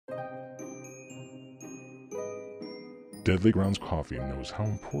Deadly Grounds Coffee knows how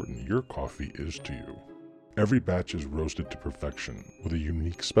important your coffee is to you. Every batch is roasted to perfection with a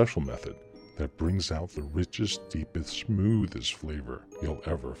unique special method that brings out the richest, deepest, smoothest flavor you'll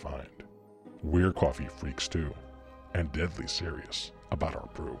ever find. We're coffee freaks too, and deadly serious about our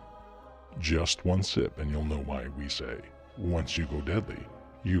brew. Just one sip and you'll know why we say, once you go deadly,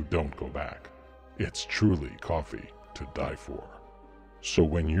 you don't go back. It's truly coffee to die for. So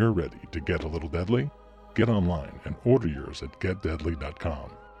when you're ready to get a little deadly, get online and order yours at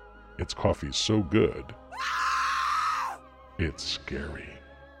getdeadly.com. It's coffee so good, it's scary.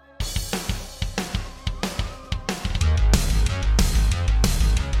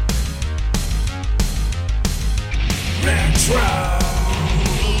 Retro!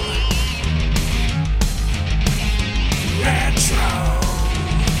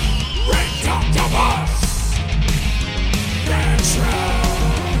 Red Octopus! Retro!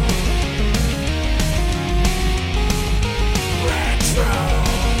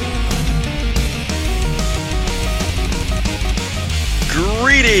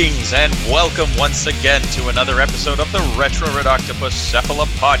 Greetings and welcome once again to another episode of the Retro Red Octopus Cephala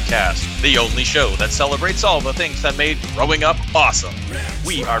Podcast, the only show that celebrates all the things that made growing up awesome.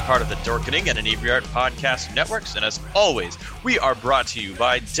 We are part of the Dorkening and Inebriart Podcast Networks, and as always, we are brought to you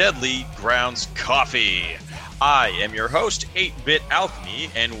by Deadly Grounds Coffee. I am your host, 8-Bit Alchemy,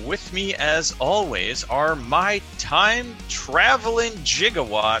 and with me, as always, are my time-traveling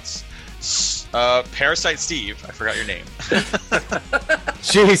gigawatts, Parasite Steve. I forgot your name.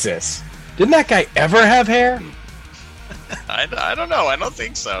 Jesus. Didn't that guy ever have hair? I don't know. I don't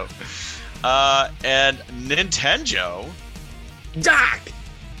think so. And Nintendo. Doc,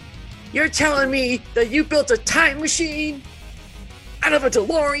 you're telling me that you built a time machine out of a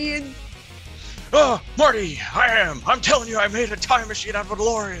DeLorean? Oh, Marty, I'm telling you, I made a time machine out of a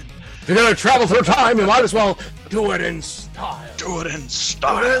DeLorean. If you're gonna travel through time, you might as well do it in style. Do it in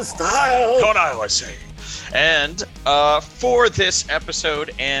style. Do it in style. Don't I say? And for this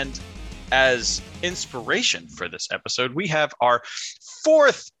episode, and as inspiration for this episode, we have our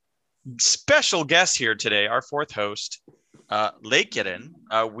fourth special guest here today, our fourth host, Lake Yedin.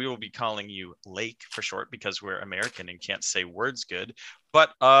 We will be calling you Lake for short because we're American and can't say words good.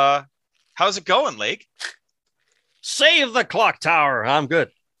 But how's it going, Lake? Save the clock tower. I'm good.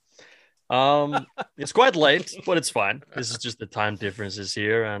 It's quite late, but it's fine. This is just the time differences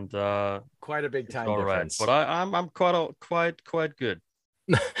here, and quite a big time all difference. Right. But I'm quite good.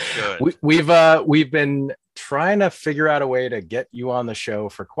 Good. We've been trying to figure out a way to get you on the show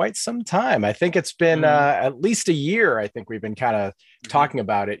for quite some time. I think it's been at least a year. I think we've been kind of talking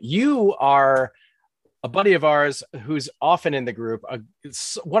about it. You are a buddy of ours who's often in the group,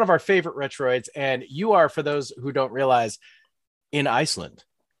 one of our favorite Retroids, and you are, for those who don't realize, in Iceland.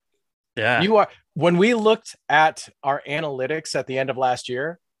 Yeah, you are. When we looked at our analytics at the end of last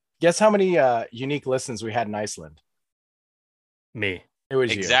year, guess how many unique listens we had in Iceland? Me. It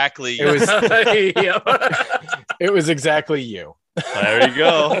was exactly. You. It was. It was exactly you. There you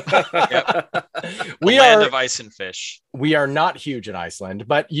go. Yep. We land are of ice and fish. We are not huge in Iceland,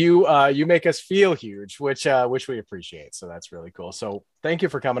 but you make us feel huge, which we appreciate. So that's really cool. So thank you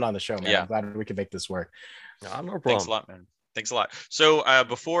for coming on the show, man. Yeah. I'm glad we can make this work. No problem. Thanks a lot, man. Thanks a lot. So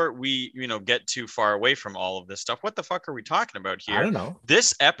before we, get too far away from all of this stuff, what the fuck are we talking about here? I don't know.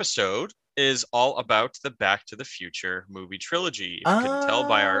 This episode is all about the Back to the Future movie trilogy. If you can tell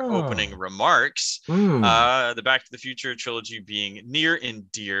by our opening remarks, the Back to the Future trilogy being near and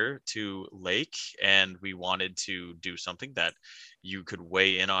dear to Lake, and we wanted to do something that you could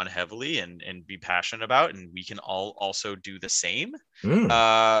weigh in on heavily and be passionate about, and we can all also do the same.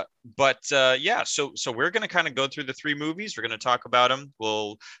 So we're going to kind of go through the three movies. We're going to talk about them.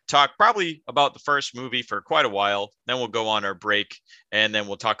 We'll talk probably about the first movie for quite a while, then we'll go on our break, and then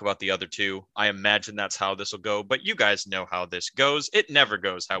we'll talk about the other two. I imagine that's how this will go, but you guys know how this goes. It never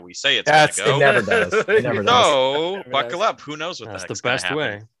goes how we say it's going to go. It never does. It never does. So buckle up. Who knows what That's the the best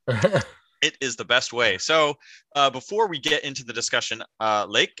way. It is the best way. So before we get into the discussion,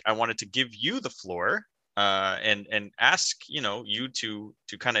 Lake, I wanted to give you the floor and ask you to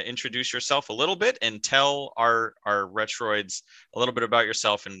kind of introduce yourself a little bit and tell our Retroids a little bit about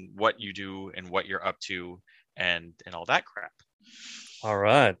yourself and what you do and what you're up to and all that crap. All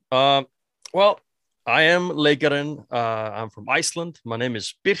right. Well, I am Leikarin. I'm from Iceland. My name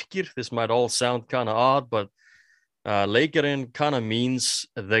is Birkir. This might all sound kind of odd, but Leikarin kind of means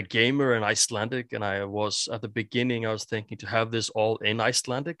the gamer in Icelandic, and I was at the beginning I was thinking to have this all in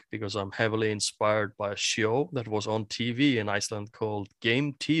Icelandic because I'm heavily inspired by a show that was on TV in Iceland called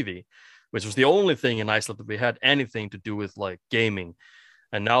Game TV, which was the only thing in Iceland that we had anything to do with like gaming.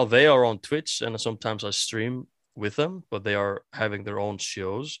 And now they are on Twitch, and sometimes I stream with them, but they are having their own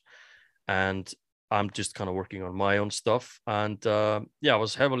shows, and I'm just kind of working on my own stuff. And I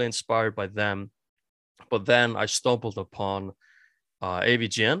was heavily inspired by them. But then I stumbled upon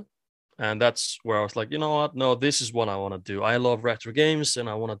AVGN, and that's where I was like, you know what? No, this is what I want to do. I love retro games, and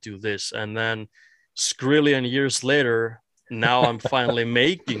I want to do this. And then skrillion years later, now I'm finally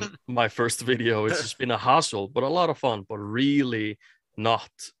making my first video. It's just been a hassle, but a lot of fun, but really not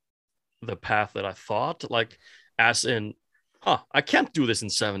the path that I thought. Like, as in, I can't do this in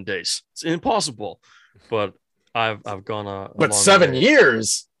 7 days. It's impossible. But I've gone But 7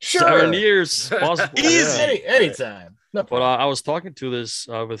 years, sure. 7 years, possible. Easy, anytime. No but I was talking to this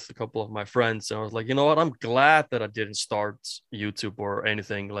with a couple of my friends, and I was like, you know what? I'm glad that I didn't start YouTube or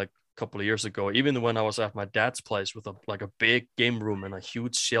anything like a couple of years ago. Even when I was at my dad's place with a big game room and a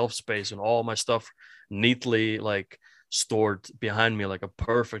huge shelf space and all my stuff neatly like stored behind me, like a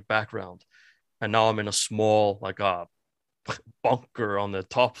perfect background. And now I'm in a small like a bunker on the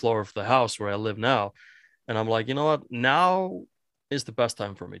top floor of the house where I live now. And I'm like, you know what? Now is the best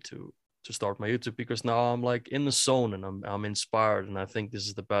time for me to start my YouTube, because now I'm like in the zone and I'm inspired, and I think this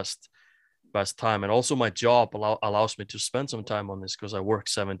is the best time. And also my job allows me to spend some time on this, because I work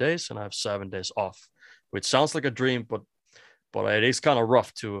 7 days and I have 7 days off, which sounds like a dream, but it is kind of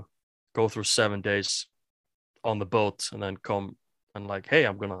rough to go through 7 days on the boat and then come and like, hey,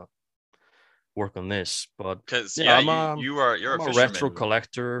 I'm gonna work on this. But because you're a retro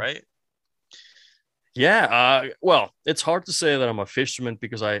collector, right? Yeah, well, it's hard to say that I'm a fisherman,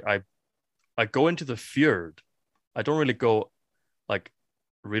 because I go into the fjord. I don't really go like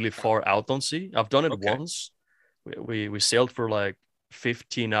really far out on sea. I've done it once. We sailed for like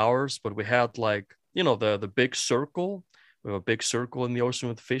 15 hours, but we had like, you know, the big circle. We have a big circle in the ocean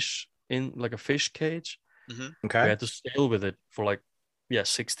with fish in like a fish cage. Mm-hmm. Okay. We had to sail with it for like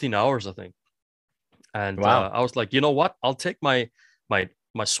 16 hours, I think. And wow. I was like, you know what? I'll take my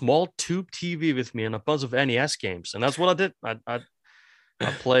small tube TV with me and a bunch of NES games. And that's what I did.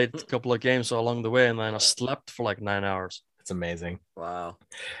 I played a couple of games along the way, and then I slept for like 9 hours. It's amazing. Wow.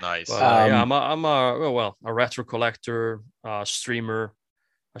 Nice. But, I'm a retro collector, streamer.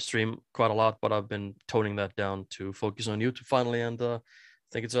 I stream quite a lot, but I've been toning that down to focus on YouTube finally. And I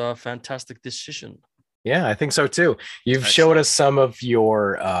think it's a fantastic decision. Yeah, I think so too. You've showed us some of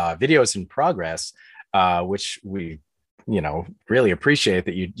your videos in progress, which we, really appreciate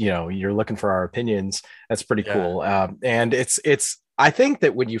that you're looking for our opinions. That's pretty cool. And it's I think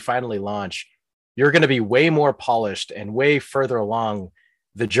that when you finally launch, you're going to be way more polished and way further along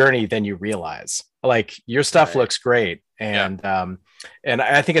the journey than you realize. Like, your stuff looks great, and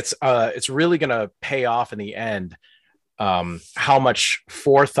I think it's really going to pay off in the end. How much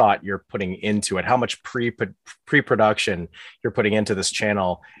forethought you're putting into it, how much pre-production you're putting into this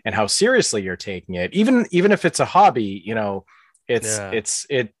channel, and how seriously you're taking it. Even if it's a hobby,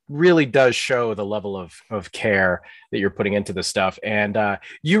 it really does show the level of care that you're putting into this stuff. And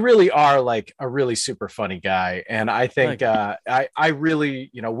you really are like a really super funny guy. And I think I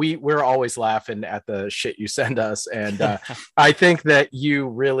really, we're always laughing at the shit you send us. And I think that you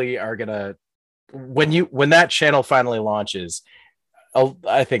really are gonna, when that channel finally launches,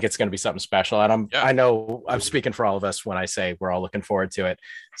 I think it's going to be something special. And I know I'm speaking for all of us when I say we're all looking forward to it.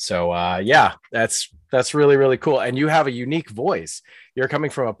 So that's really, really cool. And you have a unique voice. You're coming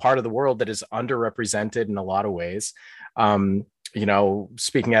from a part of the world that is underrepresented in a lot of ways.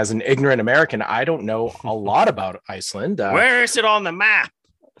 Speaking as an ignorant American, I don't know a lot about Iceland. Where is it on the map?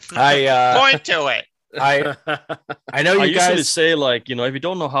 Point to it. I know you guys usually say, like, if you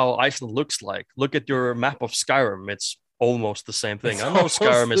don't know how Iceland looks like, look at your map of Skyrim. It's almost the same thing. I know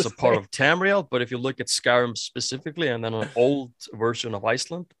Skyrim is a part of Tamriel, but if you look at Skyrim specifically and then an old version of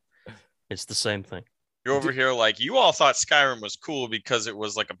Iceland, it's the same thing. You're over here like, you all thought Skyrim was cool because it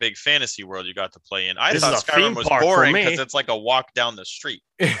was like a big fantasy world you got to play in. I thought Skyrim was boring because it's like a walk down the street.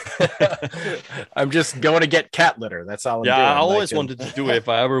 I'm just going to get cat litter. That's all I'm doing. I always wanted to do it if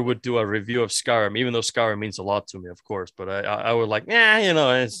I ever would do a review of Skyrim, even though Skyrim means a lot to me, of course. But I would like,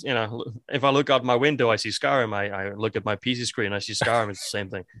 it's, if I look out my window, I see Skyrim. I look at my PC screen, I see Skyrim. It's the same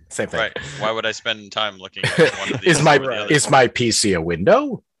thing. Same thing. Right. Why would I spend time looking at one of these? Is my PC a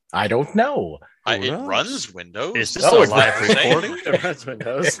window? I don't know. It runs Windows. Is this a live recording? It runs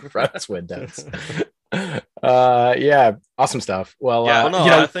Windows. It runs Windows. Awesome stuff. Well,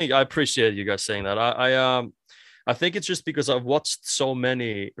 I think I appreciate you guys saying that. I think it's just because I've watched so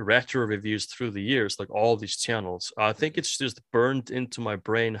many retro reviews through the years, like all these channels. I think it's just burned into my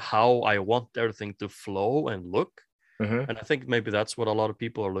brain how I want everything to flow and look. Mm-hmm. And I think maybe that's what a lot of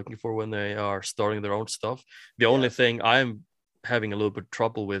people are looking for when they are starting their own stuff. The only thing I'm having a little bit of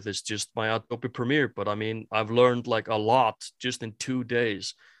trouble with is just my Adobe Premiere. But I mean, I've learned like a lot just in 2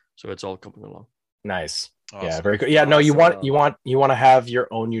 days, so it's all coming along. Nice. Awesome. Yeah, very good. Yeah, no, you want to have your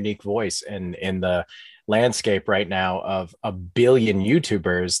own unique voice in the landscape right now of a billion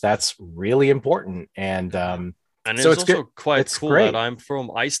YouTubers. That's really important. And so it's also quite it's cool great. that I'm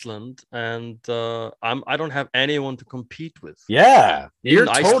from Iceland and I don't have anyone to compete with. Yeah, you're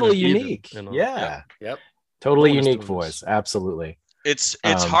Iceland totally even, unique. you know? Yeah. Yep. Totally Bonus unique to voice. Absolutely. It's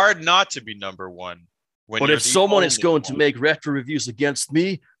hard not to be number one. But if someone is going to make retro reviews against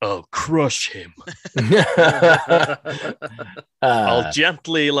me, I'll crush him. I'll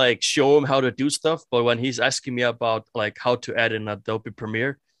gently like show him how to do stuff. But when he's asking me about like how to add in Adobe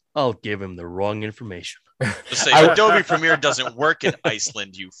Premiere, I'll give him the wrong information. Just say Adobe Premiere doesn't work in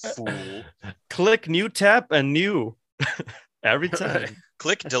Iceland, you fool. Click new tab and new every time.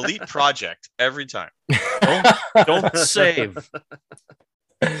 Click delete project every time. Don't save.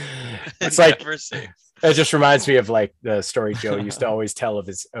 It's like never save. It just reminds me of like the story Joe used to always tell of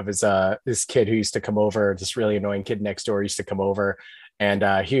his kid who used to come over. This really annoying kid next door used to come over, and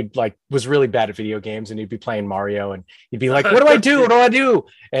he'd like was really bad at video games, and he'd be playing Mario, and he'd be like, "What do I do? What do I do?"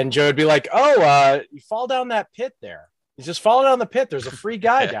 And Joe would be like, "Oh, you fall down that pit there. You just fall down the pit. There's a free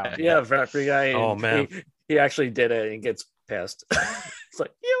guy down there." Yeah, free guy. Oh man, he actually did it and gets pissed. It's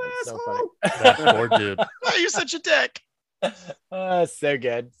like, you So asshole. that poor dude. Why are you such a dick? So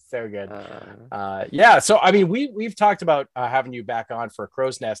good. Yeah, so I mean we've talked about having you back on for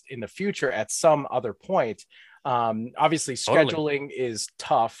Crow's Nest in the future at some other point. Obviously scheduling is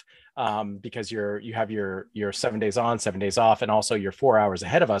tough because you have your 7 days on, 7 days off, and also you're 4 hours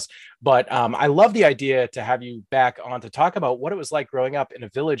ahead of us. But I love the idea to have you back on to talk about what it was like growing up in a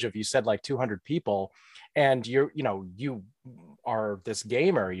village of, you said, like 200 people, and you are this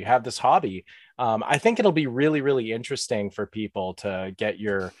gamer, you have this hobby. I think it'll be really, really interesting for people to get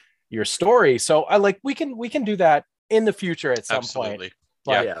your story. So we can do that in the future at some point.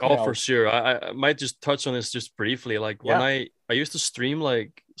 But, yeah, for sure. I might just touch on this just briefly. Like when I used to stream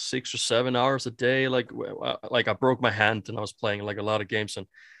like 6 or 7 hours a day. Like I broke my hand and I was playing like a lot of games,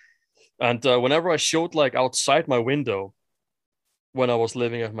 and whenever I showed like outside my window, when I was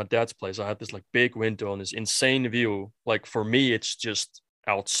living at my dad's place, I had this like big window and this insane view. Like for me, it's just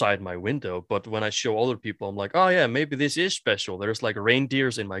outside my window. But when I show other people, I'm like, oh yeah, maybe this is special. There's like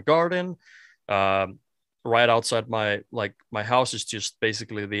reindeers in my garden. Right outside my house is just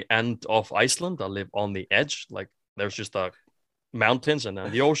basically the end of Iceland. I live on the edge. Like there's just mountains and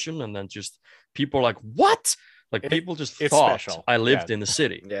then the ocean, and then just people are like, what? Like people just thought special. I lived in the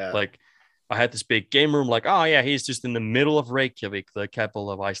city. Yeah. Like I had this big game room, like, oh yeah, he's just in the middle of Reykjavik, the capital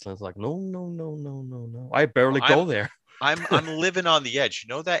of Iceland. It's like, no. I barely go there. I'm living on the edge.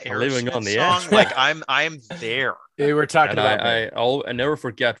 You know that living on the song? edge. Like I'm there. We were talking about. I never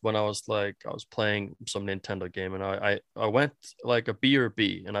forget when I was playing some Nintendo game, and I went like a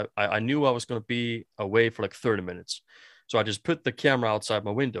BRB, and I knew I was gonna be away for like 30 minutes, so I just put the camera outside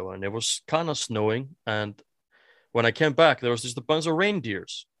my window, and it was kind of snowing, and when I came back, there was just a bunch of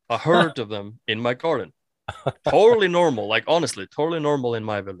reindeers. A herd of them in my garden. Totally normal, like honestly, totally normal in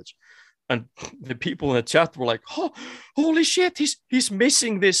my village. And the people in the chat were like, oh, holy shit, he's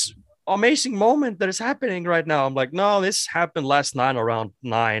missing this amazing moment that is happening right now. I'm like, no, this happened last night around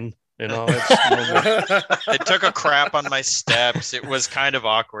 9. You know, they took a crap on my steps. It was kind of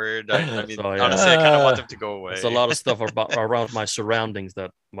awkward. I mean, honestly, I kind of want them to go away. There's a lot of stuff around my surroundings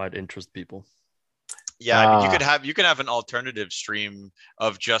that might interest people. Yeah, I mean, you could have an alternative stream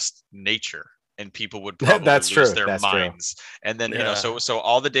of just nature, and people would probably lose their minds. True. And then so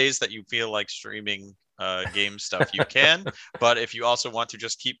all the days that you feel like streaming game stuff, you can. But if you also want to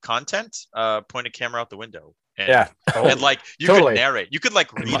just keep content, point a camera out the window. And, and like you could narrate. You could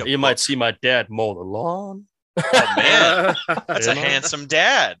like read. You might see my dad mow the lawn. Oh man, that's a handsome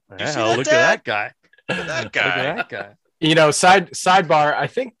dad. Look at that guy. Look at that guy. Look at that guy. You know, sidebar, I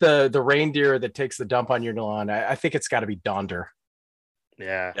think the reindeer that takes the dump on your lawn, I think it's got to be Donder.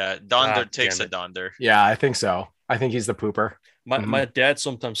 Yeah, Donder takes a Donder. Yeah, I think so. I think he's the pooper. My dad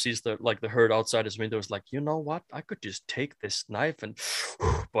sometimes sees the herd outside his window. Is like, you know what? I could just take this knife and,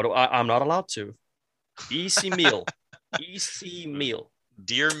 but I'm not allowed to. Easy meal.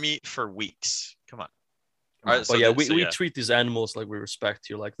 Deer meat for weeks. Come on. Right, but we treat these animals like we respect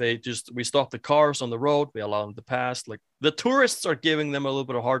you. Like we stop the cars on the road, we allow them to pass. Like the tourists are giving them a little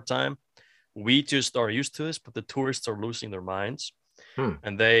bit of a hard time. We just are used to this, but the tourists are losing their minds.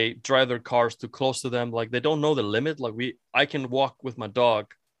 And they drive their cars too close to them. Like they don't know the limit. Like I can walk with my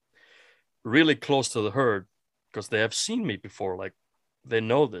dog really close to the herd because they have seen me before. Like they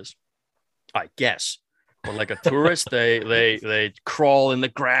know this, I guess. Or like a tourist, they crawl in the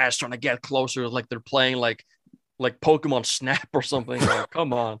grass trying to get closer, like they're playing like Pokemon Snap or something. Like,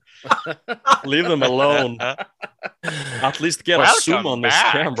 come on, leave them alone. At least get a zoom on this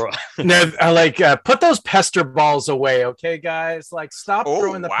camera. No, put those pester balls away, okay, guys? Like, stop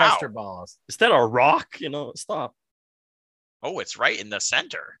throwing the pester balls. Is that a rock? Stop. Oh, it's right in the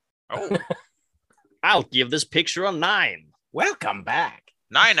center. Oh, I'll give this picture a 9. Welcome back.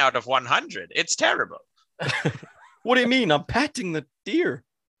 9 out of 100. It's terrible. What do you mean? I'm patting the deer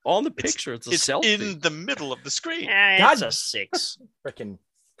on the picture. It's a selfie in the middle of the screen. It's a 6. Freaking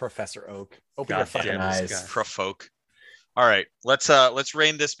Professor Oak. Open your fucking eyes. Profolk. All right, let's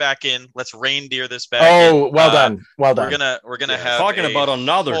rein this back in. Let's reindeer this back. Oh, well done. Well done. We're gonna have talking about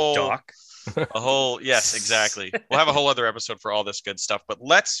another doc. Yes, exactly. We'll have a whole other episode for all this good stuff. But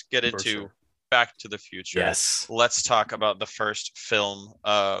let's get into Back to the Future. Yes. Let's talk about the first film.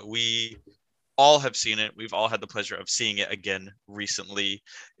 We all have seen it. We've all had the pleasure of seeing it again recently.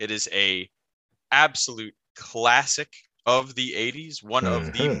 It is a absolute classic of the 80s, one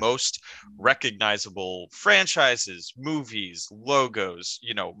of the most recognizable franchises, movies, logos.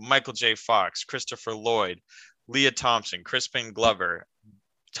 Michael J. Fox, Christopher Lloyd, Leah Thompson, Crispin Glover,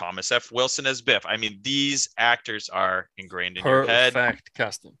 Thomas F. Wilson as Biff. I mean, these actors are ingrained in your head. Perfect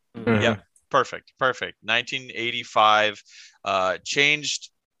casting. Yeah, perfect. 1985 changed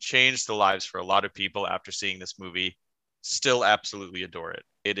the lives for a lot of people after seeing this movie. Still absolutely adore it.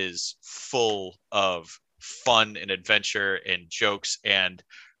 It is full of fun and adventure and jokes and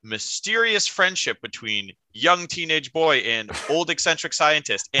mysterious friendship between young teenage boy and old eccentric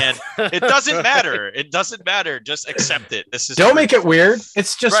scientist. And it doesn't matter. It doesn't matter. Just accept it. Don't make it weird.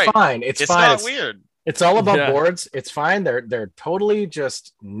 It's just fine. It's fine. Not weird. It's all about boards. It's fine. They're totally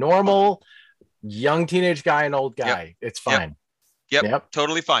just normal young teenage guy and old guy. Yep. It's fine. Yep.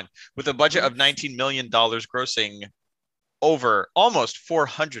 Totally fine. With a budget of $19 million, grossing over almost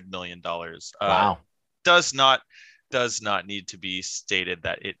 $400 million. Wow. Does not need to be stated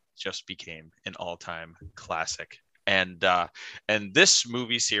that it just became an all-time classic. And this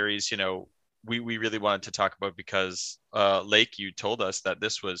movie series, we really wanted to talk about because Lake, you told us that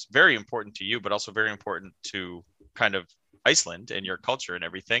this was very important to you, but also very important to kind of Iceland and your culture and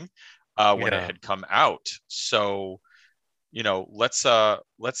everything when it had come out. So, let's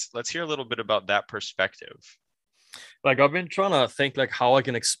hear a little bit about that perspective. Like, I've been trying to think like how I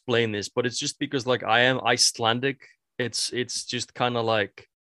can explain this, but it's just because like I am Icelandic. It's just kind of like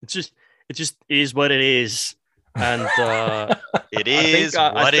it just is what it is, and it is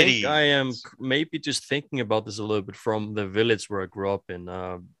what it is. I am maybe just thinking about this a little bit from the village where I grew up in.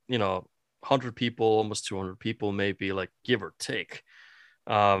 100 people, almost 200 people, maybe, like, give or take.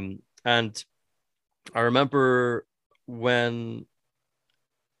 And I remember when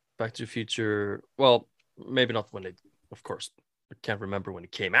Back to the Future, well, maybe not when it, of course, I can't remember when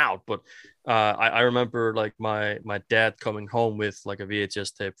it came out, but I remember like my dad coming home with like a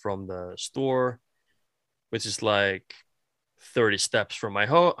VHS tape from the store, which is like 30 steps from my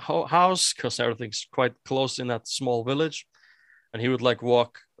house because everything's quite close in that small village. And he would like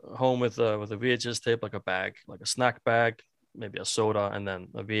walk home with a VHS tape, like a bag, like a snack bag, maybe a soda, and then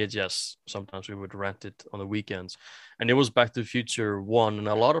a VHS. Sometimes we would rent it on the weekends. And it was Back to the Future 1. And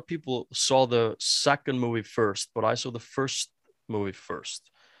a lot of people saw the second movie first, but I saw the first movie first.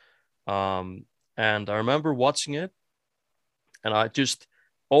 And I remember watching it. And I just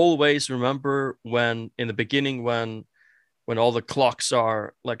always remember when, in the beginning, when all the clocks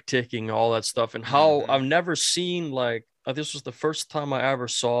are like ticking, all that stuff, and how I've never seen like, this was the first time I ever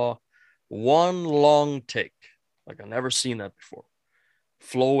saw one long take. Like, I never seen that before,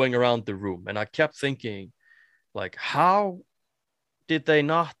 flowing around the room. And I kept thinking, like, how did they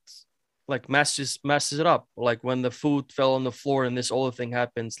not like messes it up? Like when the food fell on the floor and this other thing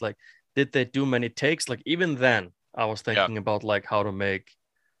happens, like, did they do many takes? Like, even then I was thinking about like how to make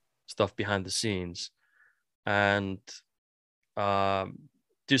stuff behind the scenes. And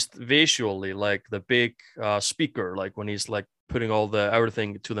just visually, like the big speaker, like when he's like putting all the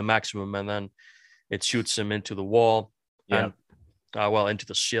everything to the maximum, and then it shoots him into the wall and into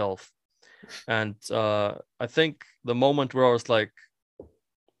the shelf. And I think the moment where I was like,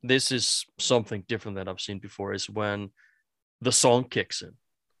 this is something different than I've seen before, is when the song kicks in.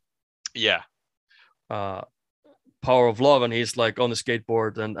 Yeah. Power of Love, and he's like on the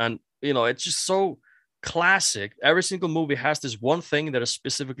skateboard, and you know, it's just so classic. Every single movie has this one thing that is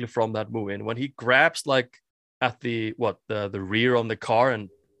specifically from that movie, and when he grabs like at the rear on the car and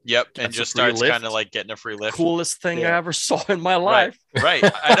and just starts kind of like getting a free lift. Coolest thing I ever saw in my life. Right.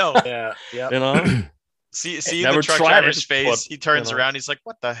 I know. You know, see in the truck driver's face, he turns around, he's like,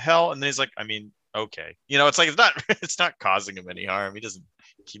 what the hell? And then he's like, I mean, okay. You know, it's like it's not causing him any harm.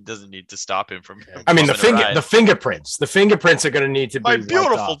 He doesn't need to stop him from. I mean, the fingerprints are going to need to be my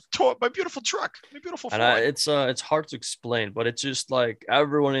beautiful truck, my beautiful. And it's hard to explain, but it's just like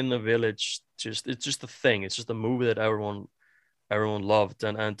everyone in the village. It's just a thing. It's just a movie that everyone loved,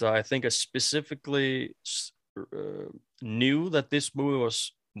 and I think I specifically knew that this movie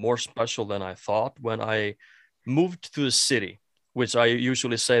was more special than I thought when I moved to the city, which I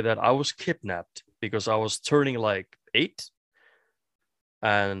usually say that I was kidnapped because I was turning like 8.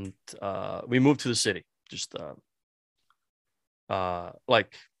 And we moved to the city. Just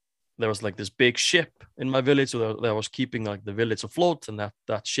like there was like this big ship in my village that was keeping like the village afloat, and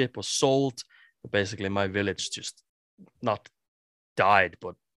that ship was sold. Basically, my village just not died,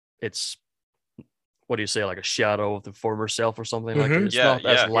 but it's, what do you say, like a shadow of the former self or something like it. It's not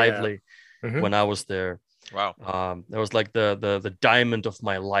as lively when I was there. Wow. That was like the diamond of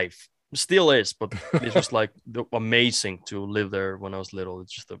my life. Still is, but it was like amazing to live there when I was little.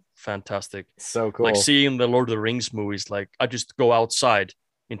 It's just a fantastic, so cool. Like seeing the Lord of the Rings movies, like I just go outside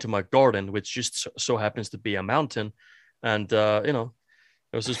into my garden, which just so happens to be a mountain, and it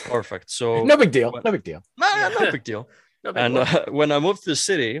was just perfect. So no big deal. No big deal. And when I moved to the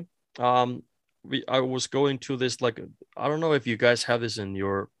city, I was going to this, like, I don't know if you guys have this in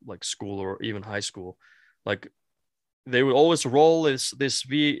your like school or even high school, like they would always roll there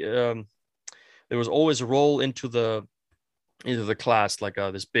was always a roll into the class, like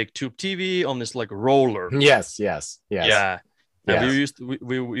this big tube TV on this like roller. Yes. Yeah. And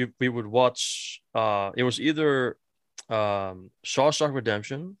we would watch it was either Shawshank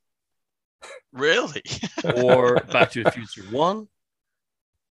Redemption, really, or Back to the Future 1,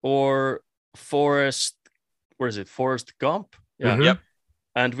 or Forrest Gump. Yeah. Mm-hmm. Yep.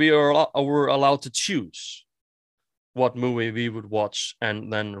 And we were allowed to choose what movie we would watch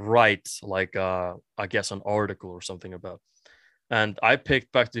and then write like I guess an article or something about. And I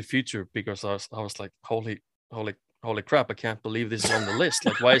picked Back to the Future because I was like, holy crap, I can't believe this is on the list.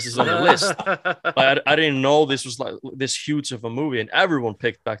 Like, why is this on the list? I didn't know this was like this huge of a movie, and everyone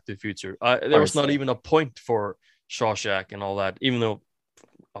picked Back to the Future. There was not even a point for Shawshank and all that, even though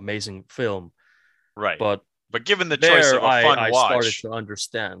amazing film. Right. But given the choice of a fun I watch, started to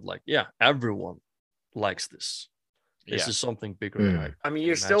understand, like, yeah, everyone likes this. This is something bigger than I mean,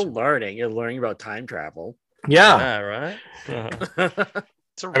 you're still learning. You're learning about time travel. Yeah, right.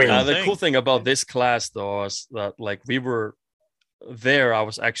 It's a real the thing. cool thing about this class, though, is that like we were there. I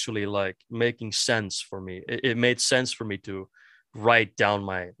was actually like making sense for me. It made sense for me to write down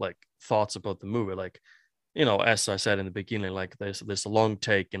my like thoughts about the movie. Like, as I said in the beginning, like there's a long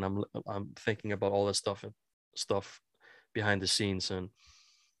take, and I'm thinking about all this stuff behind the scenes, and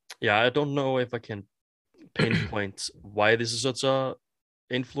I don't know if I can pinpoint why this is such a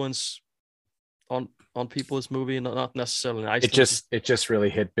influence on people. This movie, not necessarily in Iceland. It just really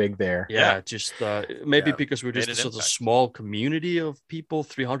hit big there. Just maybe because we're just such a small community of people,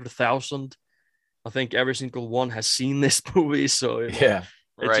 300,000. I think every single one has seen this movie, so it's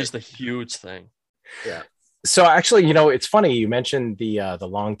just a huge thing. Yeah. So actually, it's funny you mentioned the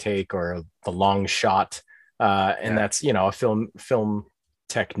long take or the long shot, and that's a film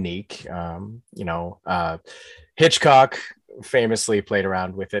technique. Hitchcock famously played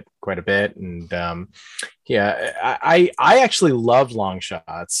around with it quite a bit, and I actually love long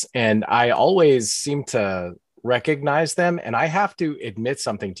shots, and I always seem to recognize them. And I have to admit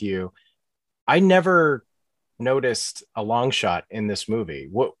something to you: I never noticed a long shot in this movie.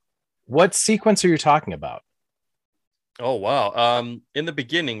 What sequence are you talking about? Oh wow! In the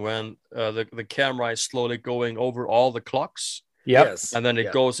beginning, when the camera is slowly going over all the clocks. Yep. Yes. And then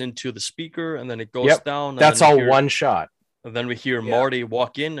it goes into the speaker, and then it goes down. That's all one shot. And then we hear Marty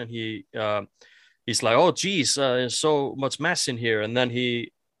walk in, and he's like, "Oh, geez, there's so much mess in here." And then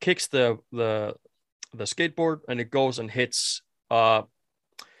he kicks the skateboard, and it goes and hits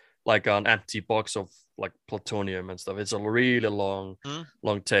like an empty box of like plutonium and stuff. It's a really long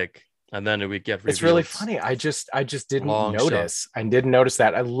take. And then we get revealed. It's really funny. I just didn't notice. I didn't notice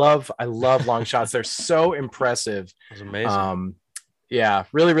that. I love long shots. They're so impressive. It's amazing.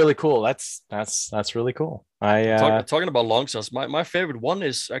 Really, really cool. That's really cool. Talking about long shots, my favorite one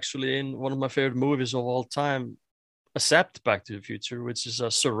is actually in one of my favorite movies of all time, except Back to the Future, which is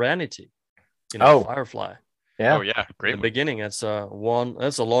Serenity. Firefly. Yeah. Oh yeah, great. In the beginning, that's the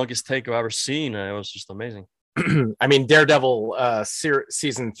longest take I've ever seen, and it was just amazing. I mean, Daredevil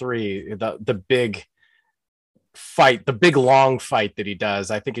season 3, the big fight, the big long fight that he does.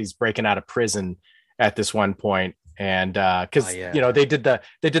 I think he's breaking out of prison at this one point. And because yeah. you know they did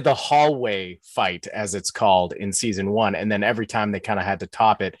the hallway fight, as it's called, in season 1, and then every time they kind of had to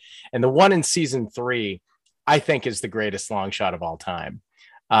top it. And the one in season 3, I think, is the greatest long shot of all time.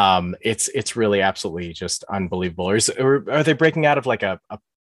 It's really absolutely just unbelievable. Or are they breaking out of like a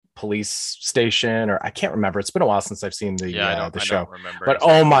police station, or I can't remember. It's been a while since I've seen the show. Don't remember but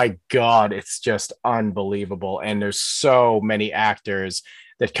exactly. Oh my god, it's just unbelievable. And there's so many actors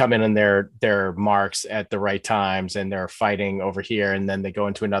that come in their marks at the right times, and they're fighting over here, and then they go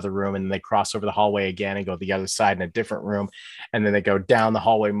into another room, and then they cross over the hallway again and go the other side in a different room, and then they go down the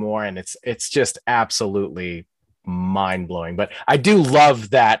hallway more, and it's just absolutely mind-blowing. But I do love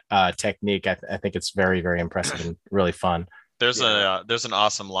that technique. I think it's very, very impressive and really fun. There's an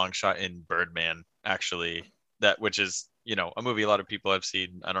awesome long shot in Birdman, actually, which is, you know, a movie a lot of people have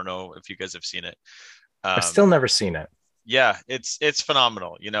seen. I don't know if you guys have seen it. I've still never seen it. Yeah, it's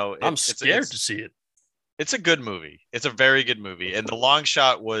phenomenal. You know, I'm scared to see it. It's a good movie. It's a very good movie, and the long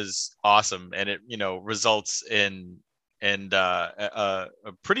shot was awesome, and it, you know, results in a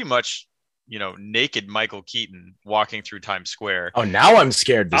pretty much, you know, naked Michael Keaton walking through Times Square. Oh, now I'm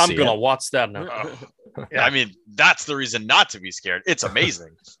scared to see it. I'm gonna watch that now. Yeah. I mean, that's the reason not to be scared. It's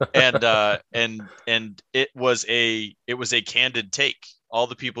amazing. and it was a candid take. All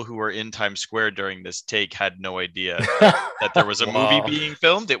the people who were in Times Square during this take had no idea that there was a movie being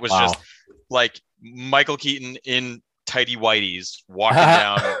filmed. It was just like Michael Keaton in tighty whities walking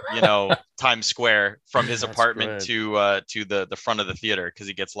down, you know, Times Square from his apartment to the front of the theater because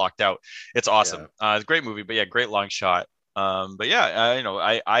he gets locked out. It's awesome. Yeah. It's a great movie, but yeah, great long shot. But yeah, you know,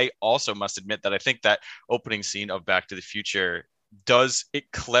 I also must admit that I think that opening scene of Back to the Future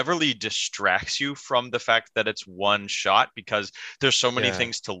cleverly distracts you from the fact that it's one shot, because there's so many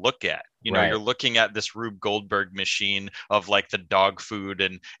things to look at. You know, you're looking at this Rube Goldberg machine of like the dog food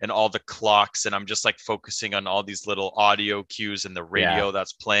and all the clocks, and I'm just like focusing on all these little audio cues and the radio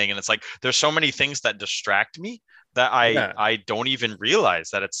that's playing, and it's like there's so many things that distract me that I don't even realize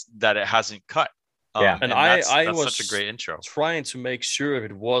that it hasn't cut. And that's was such a great intro. Trying to make sure if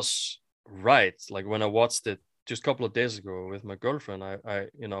it was right. Like when I watched it just a couple of days ago with my girlfriend,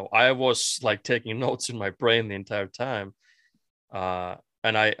 I was like taking notes in my brain the entire time.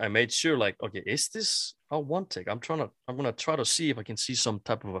 And I made sure, like, okay, is this a one take? I'm gonna try to see if I can see some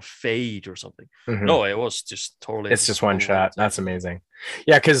type of a fade or something. Mm-hmm. No, it was just totally. It's just one shot. That's amazing.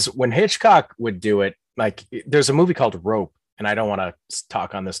 Yeah, because when Hitchcock would do it, like, there's a movie called Rope, and I don't want to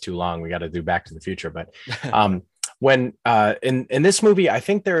talk on this too long. We got to do Back to the Future, but when in this movie, I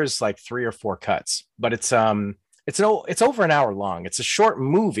think there's like 3 or 4 cuts, but it's over an hour long. It's a short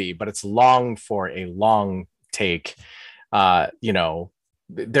movie, but it's long for a long take. You know,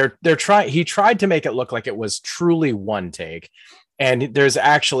 he tried to make it look like it was truly one take, and there's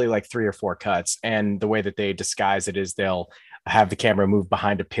actually like 3 or 4 cuts. And the way that they disguise it is they'll have the camera move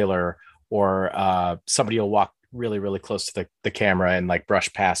behind a pillar, or somebody will walk really, really close to the camera and like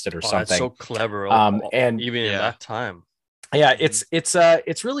brush past it or something. That's so clever. And even in that time. Yeah,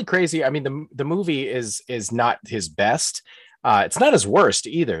 it's really crazy. I mean, the movie is not his best. It's not his worst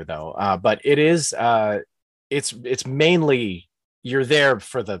either, though. But it is. It's mainly, you're there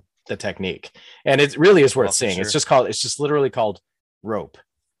for the technique, and it really is worth seeing. Sure. It's just literally called Rope.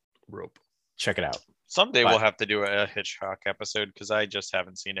 Check it out. Someday we'll have to do a Hitchcock episode, because I just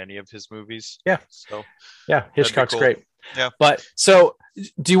haven't seen any of his movies. Yeah. So yeah, Hitchcock's great. Yeah. But so,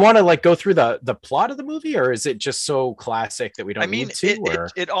 do you want to like go through the plot of the movie, or is it just so classic that we don't need to?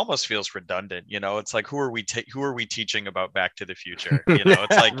 It almost feels redundant. You know, it's like, who are we teaching about Back to the Future? You know,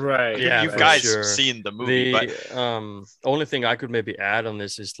 it's like, right. Yeah, you guys seen the movie. But only thing I could maybe add on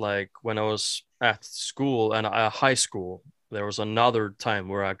this is, like, when I was at school and high school, there was another time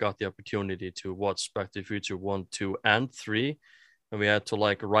where I got the opportunity to watch Back to the Future 1, 2, and 3. And we had to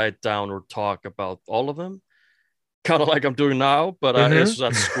like write down or talk about all of them. Kind of like I'm doing now, but this was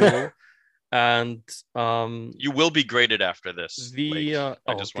at school. And you will be graded after this.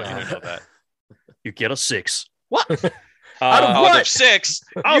 I just want you to know that. You get a 6. What? Out of 6,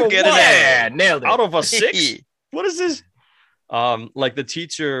 you get an A. Nailed it. Out of a 6? What is this? Like, the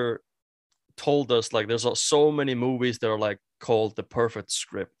teacher told us, like, there's so many movies that are like called the perfect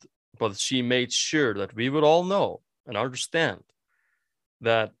script, but she made sure that we would all know and understand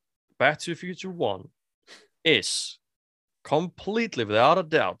that Back to the Future 1 is completely, without a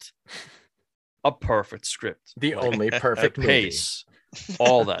doubt, a perfect script. The only perfect pace,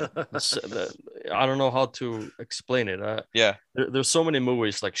 all that. I don't know how to explain it. There's so many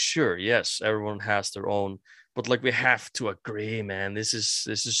movies, like, sure, yes, everyone has their own, but like, we have to agree, man. This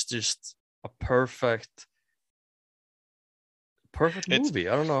is just a perfect perfect It's- movie.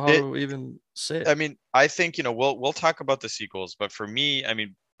 I don't know how it- to even say it. I mean, I think, we'll talk about the sequels, but for me, I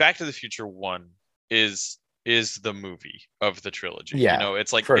mean, Back to the Future 1 is the movie of the trilogy. Yeah,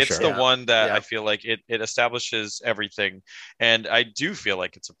 It's like for it's sure. the Yeah. one that Yeah. I feel like it establishes everything, and I do feel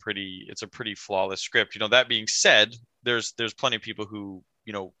like it's a pretty flawless script. That being said, there's plenty of people who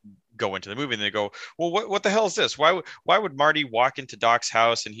go into the movie and they go, well, what the hell is this? Why would Marty walk into Doc's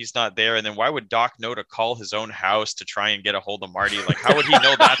house and he's not there? And then why would Doc know to call his own house to try and get a hold of Marty? Like, how would he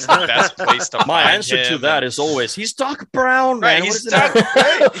know that's the best place to My find answer to him? that is always, he's Doc Brown, Right, man. he's What is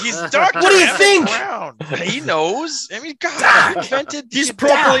it? Doc. He's Doctor. What do you think? Brown. He knows. I mean, God, he invented. He's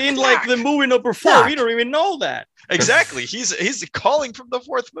probably in like Doc. the movie number 4. Doc. We don't even know that. Exactly. He's calling from the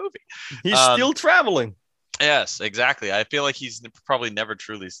 4th movie. He's still traveling. Yes, exactly. I feel like he's probably never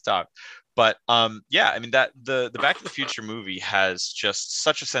truly stopped. But yeah, I mean, that the Back to the Future movie has just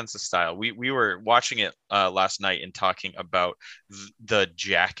such a sense of style. We were watching it last night and talking about the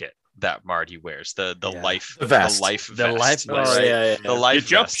jacket that Marty wears, the life The vest. the life The vest, life right? vest. yeah. The life You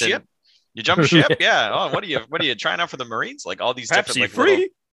jump vest. And ship. You jump ship, yeah. Oh, what are you trying out for the Marines? Like all these Pepsi different free.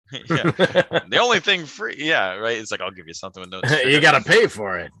 yeah. The only thing free, yeah, right. It's like I'll give you something with no. You gotta pay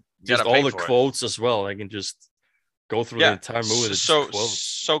for it. You Just gotta all pay the for it. quotes as well. I can just go through the entire movie. with just quotes.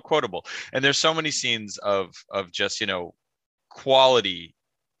 So quotable, and there's so many scenes of just quality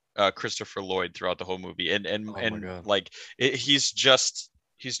Christopher Lloyd throughout the whole movie, and Oh my God. like he's just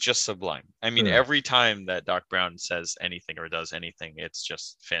sublime. I mean, every time that Doc Brown says anything or does anything, it's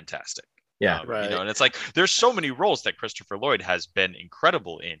just fantastic. Yeah. Right. And it's like there's so many roles that Christopher Lloyd has been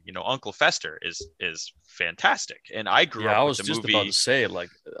incredible in. Uncle Fester is fantastic, and I grew Yeah, up I with was the just movie. about to say, like,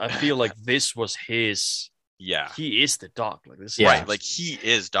 I feel like this was his. Yeah, He is the Doc. Like this. Yeah. right. Like he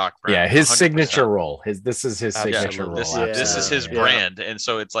is Doc Brown. Yeah, his 100%. signature role. This is his signature Absolutely. role. This is his absolutely. brand, and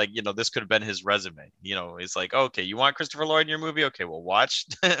so it's like this could have been his resume. It's like, okay, you want Christopher Lloyd in your movie? Okay, well, watch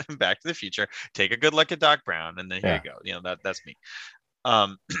Back to the Future, take a good look at Doc Brown, and then here you go. That's me. I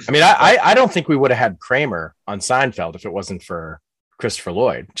mean, I don't think we would have had Kramer on Seinfeld if it wasn't for Christopher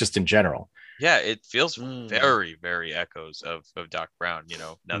Lloyd, just in general. Yeah, it feels Mm. very, very echoes of Doc Brown.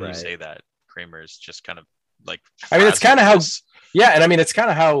 Now that you Right. say that, Kramer is just kind of like. I mean, it's kind of how, frazzled. yeah, and I mean, it's kind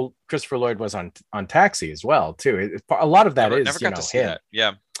of how Christopher Lloyd was on Taxi as well, too. A lot of that is never got to see him, that.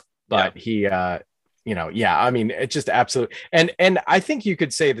 Yeah, but he, yeah, I mean, it just absolutely, and I think you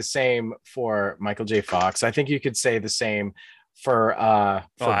could say the same for Michael J. Fox. I think you could say the same for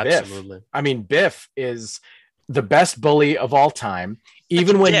Biff. absolutely. I mean, Biff is the best bully of all time.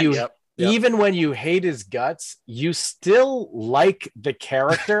 Even when dick. you Yep. even when you hate his guts, you still like the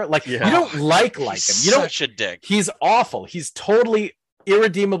character. Like Yeah. you don't like him. He's You don't. such a dick. He's awful. He's totally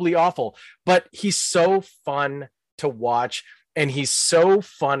irredeemably awful. But he's so fun to watch, and he's so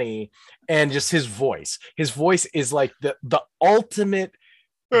funny, and just his voice. His voice is like the ultimate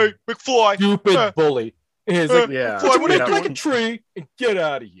Hey, McFly. stupid bully. He's like, Yeah. "Put your what are you neck like a doing? tree and get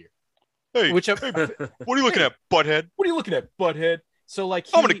out of here." Hey, Which what are you looking at, butthead? what are you looking at, butthead? So like,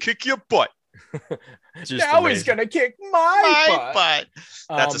 I'm gonna kick your butt. Just now he's amazing. gonna kick my butt. butt.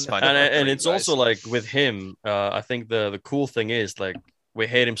 That's a fun. And it's also like with him, I think the cool thing is like we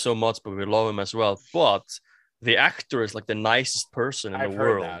hate him so much, but we love him as well. But the actor is like the nicest person in I've the heard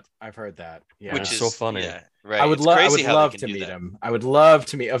world. that. I've heard that. Yeah. Which is so funny. Yeah, right. I would It's love. I crazy would how they love can to do meet that. him. I would love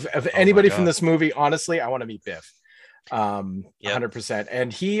to meet of anybody from God. this movie. Honestly, I want to meet Biff. Yep. 100%.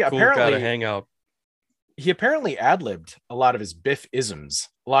 And he Cool guy to apparently hang out. ad-libbed a lot of his Biff isms.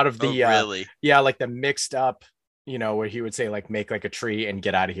 A lot of the Oh, really? like the mixed up, where he would say like make like a tree and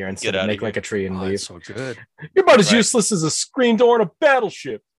get out of here instead Get of outta make here. like a tree and Oh, leave. it's so good. You're about as Right. useless as a screen door in a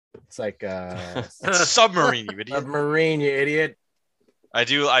battleship. It's like It's submarine, you idiot. a marine, you idiot. I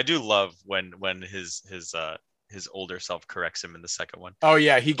do love when his older self corrects him in the second one. Oh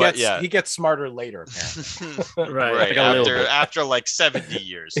yeah, he But, gets he gets smarter later. Apparently. Right. Right. Like a little bit. After like 70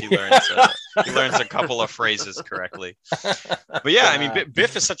 years, he learns a couple of phrases correctly. But yeah, I mean,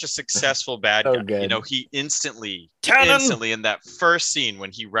 Biff is such a successful bad So guy. good. He instantly Cannon! in that first scene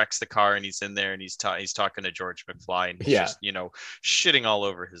when he wrecks the car and he's in there and he's talking to George McFly and he's Yeah. just shitting all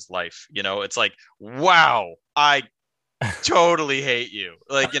over his life. It's like, wow, I totally hate you,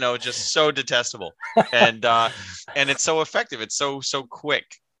 like just so detestable, and it's so effective, it's so quick,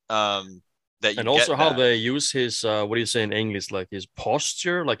 that you And also get how that. they use his what do you say in English? Like his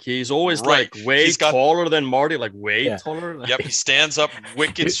posture. Like he's always Right. like way He's got- taller than Marty, like way Yeah. taller. Yep, he stands up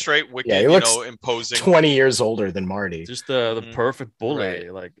wicked straight, wicked, he looks imposing. 20 years older than Marty. Just the Mhm. perfect bully,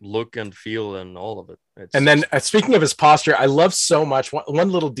 Right. like look and feel and all of it. It's And then speaking of his posture, I love so much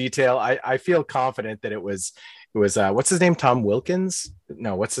one little detail. I feel confident that it was what's his name? Tom Wilkins?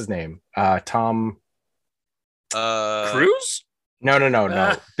 No, what's his name? Tom. Cruise?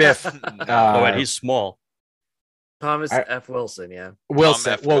 No. Biff. Oh, wait, he's small. Thomas F. Wilson, yeah.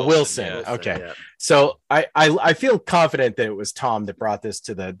 Wilson. F. Well, Wilson, Wilson. yeah. Okay. Yeah. So I feel confident that it was Tom that brought this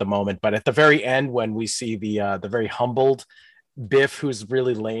to the moment. But at the very end, when we see the very humbled Biff, who's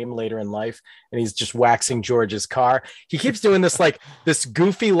really lame later in life, and he's just waxing George's car, he keeps doing this like this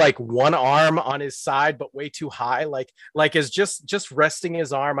goofy like one arm on his side, but way too high, like is just resting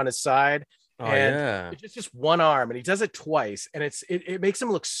his arm on his side. Oh, And yeah. it's just one arm, and he does it twice, and it makes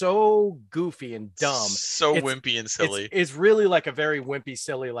him look so goofy and dumb. So It's- wimpy and silly. It's really like a very wimpy,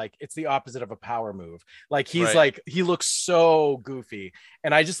 silly, like it's the opposite of a power move. Like he's Right. like, he looks so goofy.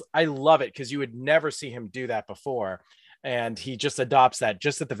 And I love it because you would never see him do that before. And he just adopts that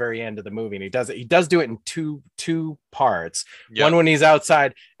just at the very end of the movie. And he does do it in two parts. Yep. One when he's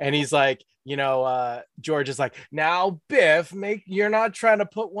outside and he's like, George is like, now Biff, you're not trying to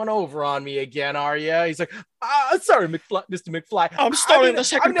put one over on me again, are you? He's like, sorry, Mr. McFly. I'm starting the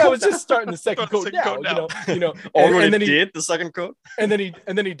second I coat was just starting the second Starting the coat second now. coat Already and then he did the second coat. and then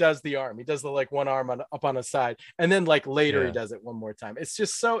he does the arm. He does the like one arm up on the side, and then like later Yeah. he does it one more time. It's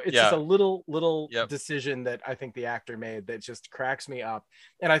just so it's Yeah. just a little Yep. decision that I think the actor made that just cracks me up.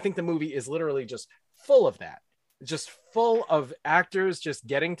 And I think the movie is literally just full of that, just full of actors just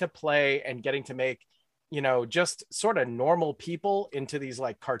getting to play and getting to make just sort of normal people into these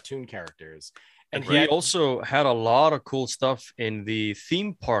like cartoon characters. And He also had a lot of cool stuff in the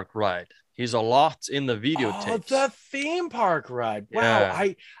theme park ride. He's a lot in the videotapes. the theme park ride. Wow,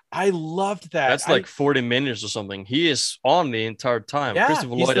 Yeah. I loved that. That's like 40 minutes or something. He is on the entire time. Yeah,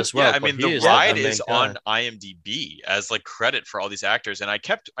 Christopher he's Lloyd the- as well. Yeah, I but mean he the is ride the main is guy. on IMDb as like credit for all these actors, and I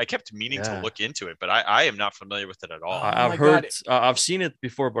kept meaning to Yeah. look into it, but I am not familiar with it at all. Oh my I've heard, God. I've seen it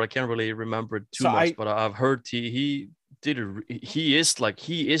before, but I can't really remember it too So much. But I've heard he did it. He is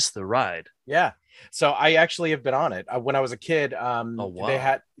the ride. Yeah. So I actually have been on it. When I was a kid, Oh,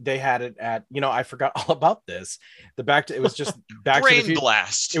 wow. they had it at, I forgot all about this. It was just Back to the Brain Future.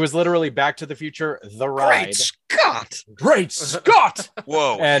 blast. It was literally Back to the Future, the ride. Scott! Great Scott!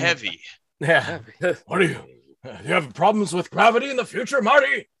 Whoa, And- heavy. Yeah. What are you? You have problems with gravity in the future,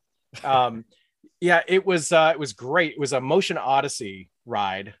 Marty? Yeah, it was great. It was a Motion Odyssey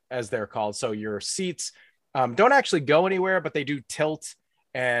ride, as they're called. So your seats don't actually go anywhere, but they do tilt,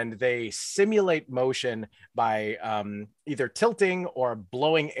 and they simulate motion by either tilting or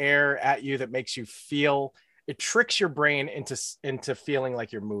blowing air at you that makes you feel. It tricks your brain into feeling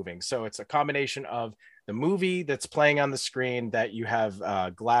like you're moving. So it's a combination of the movie that's playing on the screen that you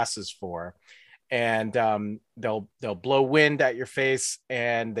have glasses for, and they'll blow wind at your face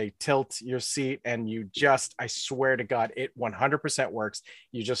and they tilt your seat, and I swear to God, it 100% works.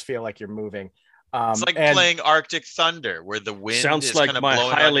 You just feel like you're moving. It's like playing Arctic Thunder, where the wind Sounds is like kind of my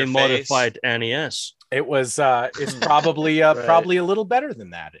blowing highly on your face. modified NES. It was it's probably Right. probably a little better than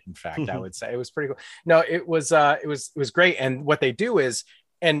that. In fact, I would say it was pretty cool. No, it was great. And what they do is,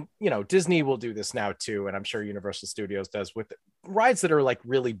 and Disney will do this now too, and I'm sure Universal Studios does with rides that are like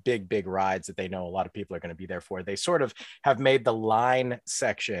really big rides that they know a lot of people are going to be there for. They sort of have made the line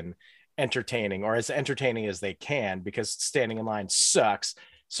section entertaining, or as entertaining as they can, because standing in line sucks.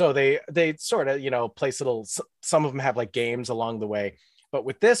 So they sort of place some of them have like games along the way. But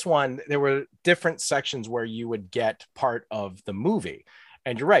with this one, there were different sections where you would get part of the movie.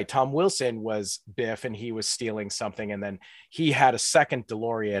 And you're right, Tom Wilson was Biff, and he was stealing something. And then he had a second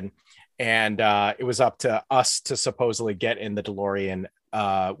DeLorean, and it was up to us to supposedly get in the DeLorean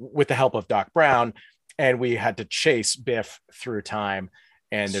with the help of Doc Brown. And we had to chase Biff through time.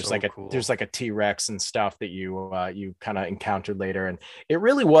 And there's So cool. cool. There's like a T-Rex and stuff that you kind of encountered later. And it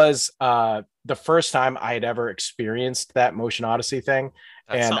really was the first time I had ever experienced that Motion Odyssey thing.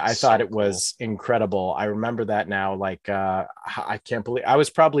 That And sounds I thought so it was incredible. I remember that now. Like I can't believe I was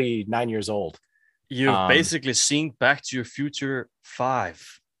probably 9 years old. You've basically seen Back to Your Future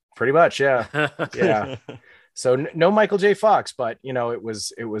 5. Pretty much. Yeah. Yeah. So no Michael J. Fox, but it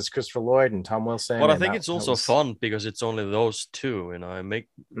was Christopher Lloyd and Tom Wilson. But I and think that- it's that also was- fun because it's only those two, and I make,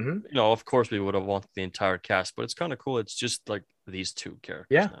 Mhm. of course we would have wanted the entire cast, but it's kind of cool. It's just like these two characters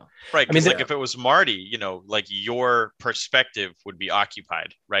Yeah. now. Right, I mean, because like if it was Marty, like your perspective would be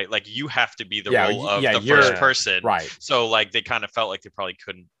occupied, right? Like you have to be the Yeah, role of yeah, the you're- first person, Right. So like they kind of felt like they probably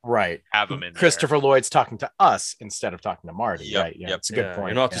couldn't Right. have him in Christopher Lloyd's talking to us instead of talking to Marty. Yep, Right. Yeah. yep. It's a good Yeah, point.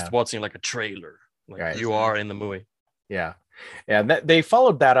 You're not Yeah. just watching like a trailer. Like Right. you are in the movie. Yeah. Yeah. They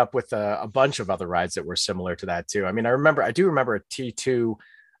followed that up with a bunch of other rides that were similar to that too. I mean, I do remember a T2.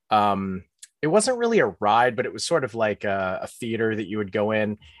 It wasn't really a ride, but it was sort of like a theater that you would go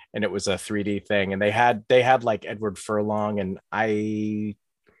in, and it was a 3D thing. And they had like Edward Furlong, and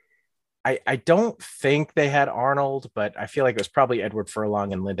I don't think they had Arnold, but I feel like it was probably Edward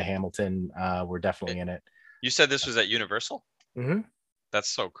Furlong and Linda Hamilton were definitely in it. You said this was at Universal? Mm-hmm. That's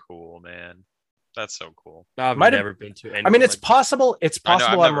so cool, man. That's so cool. I've Might never been to any. I mean, it's possible. It's I know,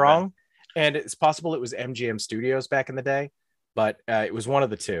 possible I've I'm never wrong, and it's possible it was MGM Studios back in the day, but it was one of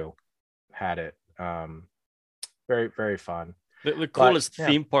the two had it. Very, very fun. The coolest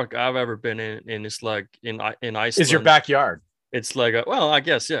theme park I've ever been in is like in Iceland. Is your backyard? It's like I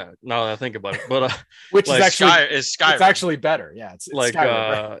guess now that I think about it, but Which like is actually is Skyrim. it's actually better. Yeah, it's like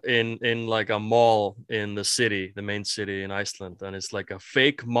Skyrim, right? in like a mall in the main city in Iceland, and it's like a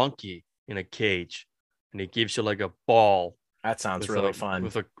fake monkey in a cage, and he gives you like a ball. That sounds with really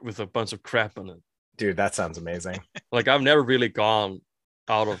fun, with a bunch of crap on it. dude. That sounds amazing. Like I've never really gone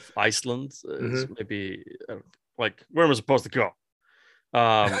out of Iceland. Mm-hmm. Maybe like where am I supposed to go? You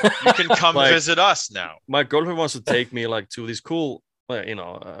can come like, visit us now. My girlfriend wants to take me like to these cool, go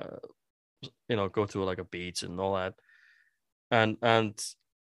to like a beach and all that, and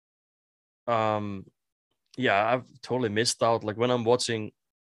I've totally missed out. Like when I'm watching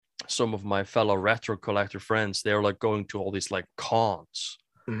some of my fellow retro collector friends, they're like going to all these like cons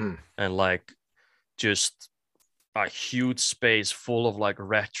and like just a huge space full of like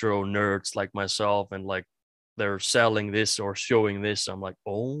retro nerds like myself, and like they're selling this or showing this. I'm like,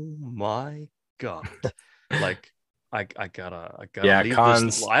 oh my god! Like I gotta leave cons.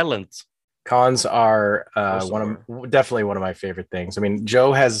 this little island. Cons are definitely one of my favorite things. I mean,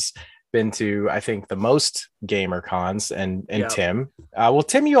 Joe has been to, I think, the most gamer cons, and Tim. Well,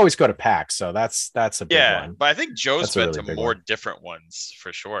 Tim, you always go to PAX, so that's a big one. But I think Joe's been really to more different ones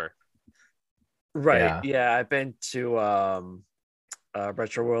for sure. Right. Yeah, I've been to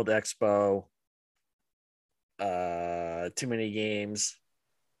Retro World Expo. Too Many Games.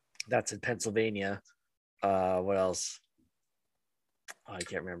 That's in Pennsylvania. What else? I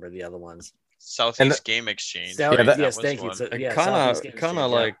can't remember the other ones. Southeast Game Exchange. Yes, thank you. It kind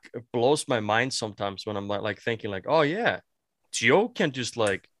of like blows my mind sometimes when I'm like thinking like, oh yeah, Joe can just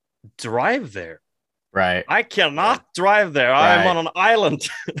like drive there. Right. I cannot drive there. I'm on an island.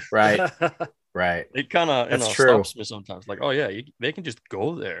 Right. Right. It kind of stops me sometimes. Like, oh yeah, they can just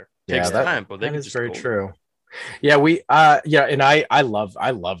go there. Takes time, but they can just very go true. There. Yeah, and I love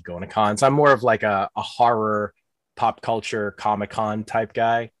going to cons. I'm more of like a horror, pop culture, Comic-Con type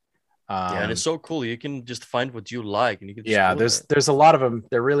guy. And it's so cool. You can just find what you like, and you can just there's a lot of them.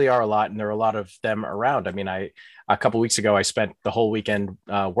 There really are a lot, and there are a lot of them around. I mean, a couple weeks ago I spent the whole weekend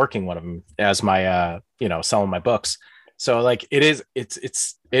working one of them as my selling my books. So like it is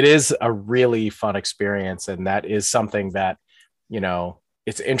a really fun experience, and that is something that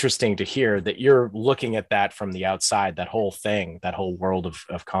it's interesting to hear that you're looking at that from the outside, that whole thing, that whole world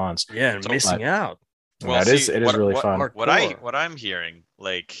of cons. Yeah, and missing out. Well, it is really fun. What I'm hearing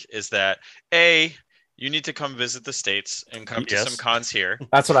is that A, you need to come visit the States and come to some cons here.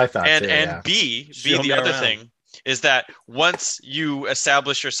 That's what I thought. And B, the other thing is that once you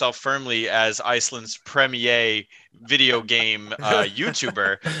establish yourself firmly as Iceland's premier video game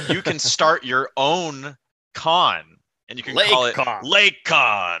YouTuber, you can start your own con. And you can call it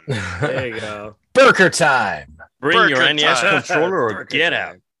LakeCon. There you go. Burger time. Bring your NES controller or get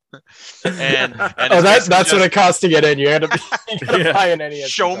out. And that's what it costs to get in. You had to buy an NES.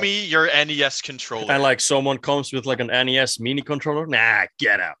 Show me your NES controller. And like someone comes with like an NES mini controller. Nah,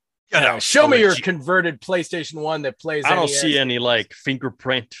 get out. Show me your converted PlayStation 1 that plays. I don't see any like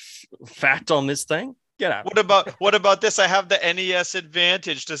fingerprint fat on this thing. Get out. What about this? I have the NES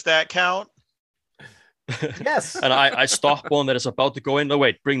Advantage. Does that count? Yes. And I stop one that is about to go in. No,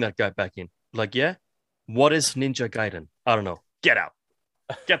 wait, bring that guy back in. Like, yeah, what is Ninja Gaiden? I don't know. Get out.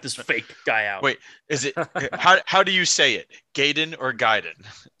 Get this fake guy out. Wait, is it how do you say it? Gaiden or Gaiden?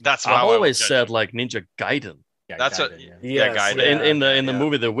 That's what I've always said, like Ninja Gaiden. Yeah, that's Gaiden, what. Yes, Gaiden. In the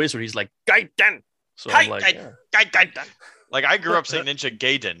movie The Wizard, he's like Gaiden. So I'm like, Gaiden. Like I grew up saying Ninja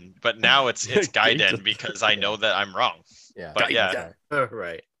Gaiden, but now it's Gaiden because I know that I'm wrong. Yeah. But Gaiden.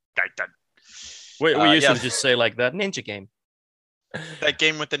 Right. Gaiden. We usually just say like that ninja game. That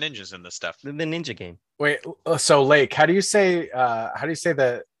game with the ninjas and the stuff. The ninja game. Wait, so Lake, how do you say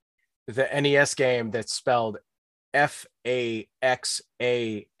the NES game that's spelled FAXANADU?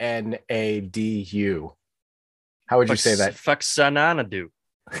 How would you say that? Faxanadu.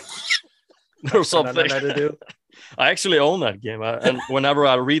 Or something. I actually own that game, and whenever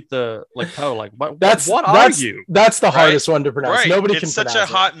I read the title, like what are you? That's the hardest one to pronounce. Right. Nobody it's can such pronounce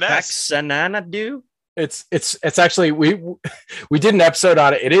a hot mess. Faxanadu. It's actually we did an episode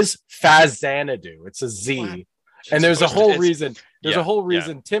on it. It is Fazanadu. It's a Z. And there's a supposed to- whole it's- reason. There's yeah, a whole yeah.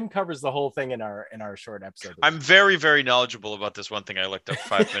 reason. Tim covers the whole thing in our short episode. I'm very, very knowledgeable about this one thing I looked up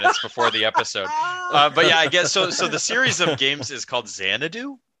 5 minutes before the episode. But yeah, I guess so. So the series of games is called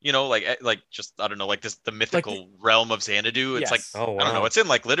Xanadu. You know, like just I don't know, like this the mythical realm of Xanadu. It's Yes. like Oh, I don't know. wow. It's in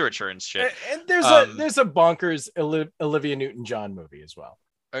like literature and shit. And Um, there's a bonkers Olivia Newton-John movie as well.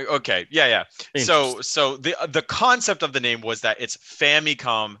 Okay, yeah. So the concept of the name was that it's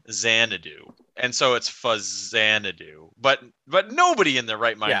Famicom Xanadu, and so it's Fuzzanadu. But nobody in their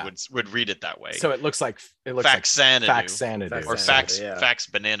right mind Yeah. would read it that way. So it looks like Faxanadu Faxanadu. or Faxanadu, Fax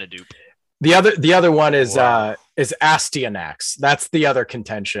Banana Dupe. The other one is Wow. Astyanax. That's the other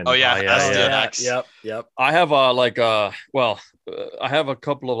contention. Oh yeah, Oh, yeah, Astyanax. Yep. I have I have a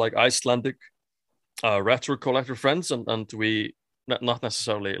couple of like Icelandic retro collector friends, and we not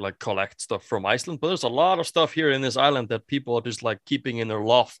necessarily like collect stuff from Iceland, but there's a lot of stuff here in this island that people are just like keeping in their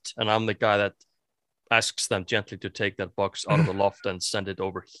loft, and I'm the guy that asks them gently to take that box out of the loft and send it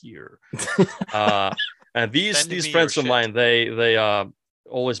over here. And these Send me friends your of mine, they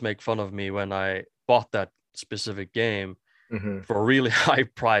always make fun of me when I bought that specific game Mhm. for a really high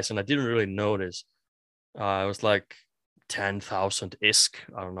price, and I didn't really notice. It was like 10,000 ISK.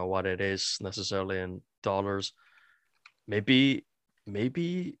 I don't know what it is necessarily in dollars. Maybe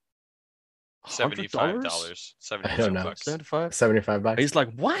 $100. $75. I don't know. $75. 75. $75. He's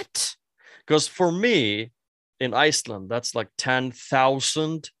like, what? Because for me in Iceland, that's like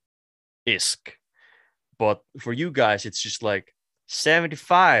 10,000 ISK. But for you guys, it's just like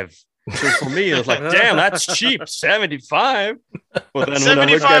 75. So for me, it's like, damn, that's cheap. 75. But then when I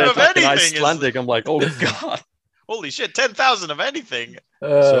look 75 at it of like in anything is- Icelandic, I'm like, oh God. Holy shit, 10,000 of anything.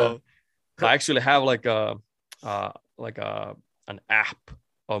 So I actually have like an app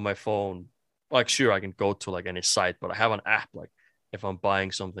on my phone. Like, sure, I can go to like any site, but I have an app. Like, if I'm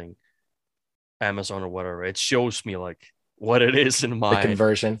buying something, Amazon or whatever, it shows me like what it is in the my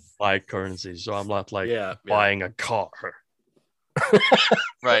conversion. currency. So I'm not like Yeah. buying a car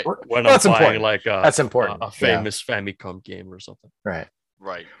Right, when That's I'm buying important. like That's important. a famous Famicom game or something. Right.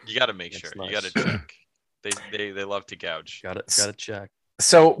 right. You got to make That's sure. You nice. got to check. They love to gouge. Got to check.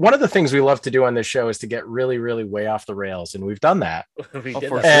 So one of the things we love to do on this show is to get really, really way off the rails, and we've done that. we Oh, did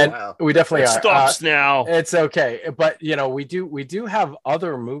for that. And Wow. we definitely It are. stops now. It's okay, but you know we do have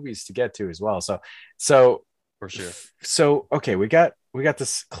other movies to get to as well. So For sure. okay, we got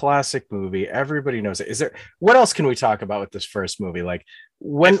this classic movie. Everybody knows it. Is there what else can we talk about with this first movie? Like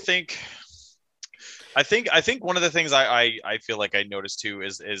when I think one of the things I feel like I noticed too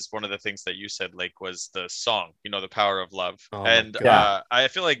is one of the things that you said, like, was the song, you know, The Power of Love. Oh my And God. I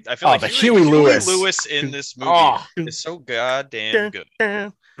feel like the Huey Lewis. Lewis in this movie Oh. is so goddamn good.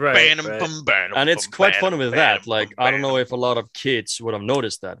 Right. And it's quite funny with that. Like, I don't know if a lot of kids would have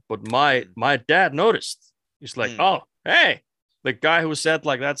noticed that, but my dad noticed. He's like, oh, hey, the guy who said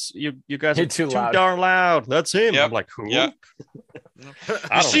like that's you guys You're are too too loud. darn loud. That's him. Yep. I'm like, who? Yep. I You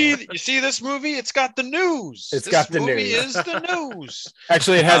don't see, you see this movie? It's got the news. It's This got the movie news. is the news.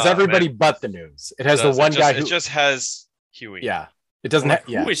 Actually, it has Oh, everybody but the news. It has Does. the one guy who it just has Huey. yeah. It doesn't Like, have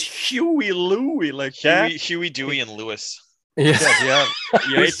yeah. Who is Huey Louie like that? Huey, Dewey, and Lewis. Yeah. Yeah,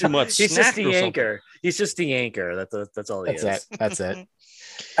 you ate too much. He's snack just the or something. anchor. He's just the anchor. That's all he That's is. it. That's it.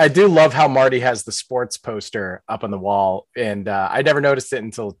 I do love how Marty has the sports poster up on the wall, and I never noticed it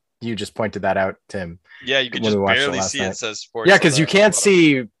until you just pointed that out, Tim. Yeah, you could When just we watched it barely last see night. it says sports. Yeah, on because the you can't bottom.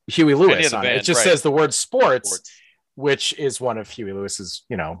 see Huey Any Lewis of the on it. It band, just right. says the word sports, Sports. which is one of Huey Lewis's,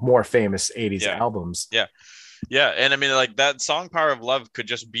 more famous 80s Yeah. albums. Yeah, and I mean, like, that song "Power of Love" could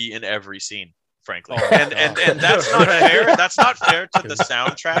just be in every scene, frankly. Oh, and that's not Right. fair. That's not fair to the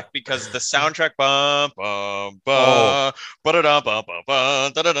soundtrack, because the soundtrack bum bum bum ba-da-dum, bum bum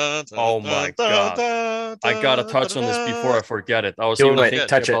bum da-da-dum, Oh my God. I gotta touch on this before I forget it. I was Do even it. thinking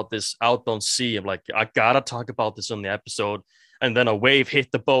Touch it. about this out on sea. I'm like, I gotta talk about this on the episode. And then a wave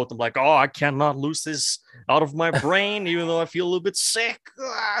hit the boat. I'm like, oh, I cannot lose this out of my brain, even though I feel a little bit sick.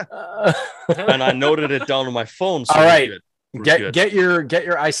 And I noted it down on my phone. So All right. we're good. get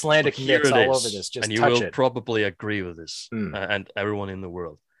your Icelandic But here mitts it all is, over this. Just and you touch will it. probably agree with this, Mm. and everyone in the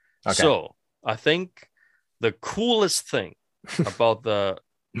world. Okay. So I think the coolest thing about the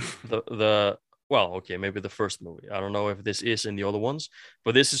well, okay, maybe the first movie. I don't know if this is in the other ones,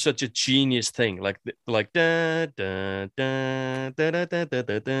 but this is such a genius thing. Like da, da, da, da, da, da, da,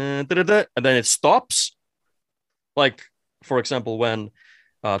 da, da, da, da, and then it stops. Like, for example, when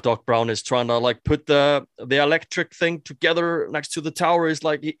Doc Brown is trying to like put the electric thing together next to the tower, is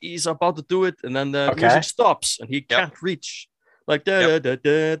like he's about to do it, and then the Okay. music stops and he can't reach. Like da, da,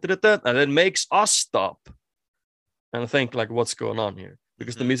 da, da, da, da, and it makes us stop and think like, what's going on here?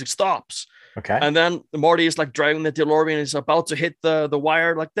 because the music stops. Okay. And then Marty is like driving the DeLorean, is about to hit the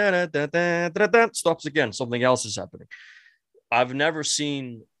wire, like stops again. Something else is happening. I've never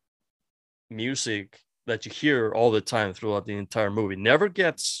seen music that you hear all the time throughout the entire movie. Never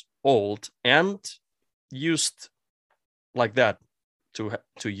gets old and used like that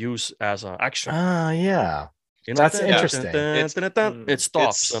to use as an action. Yeah. You know, That's interesting. It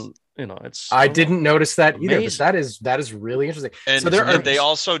stops, and you know, it's. I didn't notice that either, but amazing. that is really interesting. And, so there are, they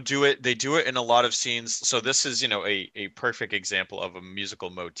also do it. They do it in a lot of scenes. So this is, you know, a perfect example of a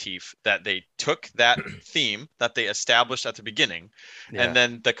musical motif that they took that theme that they established at the beginning, and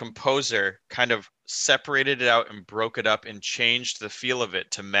then the composer kind of separated it out and broke it up and changed the feel of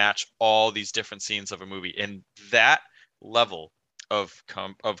it to match all these different scenes of a movie. And that level of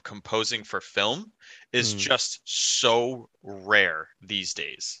composing for film is just so rare these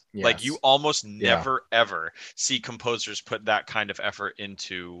days. Yes. Like you almost never ever see composers put that kind of effort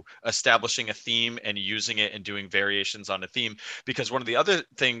into establishing a theme and using it and doing variations on a theme, because one of the other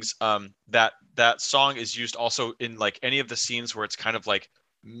things that song is used also in like any of the scenes where it's kind of like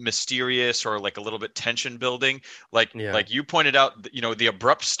mysterious or like a little bit tension building, like you pointed out, you know, the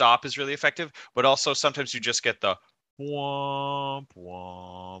abrupt stop is really effective, but also sometimes you just get the womp,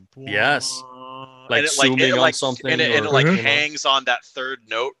 womp, womp. Yes, like zooming on something, and it like hangs on that third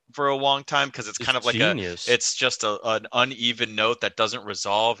note for a long time because it's kind of like genius. It's just an uneven note that doesn't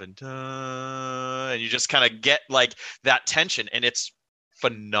resolve, and you just kind of get like that tension, and it's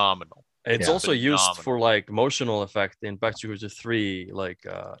phenomenal. It's also used for like emotional effect in Back to the Future 3, like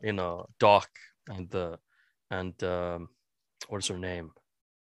you know, Doc and what is her name?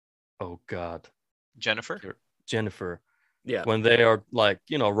 Oh God, Jennifer. Yeah, when they are like,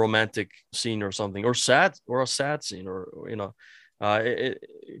 you know, romantic scene or something, or a sad scene, or you know,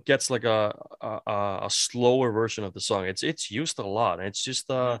 it gets like a slower version of the song. It's used a lot, and it's just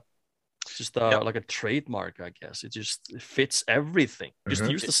like a trademark, I guess. It fits everything.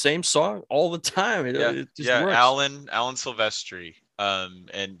 Just use the same song all the time. It just works. Alan Silvestri,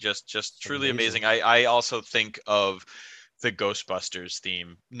 and just truly amazing. I also think of the Ghostbusters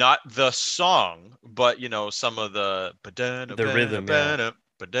theme, not the song, but you know, some of the rhythm,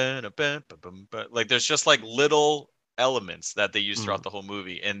 like there's just like little elements that they use throughout the whole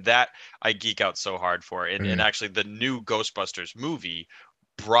movie, and that I geek out so hard for. And actually the new Ghostbusters movie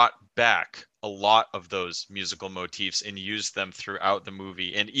brought back a lot of those musical motifs and used them throughout the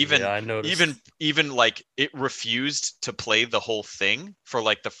movie. And even like it refused to play the whole thing for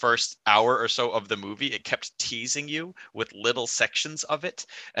like the first hour or so of the movie. It kept teasing you with little sections of it,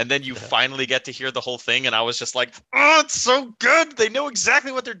 and then you finally get to hear the whole thing, and I was just like, oh, it's so good. They know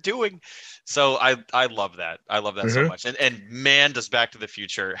exactly what they're doing. So I love that. I love that so much. And man, does Back to the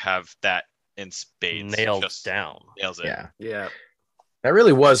Future have that in spades. Nails it. Yeah. That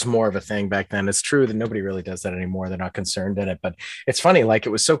really was more of a thing back then. It's true that nobody really does that anymore. They're not concerned in it, but it's funny. Like it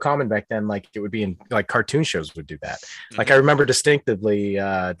was so common back then. Like it would be in like cartoon shows would do that. Like I remember distinctively,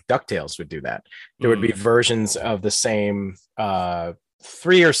 DuckTales would do that. There would be versions of the same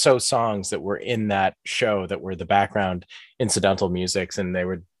 3 or so songs that were in that show that were the background incidental musics, and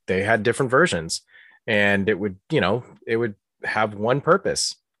they had different versions, and it would have one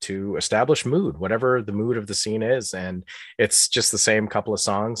purpose: to establish mood, whatever the mood of the scene is. And it's just the same couple of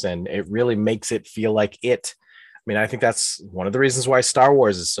songs, and it really makes it feel like it. I mean, I think that's one of the reasons why Star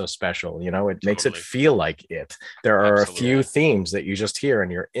Wars is so special. You know, it makes it feel like it. There are a few themes that you just hear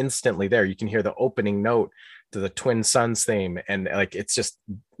and you're instantly there. You can hear the opening note to the Twin Suns theme, and like it's just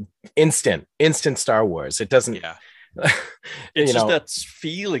instant Star Wars. It doesn't it's just that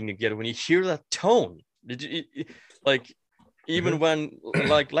feeling you get when you hear that tone. Like even when,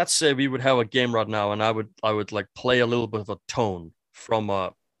 like, let's say we would have a game right now, and I would like play a little bit of a tone from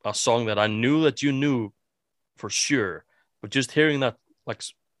a song that I knew that you knew for sure, but just hearing that, like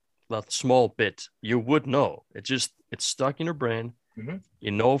that small bit, you would know. It's stuck in your brain.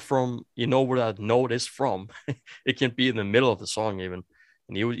 You know where that note is from. It can be in the middle of the song even,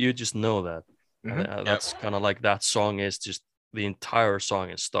 and you just know that. That's kind of like that song is just the entire song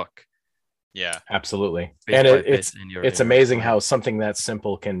is stuck. Yeah, absolutely. And it's amazing how something that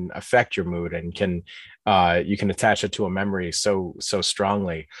simple can affect your mood, and can you can attach it to a memory so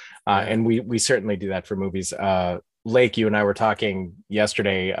strongly. And we certainly do that for movies. Lake, you and I were talking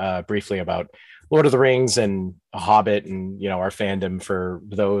yesterday briefly about Lord of the Rings and A Hobbit, and our fandom for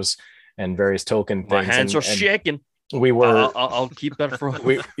those and various Tolkien things. My hands are shaking. We were. I'll keep that for.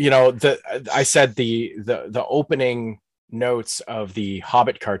 I said the opening notes of the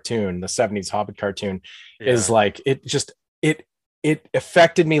Hobbit cartoon, the 70s Hobbit cartoon, is like it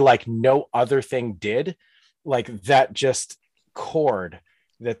affected me like no other thing did. Like that just chord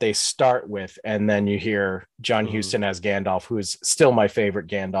that they start with, and then you hear John Huston as Gandalf, who is still my favorite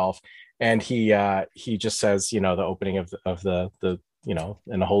Gandalf, and he just says, the opening of the in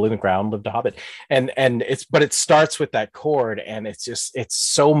a hole in the ground lived a hobbit, and it starts with that chord, and it's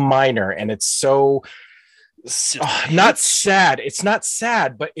so minor, and it's so not sad. It's not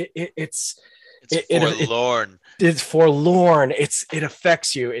sad, but it's forlorn. It's forlorn. It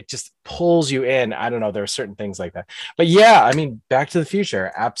affects you. It just pulls you in. I don't know. There are certain things like that, but yeah, I mean, Back to the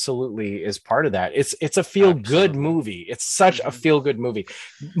Future absolutely is part of that. It's a feel good movie. It's such a feel good movie.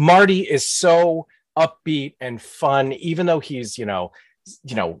 Marty is so upbeat and fun, even though he's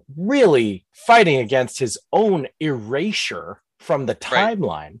really fighting against his own erasure from the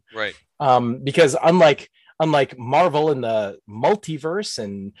timeline. Right. Because unlike Marvel in the multiverse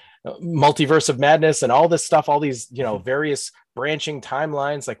and multiverse of madness and all this stuff, all these, various branching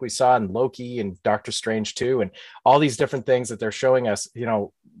timelines like we saw in Loki and Doctor Strange 2, and all these different things that they're showing us,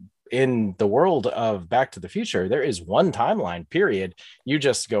 in the world of Back to the Future, there is one timeline, period. You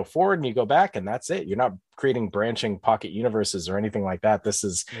just go forward and you go back, and that's it. You're not creating branching pocket universes or anything like that. This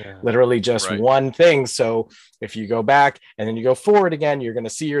is literally just one thing. So if you go back and then you go forward again, you're going to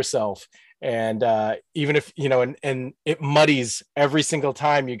see yourself. And even if, and it muddies every single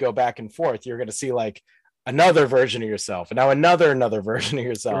time you go back and forth, you're going to see like another version of yourself, and now another version of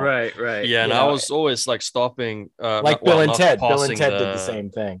yourself. Right. Yeah, and I was always like stopping. Bill and Ted. Bill and Ted did the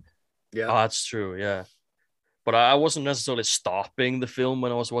same thing. Yeah, that's true. Yeah, but I wasn't necessarily stopping the film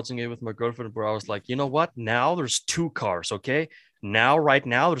when I was watching it with my girlfriend. But I was like, you know what? Now there's two cars. Okay. Right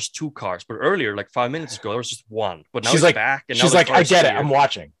now, there's two cars, but earlier, like 5 minutes ago, there was just one. But now she's like, back, and she's now like, I get it. I'm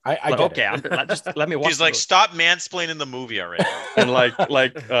watching. I like, get okay, it. Just let me watch. She's like, stop mansplaining the movie already. And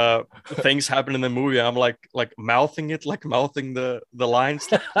things happen in the movie. I'm like mouthing it, like mouthing the lines.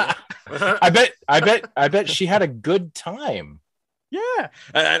 I bet she had a good time. Yeah,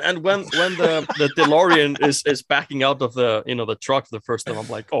 and when the DeLorean is backing out of the truck for the first time, I'm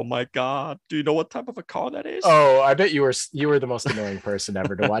like, oh my god, do you know what type of a car that is? Oh, I bet you were the most annoying person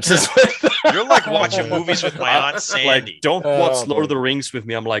ever to watch this with. You're like watching movies with my aunt Sandy. Like, don't watch Lord of the Rings with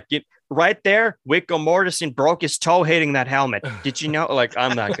me. I'm like, right there, Viggo Mortensen broke his toe hitting that helmet. Did you know? Like,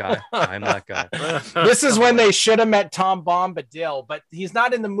 I'm that guy. This is when they should have met Tom Bombadil, but he's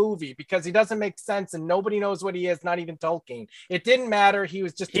not in the movie because he doesn't make sense and nobody knows what he is, not even Tolkien. It didn't matter. He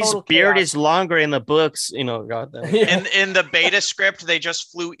was just his beard is longer in the books, God. In the beta script, they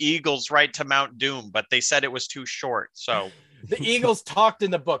just flew eagles right to Mount Doom, but they said it was too short. So the Eagles talked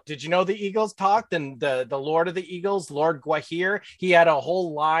in the book. Did you know the Eagles talked? And the Lord of the Eagles, Lord Gwahir, he had a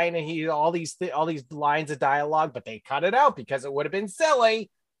whole line, and he all these lines of dialogue, but they cut it out because it would have been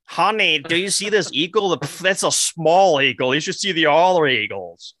silly. Honey, do you see this eagle? That's a small eagle. You should see the other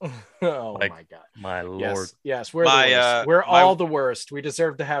eagles. Oh my god, my lord! Yes, we're the worst. We're all the worst. We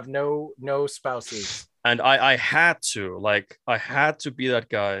deserve to have no spouses. And I had to be that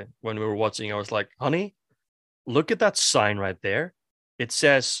guy when we were watching. I was like, honey, look at that sign right there. It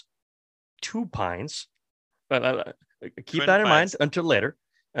says 2 pines. But keep that in mind until later.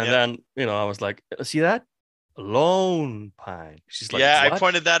 And then, I was like, see that? Lone pine. She's like, yeah, what? I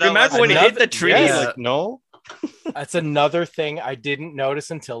pointed that out. Remember when he hit the tree? Yes. Like, no. That's another thing I didn't notice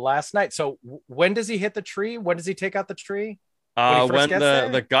until last night. So when does he hit the tree? When does he take out the tree? When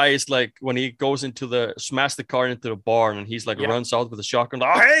the guy is like, when he goes smash the car into the barn, and he's like runs out with a shotgun.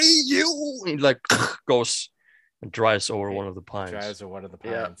 Oh, hey, you! And he like goes and drives over one of the pines.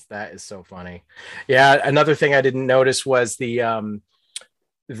 Yeah. That is so funny. Yeah. Another thing I didn't notice was the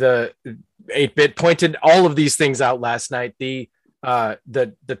 8-bit pointed all of these things out last night. The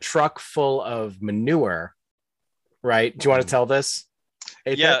truck full of manure. Right? Do you want to tell this?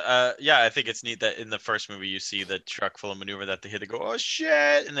 8-bit? Yeah. I think it's neat that in the first movie you see the truck full of manure that they hit. They go, oh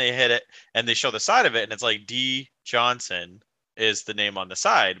shit, and they hit it, and they show the side of it, and it's like D. Johnson is the name on the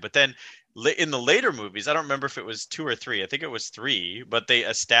side. But then in the later movies, I don't remember if it was 2 or 3. I think it was 3. But they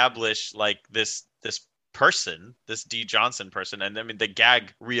establish like this person, this D. Johnson person, and I mean the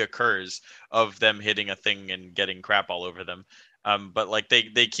gag reoccurs of them hitting a thing and getting crap all over them. But like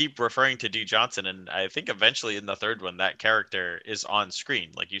they keep referring to D. Johnson, and I think eventually in the third one that character is on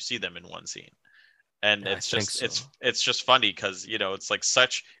screen, like you see them in one scene, and it's just funny because it's like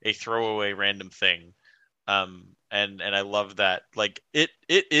such a throwaway random thing, and I love that like it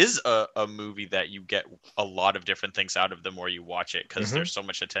is a movie that you get a lot of different things out of the more you watch it because there's so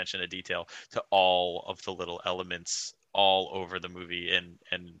much attention to detail to all of the little elements all over the movie, and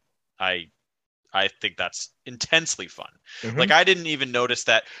I think that's intensely fun. Mhm. Like, I didn't even notice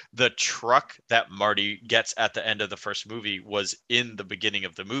that the truck that Marty gets at the end of the first movie was in the beginning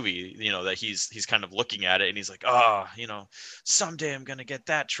of the movie. You know, that he's kind of looking at it and he's like, oh, you know, someday I'm gonna get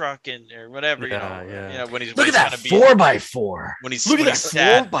that truck and or whatever. Yeah, you know, yeah. you know, when he's Look when at he's that gonna be 4x4. when he's Look when at he's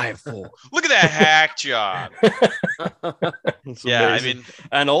that sad. 4x4. Look at that hack job. It's Yeah, I amazing. mean,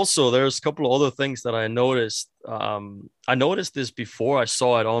 And also, there's a couple of other things that I noticed. I noticed this before I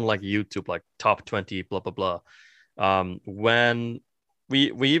saw it on like YouTube, like top 20, blah blah blah. When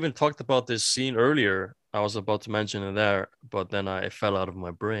we even talked about this scene earlier, I was about to mention it there, but then it fell out of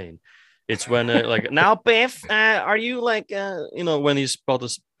my brain. It's when like now, Biff, are you like you know, when he's about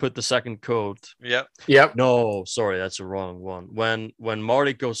to put the second coat. yeah. Yep. No, sorry, that's the wrong one. When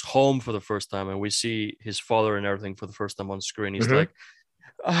Marty goes home for the first time and we see his father and everything for the first time on screen, he's Mhm. like,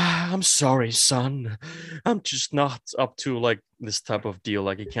 I'm sorry, son. I'm just not up to like this type of deal.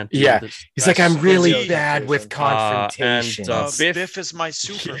 Like he can't do Yeah, this. He's like, I'm really That's- bad with confrontation. Biff- Biff is my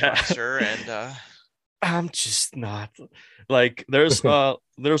supervisor, and I'm just not like there's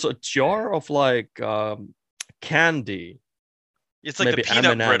a jar of like candy. it's like the maybe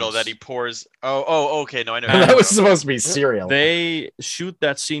peanut brittle M&Ms. that he pours. Oh, okay. No, I know. And that was supposed to be cereal. They shoot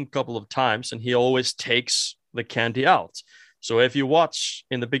that scene a couple of times and he always takes the candy out. So if you watch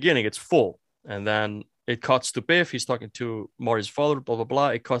in the beginning, it's full. And then it cuts to Biff. He's talking to Marty's father, blah, blah, blah.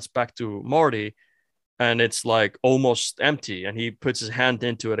 It cuts back to Marty and it's like almost empty. And he puts his hand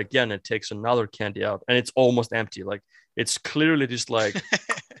into it again and takes another candy out. And it's almost empty. Like it's clearly just like,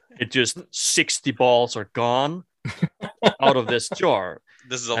 it just 60 balls are gone out of this jar.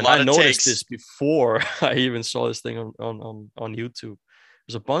 This is a And lot I of noticed takes. this before I even saw this thing on YouTube.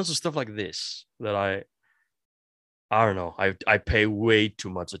 There's a bunch of stuff like this that I don't know. I pay way too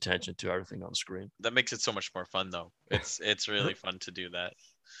much attention to everything on screen. That makes it so much more fun, though. It's really fun to do that.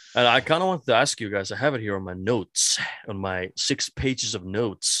 And I kind of want to ask you guys, I have it here on my notes, on my 6 pages of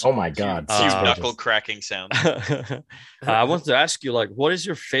notes. Oh my God. Cue six knuckle pages. cracking sound. I want to ask you, like, what is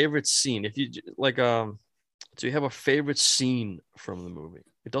your favorite scene? If you like, do you have a favorite scene from the movie?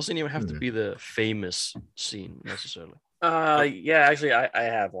 It doesn't even have to be the famous scene necessarily. Yeah, actually, I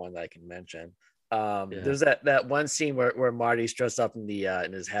have one that I can mention. There's that one scene where Marty's dressed up in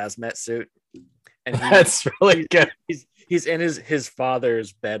his hazmat suit, and That's really good. he's in his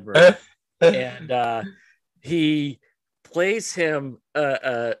father's bedroom, and he plays him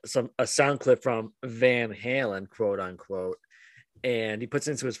a sound clip from Van Halen, quote unquote, and he puts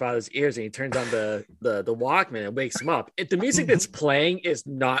it into his father's ears, and he turns on the Walkman and wakes him up. The music that's playing is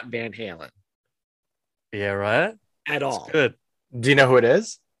not Van Halen Yeah, right. at all. It's good. Do you know who it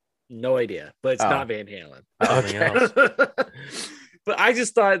is? No idea, but it's Oh. not Van Halen. Something else. But I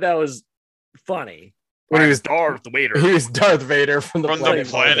just thought that was funny. When he was Darth Vader. He was Darth Vader from the From planet.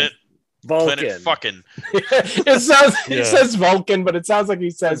 the planet Vulcan. fucking. It sounds. He Yeah. says Vulcan, but it sounds like he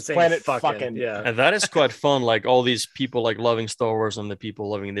I'm says saying planet fucking. Yeah. And that is quite fun. Like all these people like loving Star Wars and the people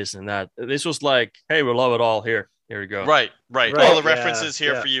loving this and that. This was like, hey, we love it all. Here we go. Right. Right, All the yeah, references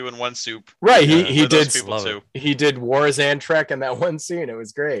here yeah. for you in one soup. Right. Yeah, He For those did. people love too. it. He did Warzan Trek in that one scene. It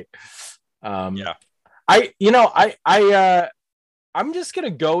was great. Yeah. I'm just gonna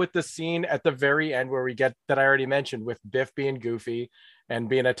go with the scene at the very end where we get that I already mentioned with Biff being goofy and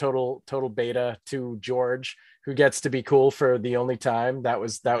being a total beta to George, who gets to be cool for the only time. That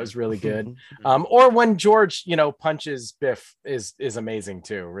was really good. Or when George, punches Biff is amazing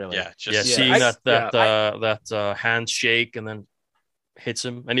too. Really. Yeah. Yeah, Just seeing I- that handshake and then hits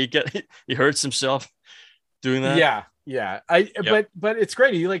him and he hurts himself doing that. Yeah. But it's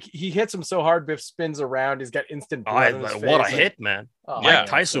great. He hits him so hard, Biff spins around. He's got instant blood in his face. What a hit, man. Oh, Yeah. man, Mike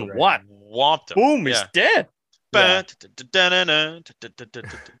Tyson, so great. what? whomped him. Boom, he's Yeah. dead. Yeah.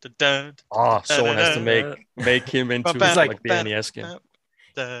 Oh, someone has to make him into He's like the NES game.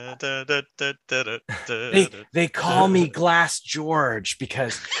 They call me Glass George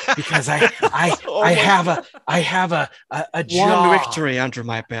because I have a jaw. One victory under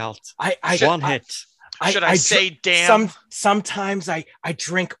my belt. One hit. Should I say damn? Sometimes I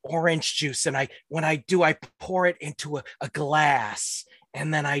drink orange juice and when I do I pour it into a glass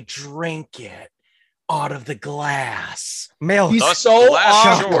and then I drink it out of the glass. Milk. He's Thus, so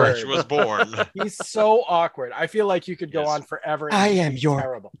Glass awkward. George was born. He's so awkward. I feel like you could go Yes. on forever. and I he'd am be your-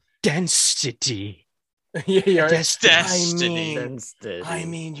 terrible. Density. You're- Destiny. I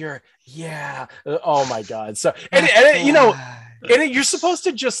mean, you're oh my god. So and you're supposed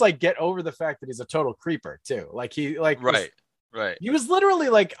to just like get over the fact that he's a total creeper too. Like Right. He was literally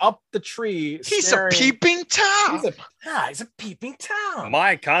like up the tree. He's staring. a peeping tom. He's a peeping tom.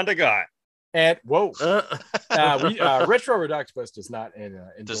 My kind of guy. And whoa, Retro Reductibus does not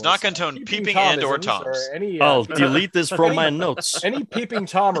does not condone peeping and or toms. Or any, I'll delete this from my notes. Any peeping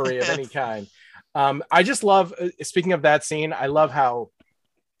tomery of any kind. I just love. Speaking of that scene, I love how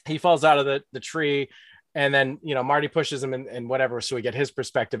he falls out of the tree, and then Marty pushes him and whatever, so we get his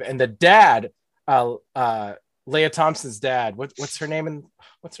perspective. And the dad, Leah Thompson's dad. What's her name in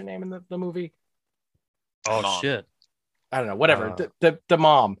the movie? Oh Mom. shit! I don't know. Whatever. The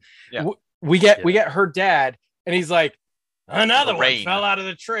mom. Yeah. We get her dad, and he's like, another one Rain. fell out of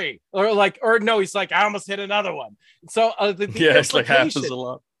the tree, or no, he's like, I almost hit another one. So It's like happens a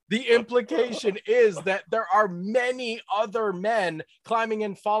lot. The implication is that there are many other men climbing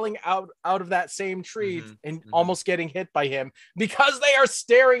and falling out of that same tree and almost getting hit by him because they are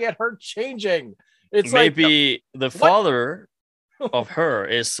staring at her changing. It's maybe the father of her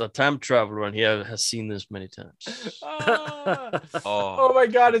is a time traveler and he has seen this many times. Oh my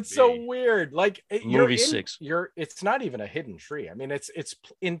god, it's so weird. Like movie 6. It's not even a hidden tree. I mean, it's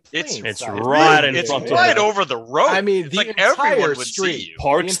in plain it's sight. right in It's front of right you. over the road. I mean, it's the like everyone entire would street. see you.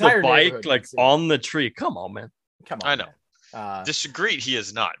 Parks The the entire bike neighborhood like would see it. on the tree. Come on, man. Come on. I know. Disagreed, he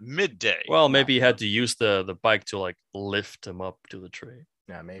is not. Midday. Well, maybe he had to use the bike to like lift him up to the tree.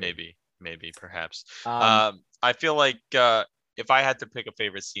 Yeah, maybe. Maybe, perhaps. Um, I feel like if I had to pick a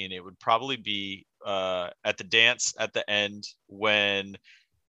favorite scene, it would probably be at the dance at the end when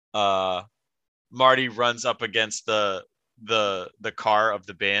Marty runs up against the car of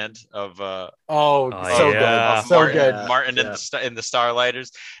the band of so yeah. good, so Martin, good. Martin and the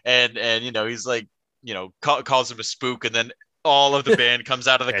Starlighters, and he's like calls him a spook, and then all of the band comes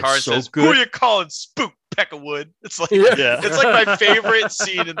out of the It's car and so says, good. "Who are you calling spook, Peckerwood?" It's like Yeah. it's like my favorite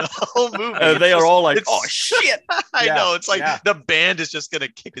scene in the whole movie. And they It's are all like, it's- "Oh shit!" I Yeah, know. It's like yeah. the band is just gonna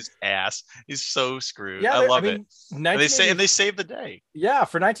kick his ass. He's so screwed. Yeah, I love it. mean, And they 1980 save the day. yeah,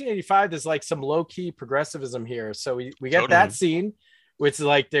 for 1985, there's like some low key progressivism here. So we get Totally. that scene, which is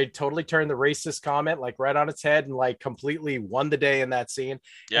like they totally turned the racist comment like right on its head and like completely won the day in that scene.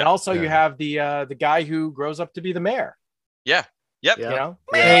 Yeah. And also Yeah. you have the guy who grows up to be the mayor. Yeah. Yep. You know,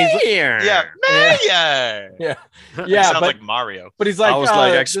 Yeah. And he's- Yeah. Mayor. yeah, It yeah, sounds but like Mario. he's like, I was "Oh,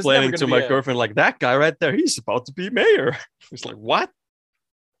 like this is never explaining to gonna my be a-" girlfriend, like, that guy right there, he's about to be mayor. He's like, what?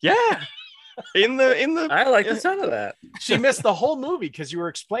 Yeah. In the I like the sound of that. She missed the whole movie because you were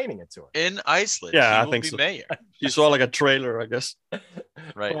explaining it to her. In Iceland, Yeah, he I will think be so. mayor. you saw like a trailer, I guess.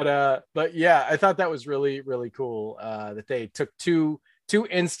 Right. But yeah, I thought that was really, really cool that they took two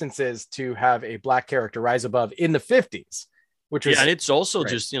instances to have a black character rise above in the 50s, which was Yeah, and it's also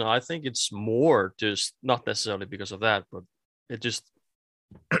great. just, I think it's more just not necessarily because of that, but it just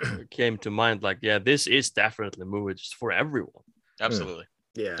came to mind like, yeah, this is definitely a movie just for everyone. Absolutely.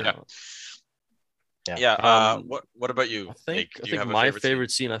 Yeah. Yeah. Yeah. What about you? I think, Nick? Do you have a my scene?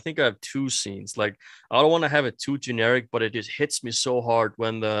 favorite scene, I think I have two scenes. Like, I don't want to have it too generic, but it just hits me so hard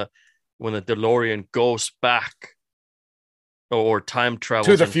when the DeLorean goes back or time travels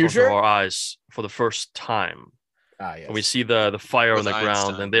the in front future? of our eyes for the first time. yes. And we see the fire on With the ground,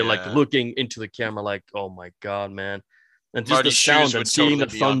 Einstein, and they're like yeah. looking into the camera, like, "Oh my god, man!" And just Marty's the sound shoes and would seeing totally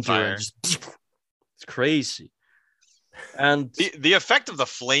the be on thunder, fire. and just, it's crazy. And The effect of the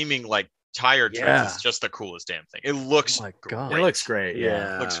flaming like tire trees Yeah. is just the coolest damn thing. It looks oh my god, It looks great.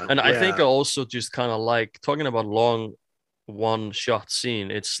 Yeah. Looks and I think I Yeah. also just kind of like talking about long one shot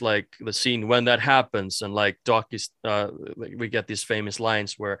scene. It's like the scene when that happens, and like Doc is, like, we get these famous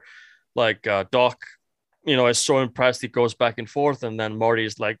lines where, like, Doc, is so impressed he goes back and forth, and then Marty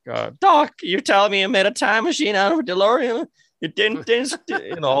is like, "Doc, you telling me you made a time machine out of a DeLorean? You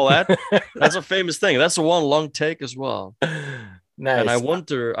didn't, all that." That's a famous thing. That's a one long take as well. Nice. And I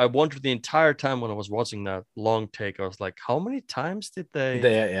wonder the entire time when I was watching that long take, I was like, how many times did they did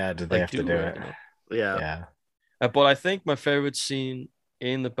they like, have to do that, it? Yeah. Yeah. But I think my favorite scene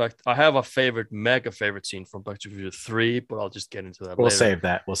in the I have a mega favorite scene from Back to the Future 3, but I'll just get into that We'll later. save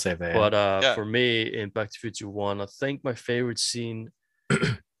that. We'll save that. But Yeah. for me in Back to the Future 1, I think my favorite scene,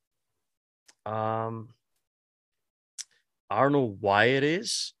 I don't know why it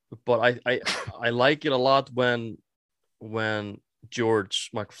is, but I like it a lot when George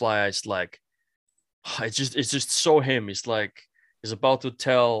McFly is like, it's just so him. He's like, he's about to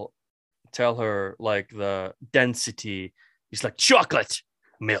tell her like the density. He's like, chocolate,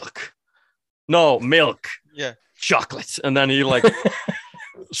 milk, no milk, Yeah. chocolate, and then he like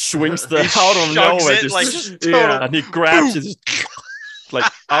swings the He out of shugs nowhere, it just, like Yeah. and he grabs it. Like,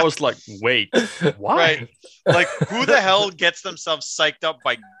 I was like, wait, why? Right. Like, who the hell gets themselves psyched up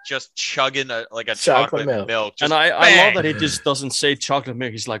by just chugging a chocolate milk? And Just I love bang! that he just doesn't say chocolate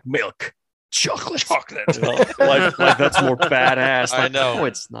milk. He's like, milk, chocolate. You know? like that's more badass. I Like, know. no,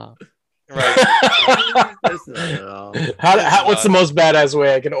 it's not. Right. That's not at all. What's the most badass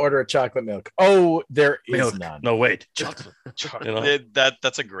way I can order a chocolate milk? Oh, there is Milk. none. No, wait. Chocolate. You know?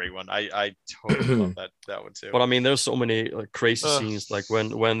 That's a great one. I totally love that one too. But I mean, there's so many like crazy Ugh. scenes, like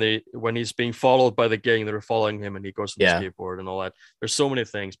when he's being followed by the gang, they're following him, and he goes on the skateboard and all that. There's so many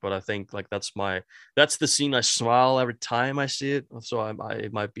things, but I think like that's the scene I smile every time I see it. So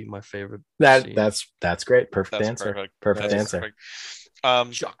it might be my favorite. Scene. That's great. Perfect That's answer. perfect. Perfect answer.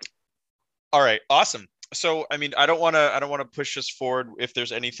 Shocked. All right, awesome. So I mean, I don't want to push us forward if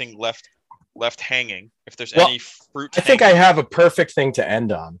there's anything left hanging. If there's any fruit, I think I have a perfect thing to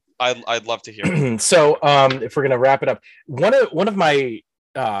end on. I'd love to hear it. So if we're gonna wrap it up, one of my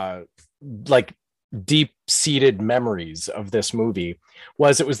like deep-seated memories of this movie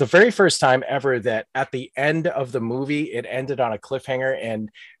was it was the very first time ever that at the end of the movie it ended on a cliffhanger,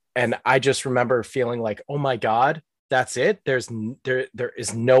 and I just remember feeling like, oh my god, that's it. There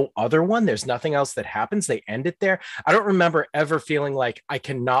is no other one. There's nothing else that happens. They end it there. I don't remember ever feeling like I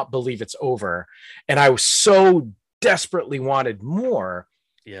cannot believe it's over, and I was so desperately wanted more.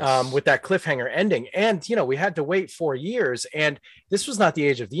 Yes. With that cliffhanger ending. And we had to wait 4 years, and this was not the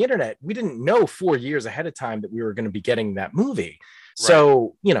age of the internet. We didn't know 4 years ahead of time that we were going to be getting that movie. Right.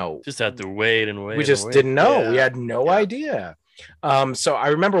 So just had to wait and wait. We just didn't know. We had no idea. So I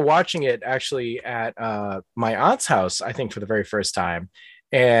remember watching it actually at my aunt's house, I think for the very first time.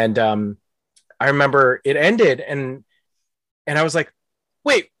 And I remember it ended and I was like,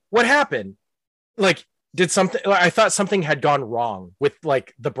 wait, what happened? Like, I thought something had gone wrong with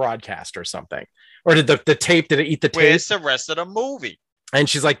like the broadcast or something, or did the tape, did it eat the tape? Where's the rest of the movie? And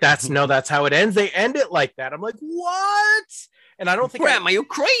she's like, that's how it ends. They end it like that. I'm like, what? And I don't think Grandma, you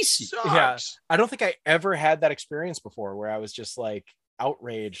crazy. Yeah, I don't think I ever had that experience before where I was just like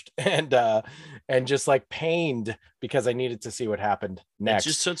outraged and just like pained because I needed to see what happened next.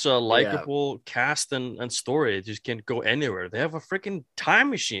 It's just such a likable cast and story. It just can't go anywhere. They have a freaking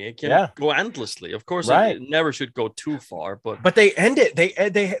time machine. It can go endlessly. Of course, it never should go too far, but they end it.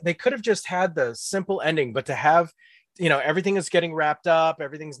 They could have just had the simple ending, but to have everything is getting wrapped up,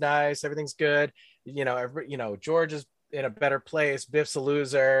 everything's nice, everything's good. George is in a better place. Biff's a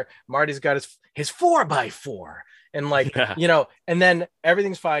loser. Marty's got his 4x4. And like, and then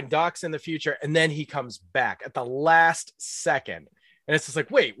everything's fine. Doc's in the future. And then he comes back at the last second. And it's just like,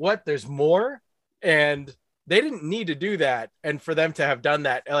 wait, what? There's more? And they didn't need to do that. And for them to have done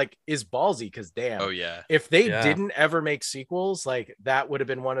that, like, is ballsy because damn. Oh, yeah. If they didn't ever make sequels, like that would have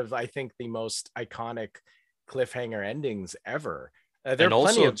been one of, I think, the most iconic cliffhanger endings ever. And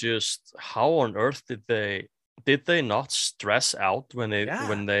also just how on earth did they not stress out when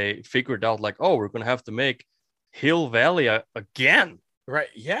they figured out like, oh, we're going to have to make Hill Valley again, right?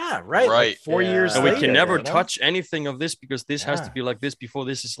 Like 4 years and later, we can never touch anything of this because this has to be like this before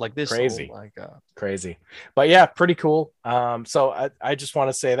this is like this. Crazy. Oh my god, crazy. But yeah, pretty cool. So I just want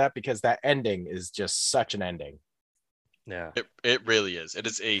to say that because that ending is just such an ending. Yeah, it really is. It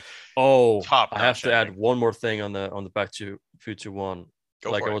is a top. I have to add one more thing on the Back to Future one. I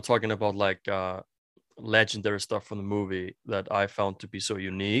was talking about like legendary stuff from the movie that I found to be so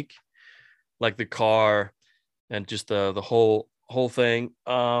unique, like the car. And just the whole thing,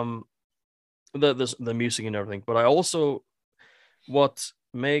 the music and everything. But I also, what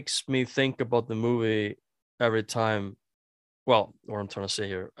makes me think about the movie every time, well, what I'm trying to say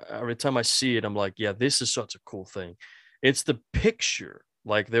here, every time I see it, I'm like, yeah, this is such a cool thing. It's the picture.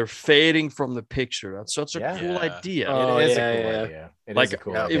 Like they're fading from the picture. That's such a cool idea. It is a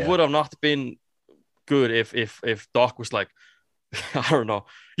cool idea. It would have not been good if Doc was like, I don't know,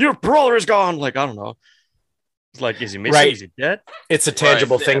 your brother is gone. Like, I don't know. It's like, is he missing? Is he dead? It's a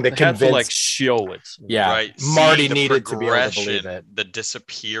tangible thing that convince. To, like, show it. Yeah, right. Marty needed to be able to believe it. The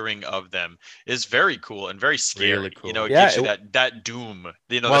disappearing of them is very cool and very scary. Really cool. It gives you that doom.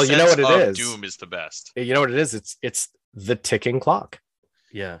 Well, you know what it is. Doom is the best. You know what it is? It's the ticking clock.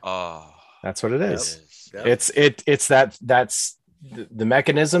 Yeah. Oh, that's what it is. Yep. It's that's the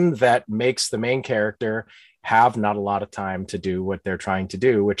mechanism that makes the main character have not a lot of time to do what they're trying to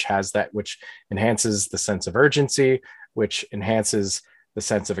do, which enhances the sense of urgency, which enhances the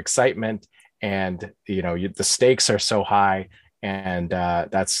sense of excitement. And, the stakes are so high. And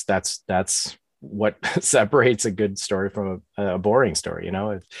that's what separates a good story from a boring story,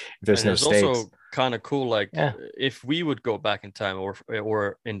 if there's no stakes. Also kind of cool. Like if we would go back in time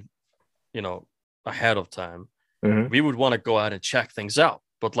or in, ahead of time, we would want to go out and check things out.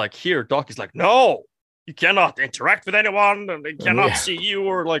 But like here, Doc is like, no, you cannot interact with anyone and they cannot see you,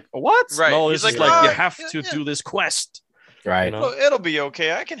 or like, what? Right. No, it's like you have to do this quest. Right. Well, it'll be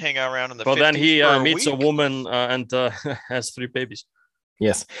okay. I can hang out around in the 50s. But then he for meets a week. woman and has 3 babies.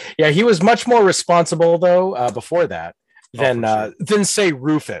 Yes. Yeah, he was much more responsible though before that than say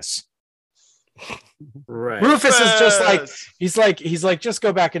Rufus. Right. Rufus is just he's like just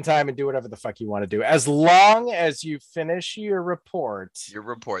go back in time and do whatever the fuck you want to do as long as you finish your report.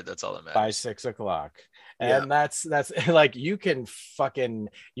 That's all that matters. By 6 o'clock. And that's like you can fucking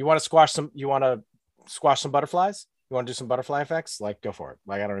you want to squash some butterflies? You want to do some butterfly effects? Like, go for it.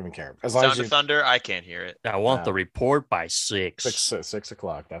 Like, I don't even care. As long Sound as you... of thunder, I can't hear it. I want the report by 6. 6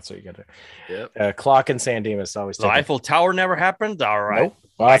 o'clock. That's what you got to do. Yep. Clock and San Dimas always. The Eiffel Tower never happened. All right. Nope.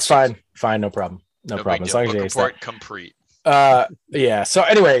 Well, that's fine. Fine, no problem. No problem. As long as you report complete. Yeah. So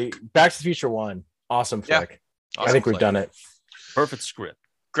anyway, Back to the Future 1. Awesome flick. Awesome I think we've done it. Perfect script.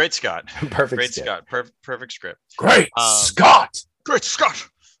 Great Scott. Perfect Scott. Perfect script. Great Scott. Great Scott.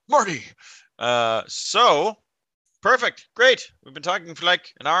 Marty. So perfect. Great. We've been talking for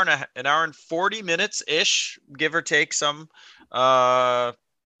like an hour and 40 minutes ish, give or take some.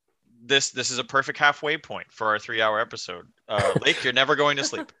 This is a perfect halfway point for our 3-hour episode. Lake, you're never going to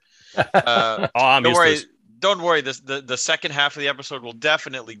sleep. Don't worry. The second half of the episode will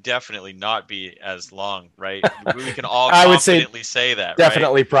definitely not be as long, right? We can all confidently say that.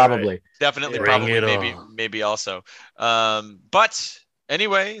 Definitely, right? probably. Right. Definitely, probably, maybe also. But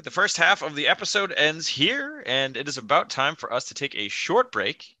anyway, the first half of the episode ends here, and it is about time for us to take a short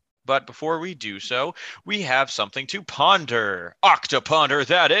break. But before we do so, we have something to ponder. Octoponder,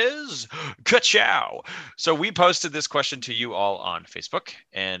 that is. Ka-chow. So we posted this question to you all on Facebook,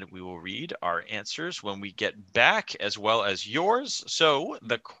 and we will read our answers when we get back, as well as yours. So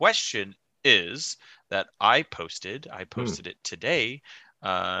the question is that I posted it today.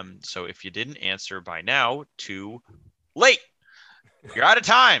 So if you didn't answer by now, too late. You're out of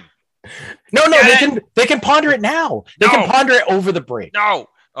time. No, they can ponder it now. They can ponder it over the break. No.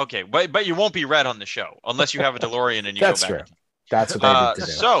 Okay, but you won't be read on the show unless you have a DeLorean and you That's go back. True. That's what they need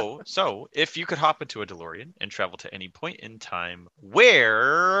to do. So if you could hop into a DeLorean and travel to any point in time,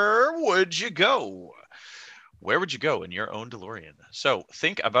 where would you go? Where would you go in your own DeLorean? So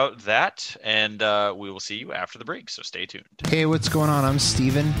think about that, and we will see you after the break, so stay tuned. Hey, what's going on? I'm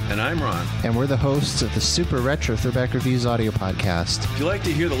Steven. And I'm Ron. And we're the hosts of the Super Retro Throwback Reviews audio podcast. If you like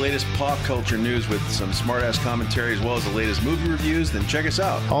to hear the latest pop culture news with some smart-ass commentary as well as the latest movie reviews, then check us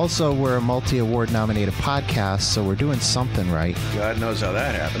out. Also, we're a multi-award nominated podcast, so we're doing something right. God knows how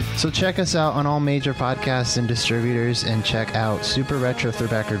that happened. So check us out on all major podcasts and distributors, and check out Super Retro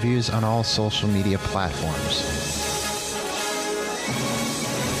Throwback Reviews on all social media platforms.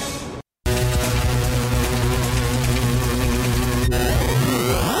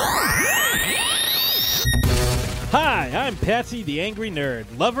 Hi, I'm Patsy the Angry Nerd,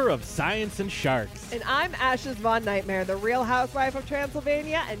 lover of science and sharks. And I'm Ashes Von Nightmare, the Real Housewife of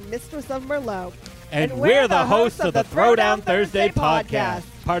Transylvania and Mistress of Merlot. And we're the hosts of the Throwdown Thursday podcast,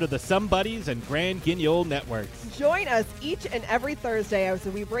 part of the Some Buddies and Grand Guignol networks. Join us each and every Thursday as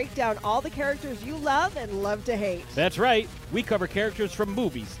we break down all the characters you love and love to hate. That's right. We cover characters from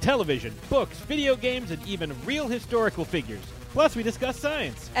movies, television, books, video games, and even real historical figures. Plus, we discuss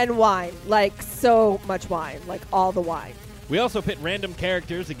science. And wine. Like, so much wine. Like, all the wine. We also pit random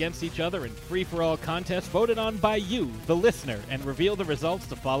characters against each other in free-for-all contests voted on by you, the listener, and reveal the results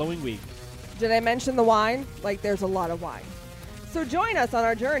the following week. Did I mention the wine? Like, there's a lot of wine. So join us on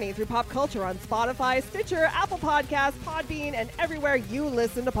our journey through pop culture on Spotify, Stitcher, Apple Podcasts, Podbean, and everywhere you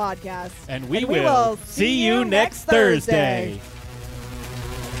listen to podcasts. And we will see you next Thursday.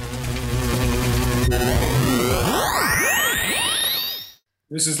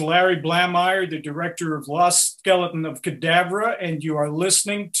 This is Larry Blameyer, the director of Lost Skeleton of Cadavra, and you are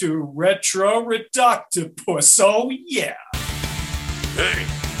listening to Retro Redoctopus. Oh, yeah. Hey,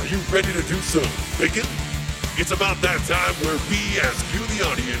 are you ready to do some thinking? It's about that time where we ask you, the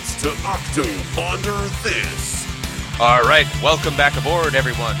audience, to Octo-Ponder this. All right, welcome back aboard,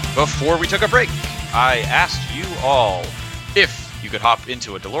 everyone. Before we took a break, I asked you all if you could hop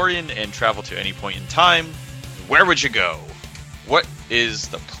into a DeLorean and travel to any point in time, where would you go? What is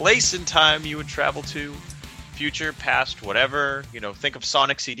the place in time you would travel to? Future, past, whatever. You know, think of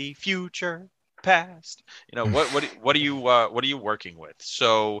Sonic CD. Future, past. You know, what are you working with?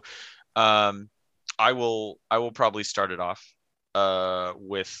 So, I will probably start it off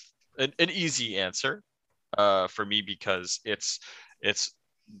with an easy answer for me, because it's the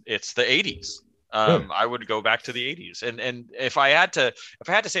 80s. I would go back to the 80s, and if I had to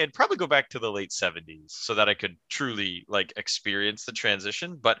say, I'd probably go back to the late 70s so that I could truly like experience the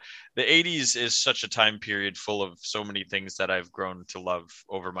transition. But the 80s is such a time period full of so many things that I've grown to love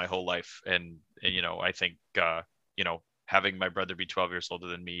over my whole life, and you know, I think having my brother be 12 years older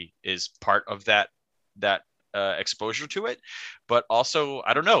than me is part of that exposure to it. But also,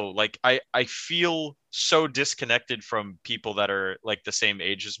 I don't know, like I feel so disconnected from people that are like the same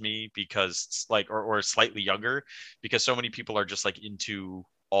age as me, because like or slightly younger, because so many people are just like into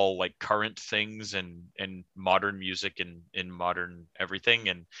all like current things and modern music and in modern everything,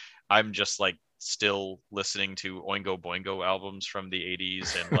 and I'm just like still listening to Oingo Boingo albums from the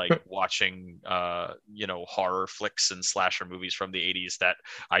 80s and like watching horror flicks and slasher movies from the 80s that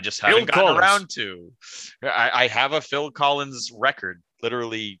I just haven't gotten around to. I have a Phil Collins record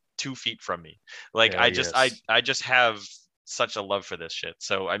literally 2 feet from me. Like I just have such a love for this shit.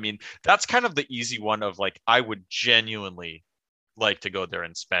 So I mean, that's kind of the easy one of like, I would genuinely like to go there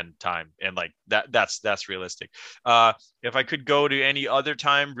and spend time, and like that's realistic. If I could go to any other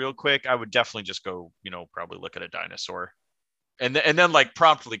time real quick, I would definitely just go, probably look at a dinosaur and then like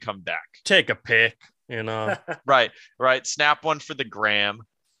promptly come back, take a pic, right, snap one for the gram,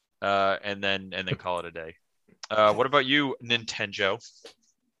 and then call it a day. What about you, Nintendo?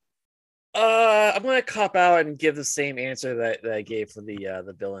 I'm gonna cop out and give the same answer that I gave for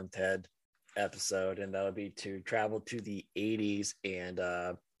the Bill and Ted episode, and that would be to travel to the 80s and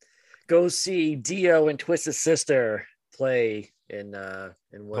go see Dio and Twisted Sister play in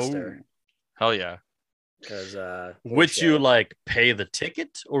Worcester. Oh, hell yeah. Because would you like pay the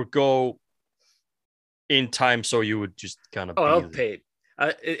ticket or go in time so you would just kind of I'll pay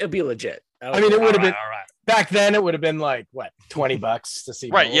it. It'll be legit. I mean, it would have been back then. It would have been like what, $20 to see.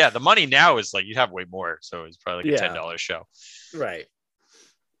 Right. both. Yeah. The money now is like, you'd have way more. So it's probably like a $10 show. Right.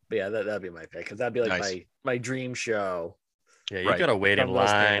 But yeah, that'd be my pick, because that'd be like my dream show. Yeah, you gotta wait in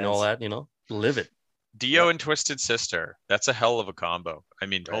line, all that, live it. Dio and Twisted Sister. That's a hell of a combo. I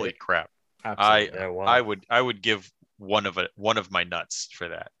mean, holy crap! Absolutely. I would give one of my nuts for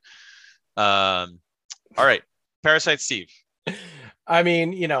that. All right, Parasite Steve. I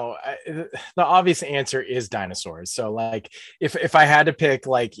mean, the obvious answer is dinosaurs. So like if I had to pick,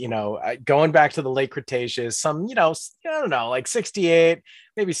 like, going back to the late Cretaceous, some, I don't know, like 68,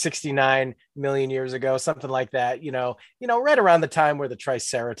 maybe 69 million years ago, something like that, right around the time where the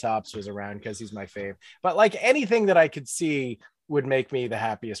Triceratops was around, because he's my fave. But like anything that I could see would make me the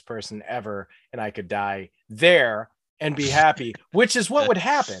happiest person ever, and I could die there and be happy, which is what would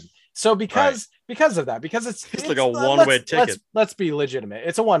happen. So because of that, because it's like a one-way ticket. Let's be legitimate.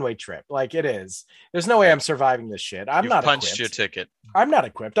 It's a one-way trip. Like it is. There's no way I'm surviving this shit. I'm not punched equipped. your ticket. I'm not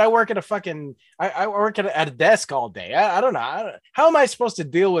equipped. I work at a fucking. I work at a desk all day. I don't know. How am I supposed to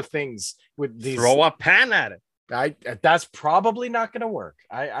deal with things with these? Throw a pan at it. That's probably not going to work.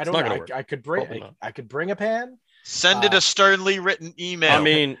 I don't know. I could bring a pan. Send it a sternly written email. I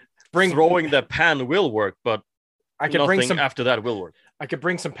mean, throwing the pan will work, but I could bring some after that will work. I could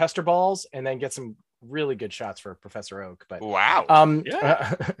bring some pester balls and then get some really good shots for Professor Oak. But wow,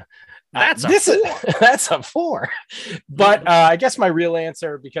 that's a 4. But I guess my real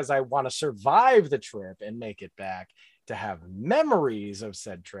answer, because I want to survive the trip and make it back to have memories of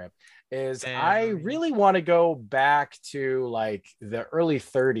said trip, is I really want to go back to like the early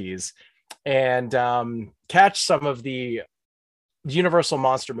 30s and catch some of the Universal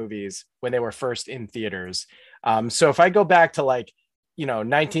monster movies when they were first in theaters. So if I go back to like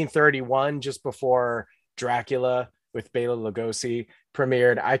 1931, just before Dracula with Bela Lugosi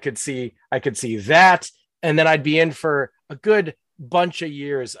premiered, I could see that, and then I'd be in for a good bunch of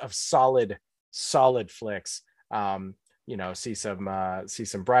years of solid flicks. See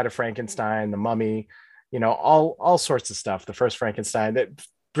some Bride of Frankenstein, The Mummy, all sorts of stuff. The first Frankenstein, that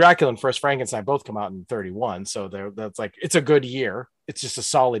Dracula and First Frankenstein both come out in 31, so that's like, it's a good year. It's just a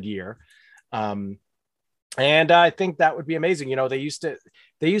solid year. And I think that would be amazing. They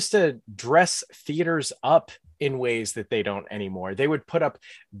used to dress theaters up in ways that they don't anymore. They would put up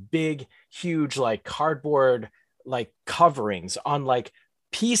big, huge, like cardboard, like coverings on like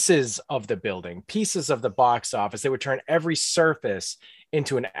pieces of the building, pieces of the box office. They would turn every surface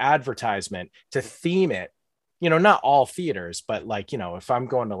into an advertisement to theme it. Not all theaters, but like, if I'm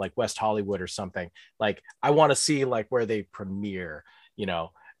going to like West Hollywood or something, like I want to see like where they premiere,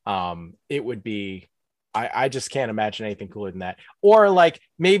 it would be, I just can't imagine anything cooler than that. Or like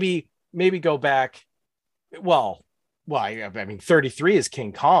maybe go back. Well, I mean, 33 is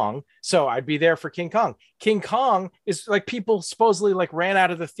King Kong, so I'd be there for King Kong. King Kong is like, people supposedly like ran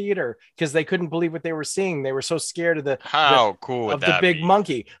out of the theater because they couldn't believe what they were seeing. They were so scared of the big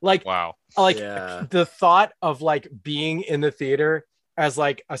monkey. Like, wow. Like the thought of like being in the theater as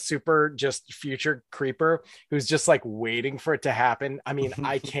like a super just future creeper who's just like waiting for it to happen. I mean,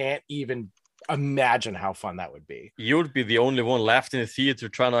 I can't even imagine how fun that would be. You would be the only one left in the theater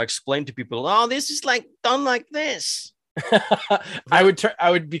trying to explain to people, oh, this is like done like this. I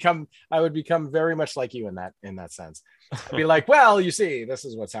would become very much like you in that sense. I'd be like, well, you see, this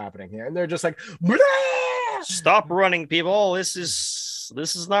is what's happening here, and they're just like, "Blah!" Stop running, people. This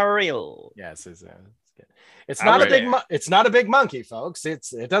is not real. Yes, it's not a big it's not a big monkey, folks.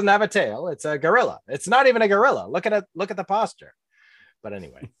 It doesn't have a tail. It's a gorilla. It's not even a gorilla. Look at it. Look at the posture. But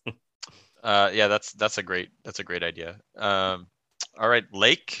anyway, yeah, that's a great idea. All right,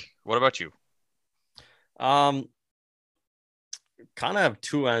 Lake, what about you? Kind of have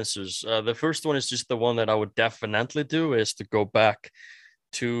two answers. The first one is just the one that I would definitely do, is to go back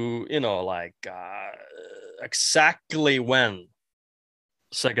to, exactly when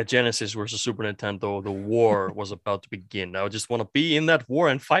Sega Genesis versus Super Nintendo, the war was about to begin. I would just want to be in that war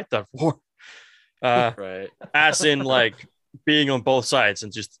and fight that war. Right. As in, like, being on both sides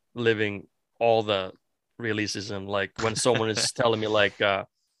and just living all the releases. And like when someone is telling me Nintendo,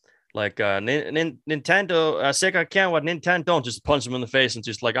 Sega can what Nintendo don't, just punch them in the face and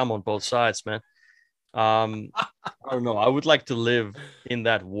just like, I'm on both sides, man. I don't know. I would like to live in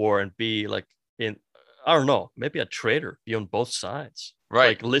that war and be like I don't know, maybe a traitor, be on both sides.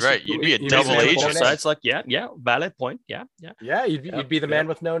 Right, like, right. You'd be a double agent. Both sides, like, yeah, valid point. Yeah. You'd be the man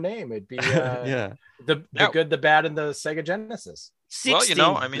with no name. It'd be the good, the bad, and the Sega Genesis.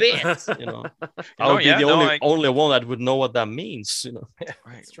 Well, I mean, I would be the only one that would know what that means.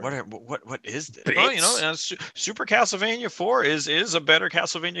 Right. What is this? Well, Super Castlevania 4 is a better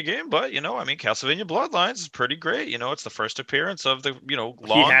Castlevania game, but Castlevania Bloodlines is pretty great. It's the first appearance of the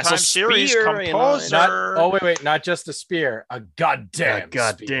long time series composer. Not just a spear, a goddamn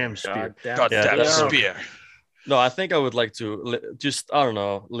spear. Goddamn spear. No, I think I would like to just, I don't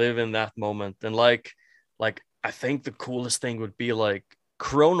know, live in that moment. And like I think the coolest thing would be like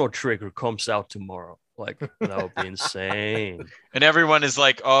Chrono Trigger comes out tomorrow. Like, that would be insane. And everyone is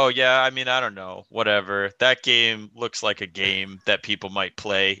like, oh yeah, I don't know, whatever. That game looks like a game that people might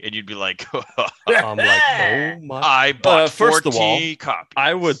play. And you'd be like, I'm like, oh my. I bought first of all, copies.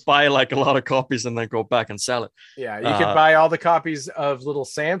 I would buy like a lot of copies and then go back and sell it. Yeah, you could buy all the copies of Little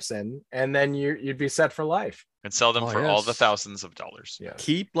Samson and then you'd be set for life. And sell them for all the thousands of dollars. Yeah.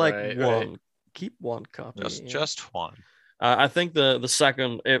 Keep like one. Keep one copy. Just one. I think the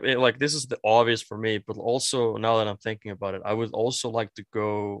second, like, this is the obvious for me, but also now that I'm thinking about it, I would also like to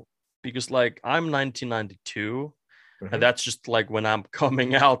go, because like I'm 1992, and that's just like when I'm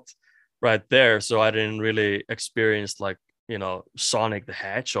coming out right there. So I didn't really experience like, Sonic the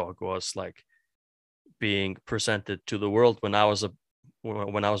Hedgehog was like being presented to the world when I was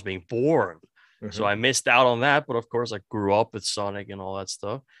being born. So I missed out on that, but of course I grew up with Sonic and all that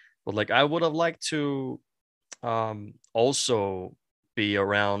stuff. But like I would have liked to also be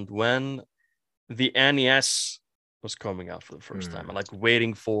around when the NES was coming out for the first time, and like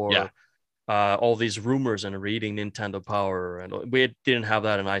waiting for all these rumors and reading Nintendo Power, and we didn't have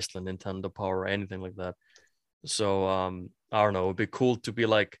that in Iceland, Nintendo Power or anything like that. So I don't know, it'd be cool to be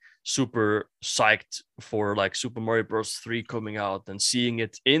like super psyched for like Super Mario Bros. 3 coming out and seeing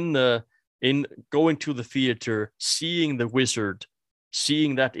it in going to the theater, seeing the wizard,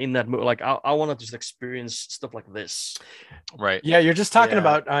 seeing that in that movie. Like I want to just experience stuff like this. Right. Yeah, you're just talking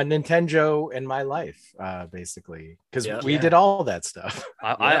about Nintendo in my life, basically, because we did all that stuff.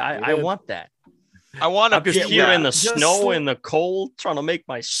 I want that. I want to be here in the snow, in the cold, trying to make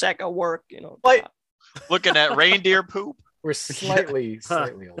my Sega work. Like looking at reindeer poop. We're slightly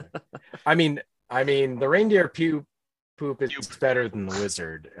older. I mean, the reindeer poop is better than the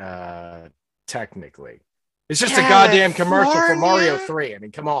wizard, technically. It's just a goddamn commercial for Mario 3. I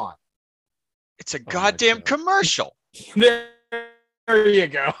mean, come on. It's a goddamn commercial. There you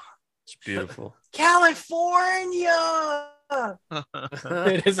go. It's beautiful. California.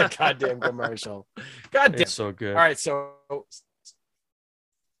 It is a goddamn commercial. Goddamn. It's so good. All right, so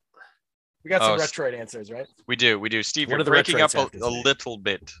we got some Retroid answers, right? We do. Steve, you're breaking up a little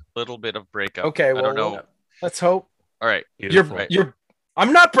bit of breakup. Okay, well, I don't know. Let's hope. All right. You're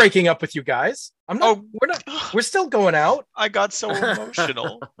I'm not breaking up with you guys. I'm not. We're not. We're still going out. I got so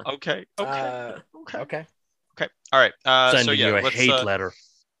emotional. Okay. All right. Sending you a hate letter.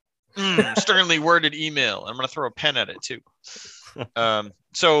 Sternly worded email. I'm gonna throw a pen at it too.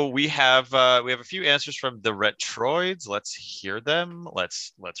 So we have a few answers from the Retroids. Let's hear them.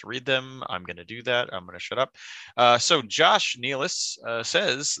 Let's read them. I'm gonna do that. I'm gonna shut up. So Josh Nealis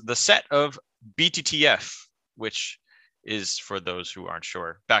says the set of BTTF, which is, for those who aren't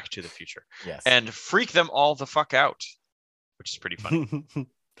sure, Back to the Future. Yes. And freak them all the fuck out, which is pretty funny.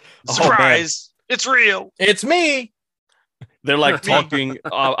 Surprise! It's real. It's me. They're like talking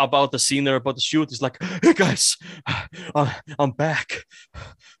about the scene they're about to shoot. It's like, hey guys, I'm back.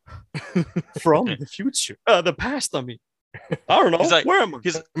 From the future, the past. I mean, I don't know. He's like, where am I?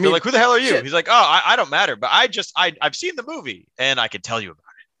 they're like, who the hell are you? shit. He's like, oh, I don't matter, but I've seen the movie and I can tell you about it.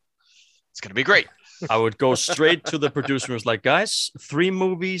 It's gonna be great. I would go straight to the producer. Was like, guys, 3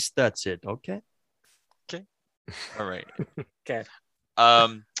 movies. That's it. Okay. All right. Okay.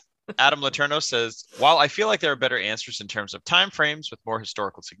 Adam Laterno says, while I feel like there are better answers in terms of time frames with more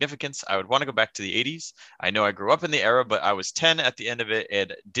historical significance, I would want to go back to the 80s. I know I grew up in the era, but I was 10 at the end of it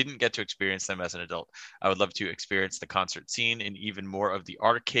and didn't get to experience them as an adult. I would love to experience the concert scene and even more of the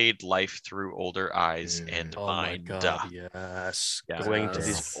arcade life through older eyes and mind. My God, yes. Yes. Going to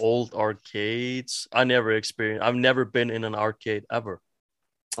these old arcades. I've never been in an arcade ever.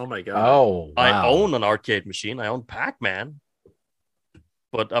 Oh my God. Oh, wow. I own an arcade machine. I own Pac-Man.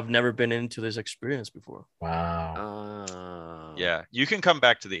 But I've never been into this experience before. Wow. Yeah, you can come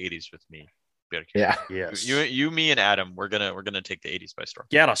back to the 80s with me. Yeah. Yes. You, me, and Adam, we're gonna take the 80s by storm.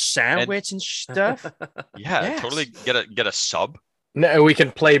 Get a sandwich and stuff. Yeah, Yes. totally get a sub. No, we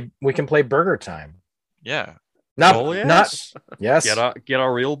can play Burger Time. Yeah. Not Oh, yes. not yes. Get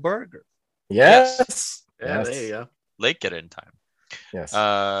a real burger. Yes. Yeah, Yes. there you go. Late get in time. Yes.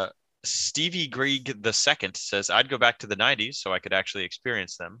 Stevie Grieg II says, I'd go back to the 90s so I could actually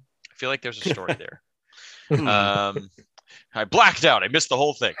experience them. I feel like there's a story there. I blacked out. I missed the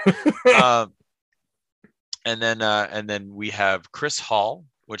whole thing. And then we have Chris Hall,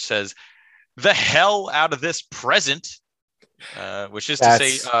 which says, the hell out of this present, which is to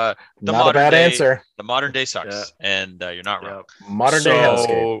say, the not a bad answer. The modern day sucks, and you're not wrong. Modern day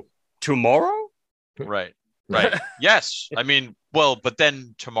hellscape. Tomorrow? Right. Yes. I mean, well, but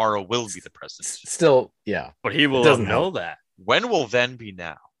then tomorrow will be the present. Still, yeah. But he will doesn't know help. that. When will then be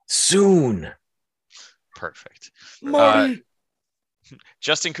now? Soon. Perfect. Marty.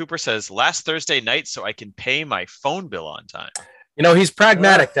 Justin Cooper says, last Thursday night so I can pay my phone bill on time. You know, he's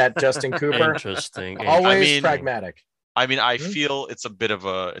pragmatic, that Justin Cooper. Interesting. Always pragmatic. I mean, I feel it's a bit of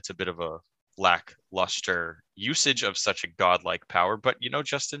a lackluster usage of such a godlike power. But you know,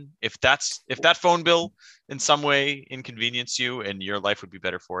 Justin, if that phone bill in some way inconvenience you and your life would be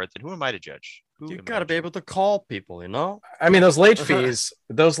better for it, then who am I to judge? You gotta be able to call people, you know? I mean, those late fees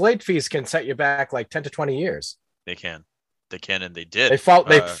can set you back like 10 to 20 years. They can, and they did. They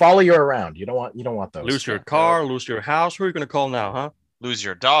follow you around. You don't want those. Lose your car, lose your house. Who are you gonna call now, huh? Lose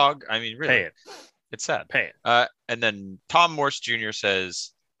your dog. I mean, really, Pay it. It's sad. Pay it. And then Tom Morse Jr.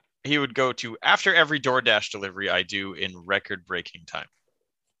 says he would go to after every DoorDash delivery I do in record-breaking time.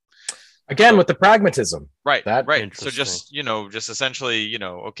 Again, with the pragmatism. Right. So just essentially,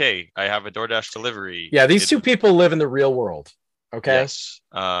 okay, I have a DoorDash delivery. Yeah, these two people live in the real world. Okay. Yes.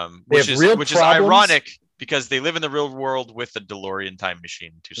 Which is ironic because they live in the real world with the DeLorean time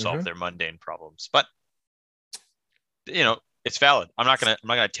machine to solve their mundane problems. But it's valid. I'm not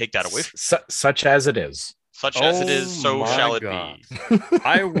gonna take that away from such as it is. Such as it is, so shall it be.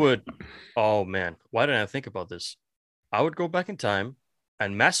 I would. Oh man, why didn't I think about this? I would go back in time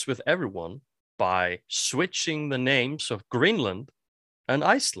and mess with everyone by switching the names of Greenland and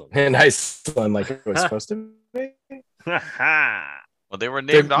Iceland. And Iceland, like it was supposed to be. Well, they were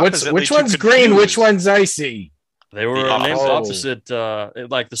named oppositely. Which one's green? Which one's icy? They were named opposite.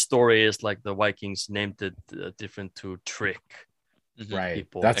 Like the story is like the Vikings named it different to trick right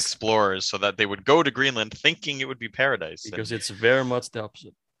people, that's explorers, so that they would go to Greenland thinking it would be paradise. Because it's very much the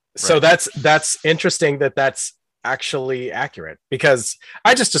opposite. So that's interesting that's actually accurate, because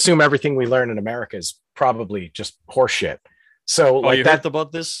I just assume everything we learn in America is probably just horseshit. So you heard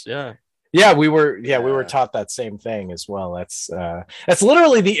about this? Yeah, we were taught that same thing as well. That's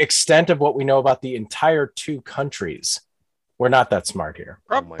literally the extent of what we know about the entire 2 countries. We're not that smart here.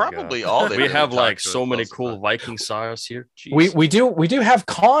 Probably all. We have like so many cool Viking sagas here. Jeez. We do have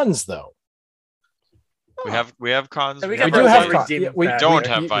cons though. We have cons. We do have cons. We don't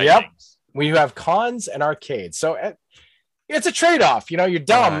have Vikings. Yep. We have cons and arcades. So it's a trade-off. You're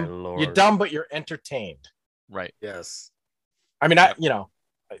dumb. You're dumb, but you're entertained. Right. Yes. I mean, it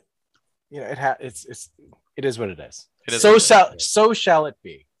is what it is. So shall it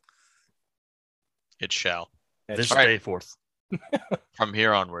be. It shall. This day forth. From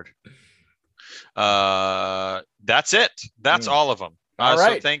here onward. That's it. That's all of them. All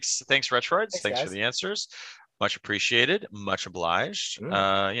right. So thanks Retroids. Thanks for the answers. Much appreciated. Much obliged.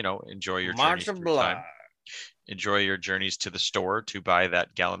 Enjoy your journeys through time. Enjoy your journeys to the store to buy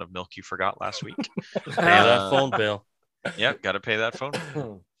that gallon of milk you forgot last week. Pay that phone bill. Yeah, got to pay that phone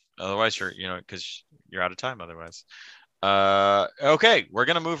bill. Otherwise, because you're out of time. Otherwise, okay, we're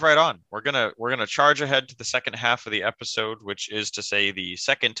gonna move right on. We're gonna charge ahead to the second half of the episode, which is to say the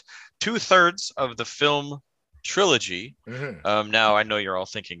second 2/3 of the film trilogy. Now I know you're all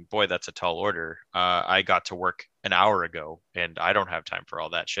thinking, boy, that's a tall order. I got to work an hour ago and I don't have time for all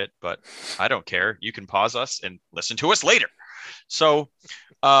that shit, but I don't care. You can pause us and listen to us later. So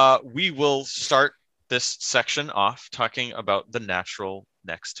we will start this section off talking about the natural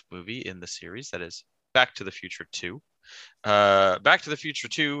next movie in the series, that is Back to the Future 2. Back to the Future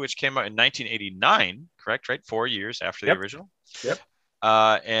 2, which came out in 1989, correct, right? 4 years after the original. Yep.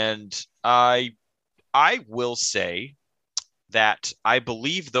 And I will say that I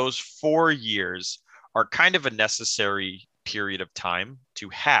believe those 4 years are kind of a necessary period of time to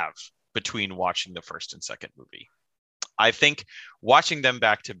have between watching the first and second movie. I think watching them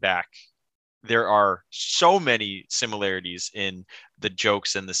back to back, there are so many similarities in the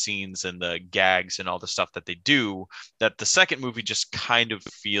jokes and the scenes and the gags and all the stuff that they do that the second movie just kind of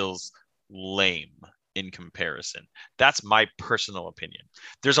feels lame in comparison. That's my personal opinion.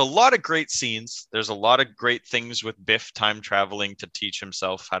 There's a lot of great scenes. There's a lot of great things with Biff time traveling to teach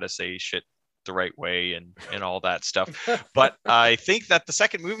himself how to say shit the right way and all that stuff. But I think that the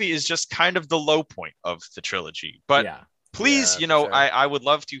second movie is just kind of the low point of the trilogy. But please, sure. I would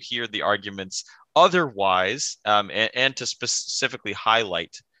love to hear the arguments otherwise, and to specifically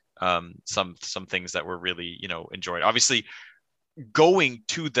highlight some things that were really, enjoyed. Obviously, going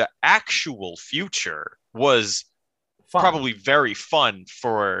to the actual future was probably very fun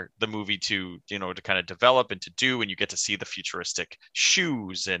for the movie to kind of develop and to do, and you get to see the futuristic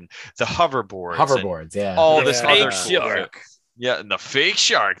shoes and the hoverboards, all this fake shark. Yeah, and the fake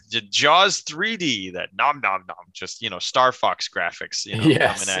shark, the Jaws 3D, that nom just Star Fox graphics, coming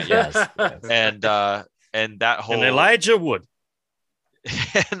at you. And that whole and Elijah Wood.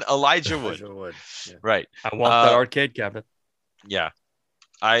 And Elijah Wood. Yeah. Right. I want that arcade cabinet. Yeah.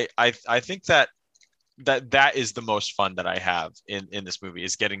 I think that is the most fun that I have in this movie,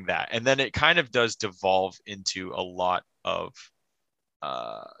 is getting that. And then it kind of does devolve into a lot of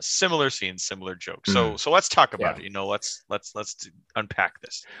similar scenes, similar jokes. So let's talk about it. Let's unpack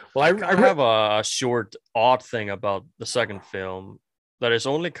this. Well, I have a short odd thing about the second film that is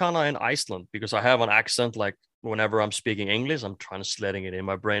only kind of in Iceland, because I have an accent. Like whenever I'm speaking English, I'm translating it in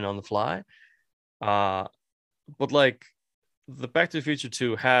my brain on the fly. But like the Back to the Future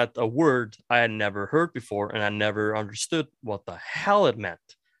 2 had a word I had never heard before, and I never understood what the hell it meant,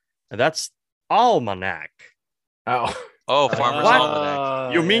 and that's almanac. Farmer's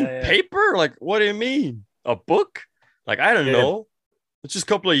Almanac. You mean paper? Like, what do you mean? A book? Like, I don't know. It's just a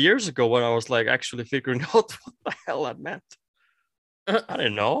couple of years ago when I was like actually figuring out what the hell that meant. I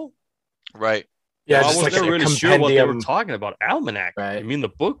didn't know. Right. Yeah, I wasn't really sure what they were talking about. Almanac. Right. You mean the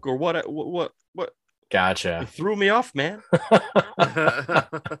book or what? What? Gotcha. It threw me off, man.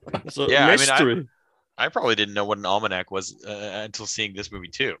 It's a mystery. I mean, I probably didn't know what an almanac was until seeing this movie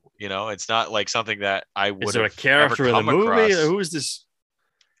too. It's not like something that I would. Is there a character in the movie? Who is this?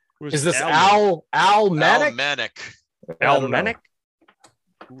 Is this Almanac? Almanac?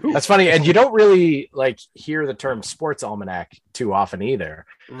 That's funny, and you don't really hear the term sports almanac too often either.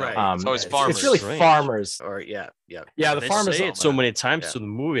 Right. It's always farmers. It's really farmers. Or the they farmers say it so many times to the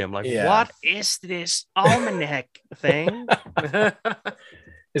movie. I'm like, what is this almanac thing?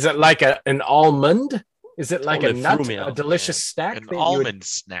 Is it like an almond? Is it like a nut? A delicious snack? An almond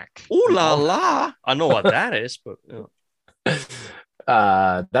snack. Ooh la la! I know what that is, but.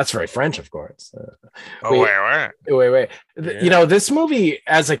 That's very French, of course. Wait. Yeah. This movie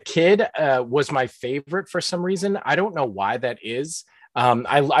as a kid was my favorite for some reason. I don't know why that is.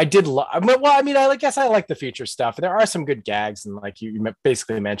 I did. I guess I like the future stuff. There are some good gags, and like you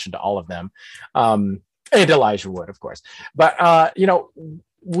basically mentioned all of them. And Elijah Wood, of course. But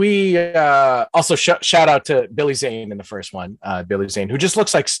we also shout out to Billy Zane in the first one. Billy Zane, who just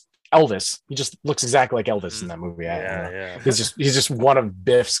looks like Elvis. He just looks exactly like Elvis in that movie. He's just one of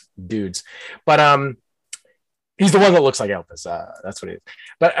Biff's dudes, but he's the one that looks like Elvis. That's what it is.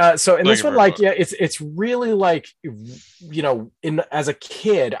 But so in this one, it's really like, as a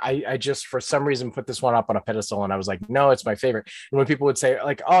kid, I just for some reason put this one up on a pedestal, and I was like, no, it's my favorite. And when people would say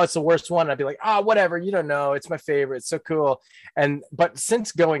like, oh, it's the worst one, I'd be like, whatever, you don't know, it's my favorite, it's so cool. But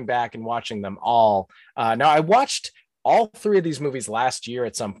since going back and watching them all, now I watched all three of these movies last year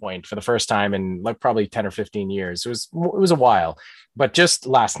at some point for the first time in probably 10 or 15 years. It was a while, but just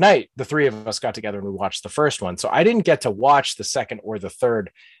last night, the three of us got together and we watched the first one. So I didn't get to watch the second or the third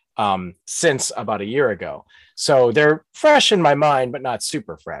since about a year ago. So they're fresh in my mind, but not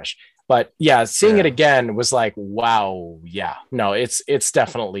super fresh. But seeing it again was like, wow. Yeah, no, it's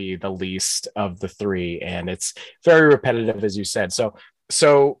definitely the least of the three. And it's very repetitive, as you said. So,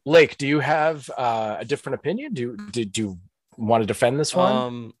 Lake, do you have a different opinion? Do you want to defend this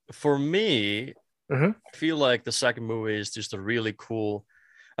one? For me, Mm-hmm. I feel like the second movie is just a really cool.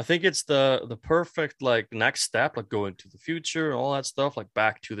 I think it's the perfect like next step, like going to the future and all that stuff, like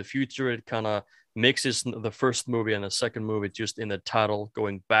Back to the Future. It kind of mixes the first movie and the second movie just in the title,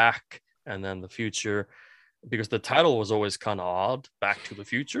 going back and then the future, because the title was always kind of odd. Back to the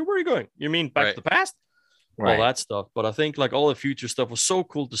Future. Where are you going? You mean back to the past? Right. All that stuff. But I think like all the future stuff was so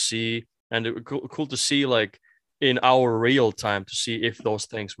cool to see, and it was cool to see like in our real time to see if those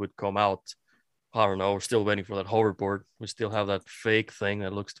things would come out. I don't know. We're still waiting for that hoverboard. We still have that fake thing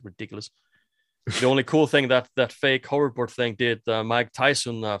that looks ridiculous. The only cool thing that fake hoverboard thing did, Mike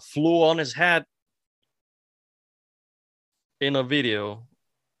Tyson flew on his head in a video.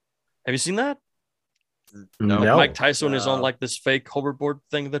 Have you seen that? No. Mike Tyson is on like this fake hoverboard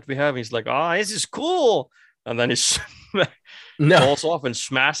thing that we have. He's like, this is cool. And then he falls off and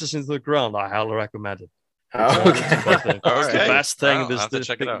smashes into the ground. I highly recommend it. Okay. It's the best thing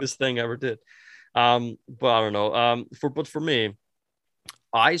Wow, this thing ever did. But I don't know. For me,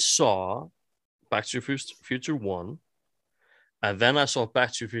 I saw Back to the Future 1, and then I saw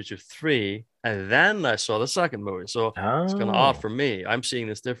Back to the Future 3, and then I saw the second movie. So it's kind of odd for me. I'm seeing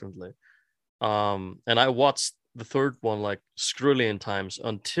this differently. And I watched the third one like skrillion times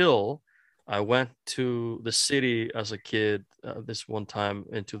until I went to the city as a kid this one time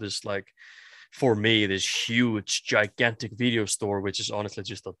into this like, for me, this huge, gigantic video store, which is honestly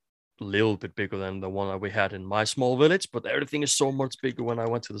just a little bit bigger than the one that we had in my small village, but everything is so much bigger when I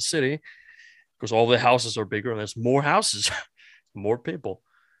went to the city because all the houses are bigger and there's more houses, more people.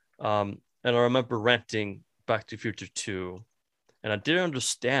 And I remember renting Back to the Future 2, and I didn't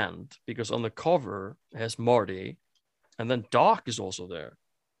understand because on the cover it has Marty, and then Doc is also there,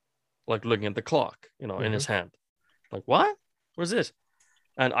 like looking at the clock, in his hand. Like, what? What is this?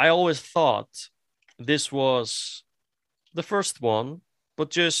 And I always thought this was the first one, but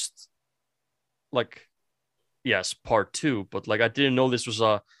just like, yes, part 2. But like, I didn't know this was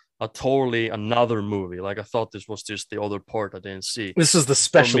a totally another movie. Like, I thought this was just the other part I didn't see. This is the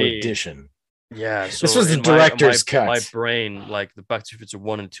special edition. Yeah. So this was the director's cut. My brain, like the Back to the Future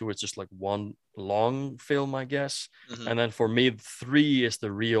 1 and 2, it's just like one long film, I guess. Mm-hmm. And then for me, 3 is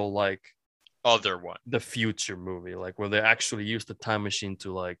the real like other one, the future movie, like where they actually use the time machine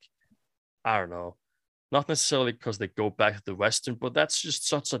to like, I don't know, not necessarily because they go back to the Western, but that's just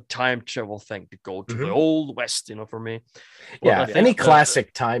such a time travel thing to go to the old West, for me. Well, any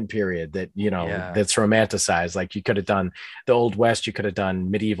classic time period that, that's romanticized, like you could have done the Old West, you could have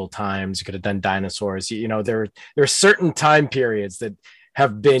done medieval times, you could have done dinosaurs, there are certain time periods that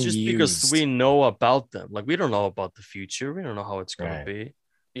have been just used. Because we know about them. Like, we don't know about the future. We don't know how it's going to be.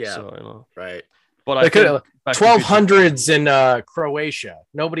 Yeah. So, right. But I think 1200s in Croatia.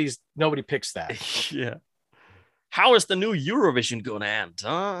 Nobody picks that. Yeah. How is the new Eurovision going to end?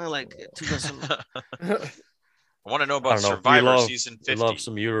 Like 2000. I want to know about Survivor season 50. I love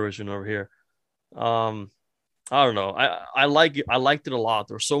some Eurovision over here. I don't know. I liked it a lot.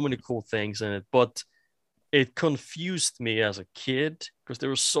 There were so many cool things in it, but it confused me as a kid because there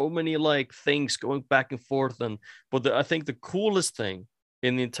were so many like things going back and forth. But I think the coolest thing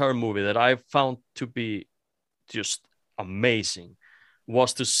in the entire movie that I found to be just amazing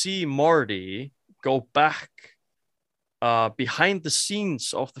was to see Marty go back behind the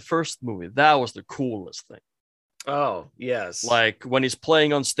scenes of the first movie. That was the coolest thing. Oh, yes. Like when he's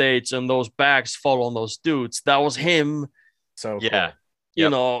playing on stage and those bags fall on those dudes, that was him. So yeah.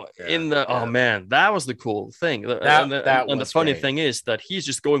 Cool. Oh man, that was the cool thing. And the funny thing is that he's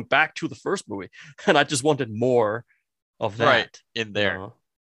just going back to the first movie, and I just wanted more of that in there.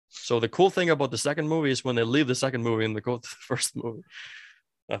 So the cool thing about the second movie is when they leave the second movie and they go to the first movie,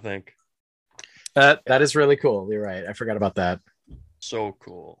 I think. That is really cool. You're right. I forgot about that. So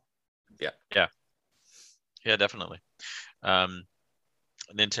cool. Yeah, definitely.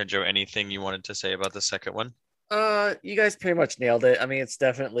 Nintendo, anything you wanted to say about the second one? You guys pretty much nailed it. I mean, it's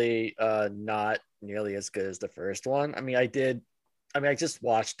definitely not nearly as good as the first one. I just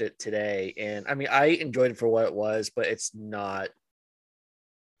watched it today, and I enjoyed it for what it was, but it's not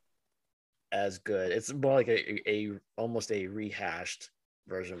as good. It's more like a almost a rehashed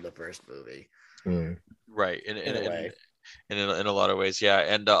version of the first movie. Right. In a lot of ways, yeah.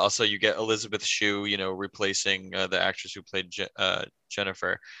 And also you get Elizabeth Shue, replacing the actress who played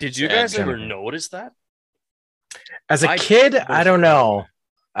Jennifer. Did you guys ever notice that? As a kid, I don't know.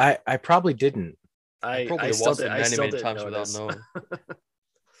 I probably didn't. I probably watched it many times without knowing.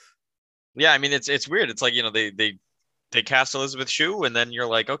 Yeah, I mean it's weird. It's like, they cast Elizabeth Shue, and then you're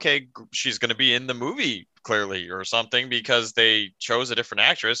like, okay, she's going to be in the movie clearly or something because they chose a different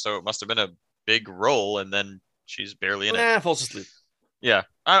actress, so it must have been a big role, and then she's barely in it. Falls asleep. Yeah,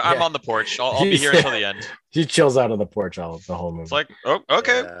 I'm on the porch. I'll be here until the end. He chills out on the porch the whole movie. It's like, oh,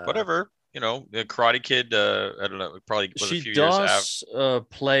 okay, whatever. You know, the Karate Kid. I don't know. Probably was she a few does years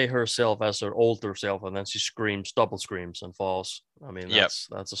play herself as her older self, and then she double screams, and falls. I mean, that's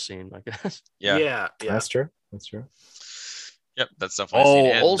a scene, I guess. Yeah. That's true. That's true. Yep, that's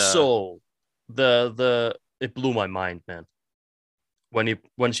definitely. Oh, also, it blew my mind, man.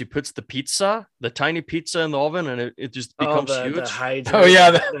 When she puts the tiny pizza in the oven, and it just becomes huge. The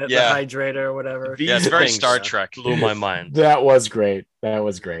hydrator, the hydrator or whatever. Yeah, it's very Star Trek. Blew my mind. That was great.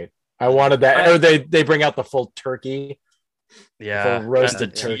 I wanted that. Or they bring out the full turkey. Yeah, full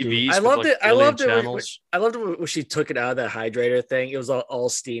roasted turkey. I loved it. I loved it. I loved it when she took it out of that hydrator thing. It was all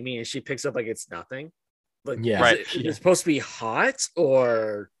steamy, and she picks up like it's nothing. Like, right. It's supposed to be hot,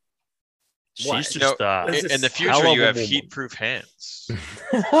 or she's just in the future you have heat-proof hands.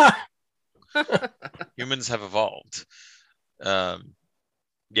 Humans have evolved.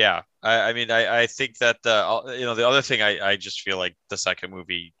 Yeah, I mean, I think that the other thing I just feel like the second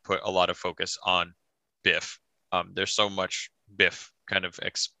movie put a lot of focus on Biff. There's so much Biff kind of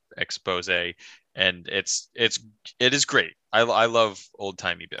expose, and it is great. I love old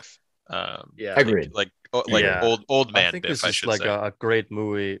timey Biff. Yeah, agreed. Like old man. I think Biff, this is like a great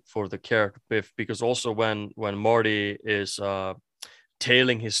movie for the character Biff, because also when Marty is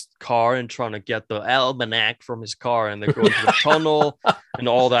tailing his car and trying to get the almanac from his car, and they're going to the tunnel and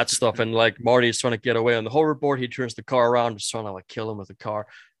all that stuff, and like Marty is trying to get away on the hoverboard, he turns the car around, just trying to like kill him with the car.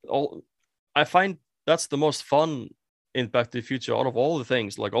 I find that's the most fun in Back to the Future out of all the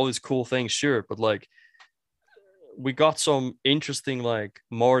things, like all these cool things, sure, but like we got some interesting like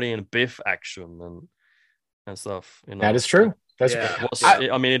Marty and Biff action and stuff. You know? That is true. That's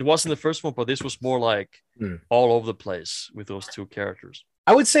I mean, it wasn't the first one, but this was more like all over the place with those two characters.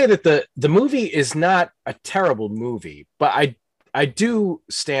 I would say that the movie is not a terrible movie, but I do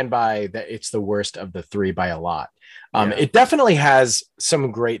stand by that it's the worst of the three by a lot. It definitely has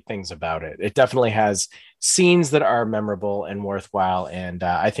some great things about it. It definitely has scenes that are memorable and worthwhile, and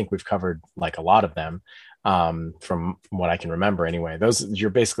I think we've covered like a lot of them. From what I can remember anyway. Those,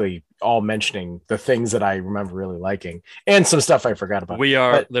 you're basically all mentioning the things that I remember really liking, and some stuff I forgot about.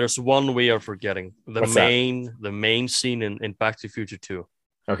 There's one we are forgetting. The main scene in Back to the Future 2.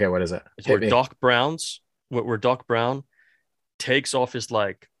 Okay, what is it? It's where Doc Brown takes off his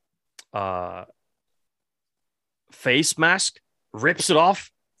like face mask, rips it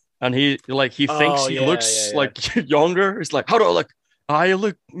off, and he thinks he looks like younger. He's like, how do I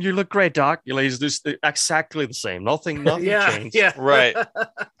look? You look great, Doc. He's just exactly the same. Nothing changed. Yeah. Right.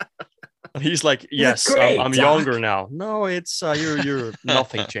 And he's like, yes, great, I'm Doc. Younger now. No, it's you're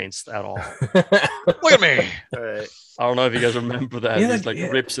nothing changed at all. Look at me. Right. I don't know if you guys remember that. He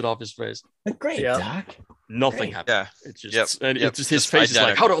rips it off his face. Great, Doc. Nothing happened. Yeah. It's just it's just his face identical. is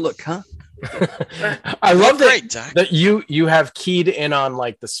like, how do I look, huh? I love that you have keyed in on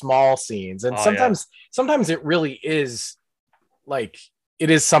like the small scenes, and sometimes it really is like it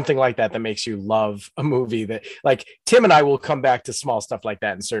is something like that makes you love a movie. That like Tim and I will come back to small stuff like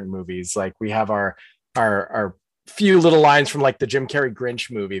that in certain movies. Like we have our few little lines from like the Jim Carrey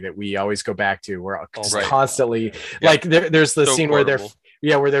Grinch movie that we always go back to. We're constantly like there's the scene where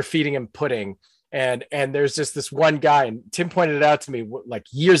they're feeding him pudding. And there's just this one guy, and Tim pointed it out to me like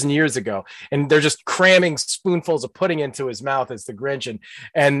years and years ago, and they're just cramming spoonfuls of pudding into his mouth as the Grinch,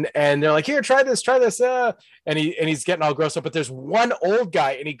 and they're like, here, try this, and he's getting all gross up. But there's one old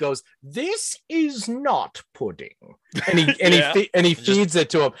guy, and he goes, "This is not pudding," and he feeds it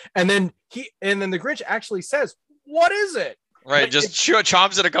to him, and then the Grinch actually says, "What is it?" Right, Like, just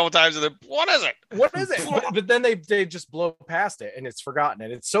chomps it a couple times, and then what is it? What is it? But then they just blow past it, and it's forgotten,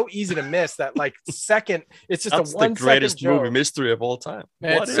 and it's so easy to miss that like second. It's just That's a 1 the greatest second movie joke. mystery of all time.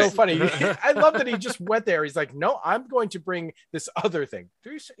 And it's so funny. I love that he just went there. He's like, no, I'm going to bring this other thing.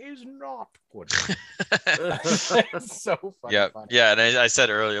 This is not pudding. It's so funny. Yeah. And I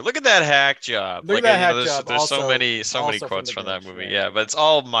said earlier, look at that hack job. Look at that hack job. There's Also- so many also quotes from from the that Grinch, movie. yeah. Yeah, but it's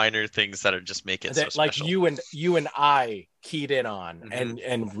all minor things that are just make it so That like special. you and I keyed in on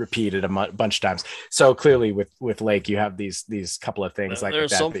and repeated a bunch of times. So clearly with Lake, you have these couple of things like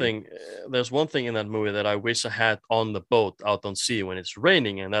there's that. something. There's one thing in that movie that I wish I had on the boat out on sea when it's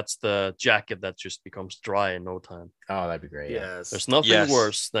raining, and that's the jacket that just becomes dry in no time. Oh, that'd be great. Yeah. Yes. There's nothing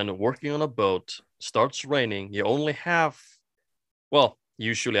worse than working on a boat. Starts raining. You only have, well,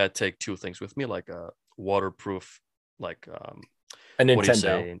 usually I take two things with me, like a waterproof, like A what do you Nintendo,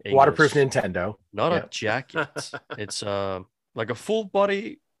 say in English? waterproof Nintendo. Not Yeah. a jacket. It's like a full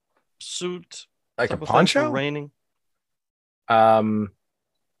body suit, Like a type of thing for poncho? raining. Um,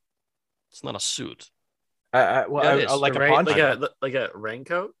 It's not a suit. Like a poncho. Like a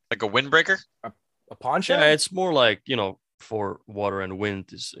raincoat, like a windbreaker, a poncho. Yeah, it's more like for water and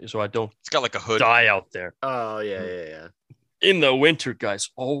wind, so I don't. It's got like a hood. Die out there. Oh yeah. In the winter, guys.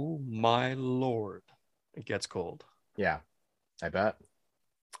 Oh my lord, it gets cold. Yeah, I bet.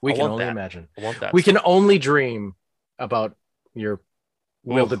 We can only imagine. I want that. We can only dream about your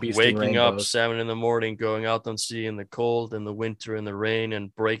wildebeest waking up 7 a.m, going out on sea in the cold, in the winter, in the rain,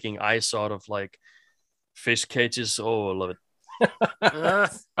 and breaking ice out of like fish cages. Oh, I love it.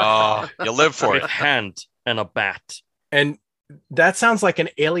 Oh, you live for With it. hand and a bat. And that sounds like an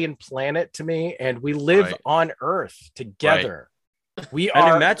alien planet to me. And we live on Earth together. Right. We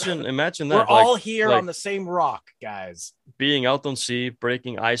are. Imagine that. We're all here on the same rock, guys. Being out on sea,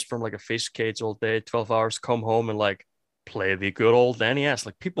 breaking ice from like a fish cage all day, 12 hours, come home and like play the good old NES.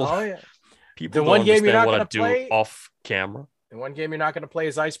 Like people, people the one game you're not what gonna I do play off camera. The one game you're not going to play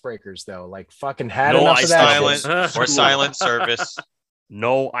is Icebreakers, though. Like fucking had no enough ice of that. Silent or silent service.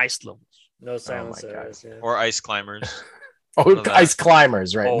 No ice levels. No silent service. Yeah. Or ice climbers. Oh, ice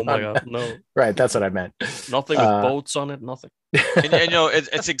climbers, right? Oh my god, no. Right, that's what I meant. Nothing with boats on it, nothing. And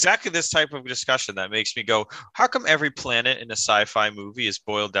it's exactly this type of discussion that makes me go, how come every planet in a sci-fi movie is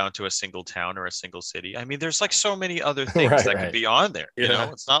boiled down to a single town or a single city? I mean, there's like so many other things that could be on there. You know,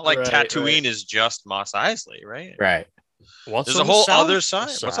 it's not like Tatooine is just Mos Eisley, right? Right. There's a whole other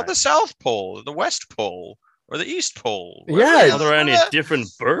side. What's on the South Pole, the West Pole, or the East Pole? Yeah. Are there any different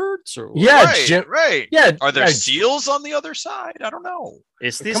birds? Or yeah, right. Yeah. Are there seals on the other side? I don't know.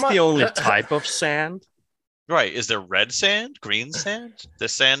 Is this the only type of sand? Right. Is there red sand, green sand? The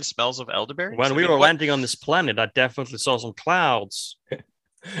sand smells of elderberries? When we were landing on this planet, I definitely saw some clouds.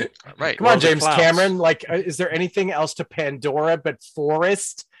 Right. Come on, James Cameron. Like, is there anything else to Pandora but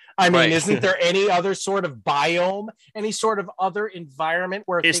forest? I mean, isn't there any other sort of biome, any sort of other environment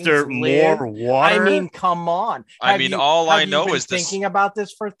where is things there live? more water? I mean, come on. I mean, all I know is thinking about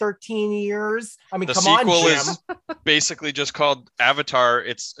this for 13 years. I mean, the come on, sequel Jim. is basically just called Avatar.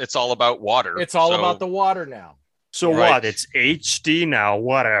 It's all about water. It's all about the water now. So what? It's HD now.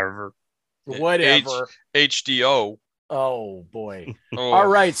 Whatever. Whatever. HDO. Oh boy. All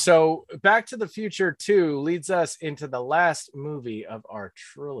right. So Back to the Future 2 leads us into the last movie of our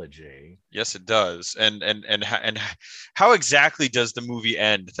trilogy. Yes, it does. And how exactly does the movie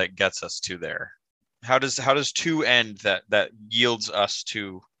end that gets us to there? How does 2 end that yields us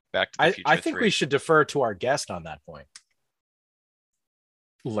to Back to the Future? I think 3? we should defer to our guest on that point.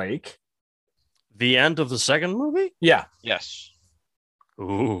 Lake. The end of the second movie? Yeah. Yes.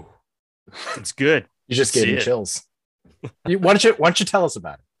 Ooh. It's good. You just gave me chills. Why don't you tell us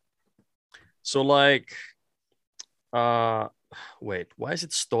about it? So like wait, why is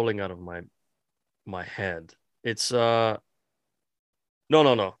it stalling out of my head? It's no.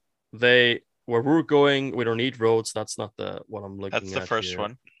 Where we're going, we don't need roads. That's not what I'm looking at. That's the first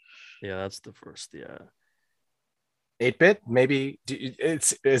one. Yeah, that's the first. Yeah. 8-bit, maybe.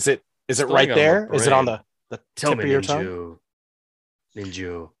 Is it right there? Is it on the tip of your tongue?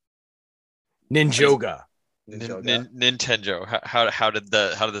 Ninjoga. Nintendo. How did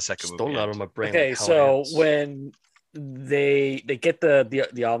the second movie end? Out of my brain. Okay, so when they get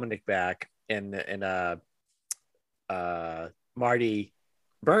the almanac back and Marty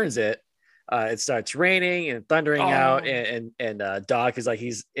burns it, it starts raining and thundering out, and Doc is like,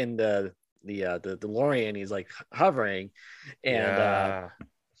 he's in the DeLorean, he's like hovering, and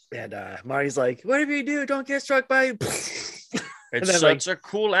Marty's like, whatever you do, don't get struck by it's then, such a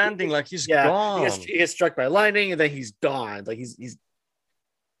cool ending. Like he's gone. He gets struck by lightning, and then he's gone. Like he's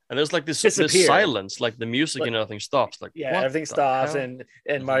and there's like this silence, like the music and everything stops. Like everything stops, and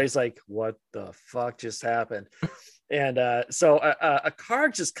Marty's like, what the fuck just happened? And so a car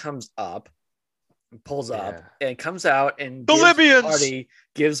just comes up, pulls up, and comes out, and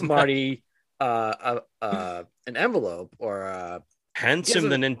gives Marty an envelope or hands him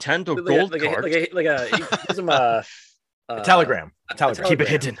the Nintendo gold card. He gives him a telegram. Keep it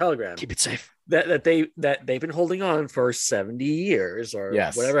hidden. Telegram. Keep it safe. That they've been holding on for 70 years or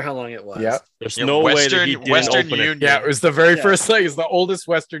whatever, how long it was. Yeah. There's no way that he didn't open Union. it. Yeah, it was the very first thing. It's the oldest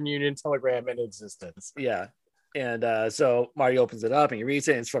Western Union telegram in existence. Yeah. And so Marty opens it up and he reads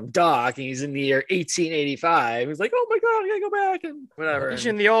it, and it's from Doc, and he's in the year 1885. He's like, oh my god, I gotta go back and whatever. He's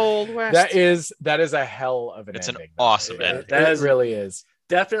in the old West. That is a hell of an ending. An awesome ending. It really is.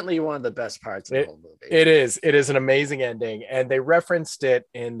 Definitely one of the best parts of the whole movie. It is an amazing ending, and they referenced it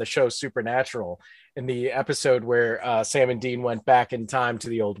in the show Supernatural in the episode where Sam and Dean went back in time to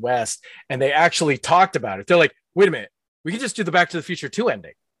the Old West, and they actually talked about it. They're like, wait a minute, we can just do the Back to the Future 2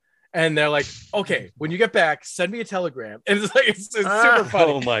 ending. And they're like, okay, when you get back, send me a telegram. And it's like, it's super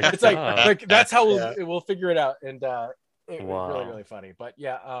funny. Oh my It's like that's how we'll figure it out. And it was really, really funny. But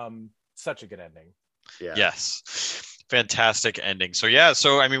yeah, such a good ending. Yeah. Yes. Fantastic ending. So yeah,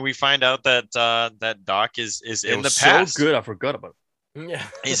 so I mean, we find out that that Doc is in the past. So good, I forgot about it. Yeah,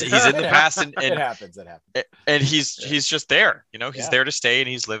 he's in the past, and it happens. And he's just there. You know, he's there to stay, and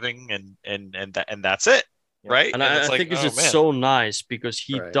he's living, and that's it, right? And I think it's so nice because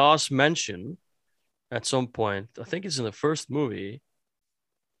he does mention at some point. I think it's in the first movie,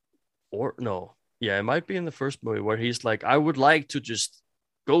 or no, yeah, it might be in the first movie where he's like, I would like to just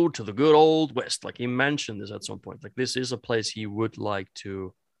go to the good old West. Like he mentioned this at some point. Like this is a place he would like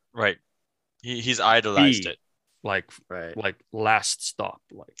to. Right. He's idolized it. Like last stop.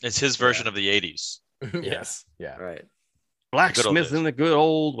 Like it's his version of the 80s. Yes. Yeah. Right. Blacksmith in the good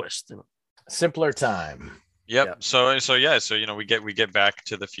old West. You know? Simpler time. Yep. So you know, we get Back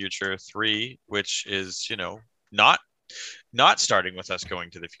to the Future 3, which is, you know, not starting with us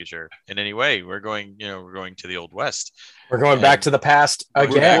going to the future in any way. We're going to the old West. We're going back to the past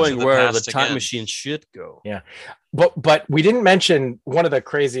again. We're going where the time machine should go. Yeah. But we didn't mention one of the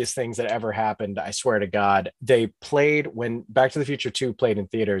craziest things that ever happened. I swear to God, they played when Back to the Future 2 played in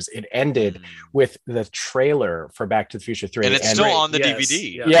theaters. It ended with the trailer for Back to the Future 3. And it's still on the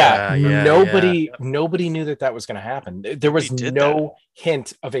DVD. Nobody knew that was going to happen. There was no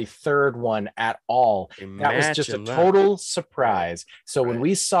hint of a third one at all. That was just a total surprise. So when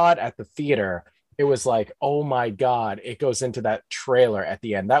we saw it at the theater, it was like, oh my God, it goes into that trailer at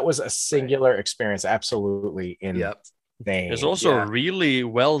the end. That was a singular experience, absolutely insane. It's also a really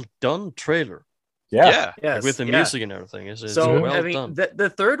well done trailer. Yeah. Like with the music and everything. It's well done. The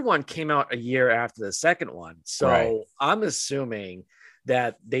third one came out a year after the second one. So I'm assuming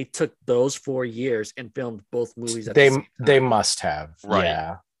that they took those 4 years and filmed both movies at the same time. They must have.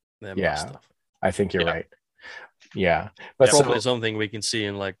 Right. Yeah. I think you're right. Yeah, but probably something we can see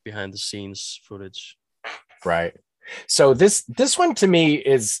in like behind the scenes footage. Right. So this one to me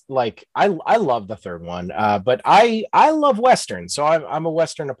is like I love the third one, but I love Westerns, so I'm a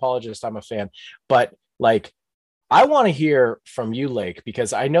Western apologist. I'm a fan, but like I want to hear from you, Lake,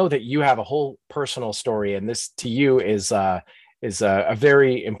 because I know that you have a whole personal story, and this to you is a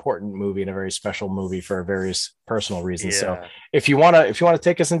very important movie and a very special movie for various personal reasons. So if you want to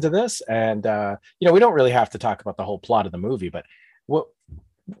take us into this, and you know, we don't really have to talk about the whole plot of the movie, but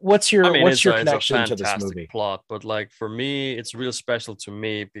what's your connection to this movie? Plot, but like for me, it's real special to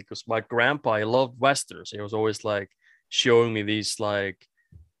me because my grandpa, he loved Westerns. He was always like showing me these like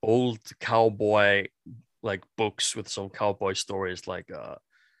old cowboy like books with some cowboy stories, like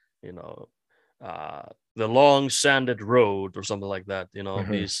you know, The Long Sanded Road or something like that, you know,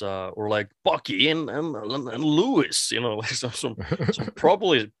 these or like Bucky and Lewis, you know, like some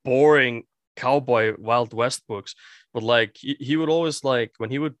probably boring cowboy Wild West books, but like he would always like when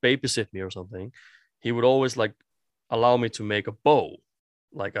he would babysit me or something, he would always like allow me to make a bow,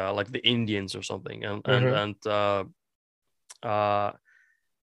 like the Indians or something, and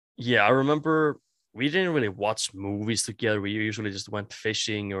yeah, I remember we didn't really watch movies together. We usually just went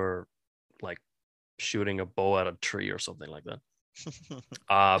fishing or like shooting a bow at a tree or something like that.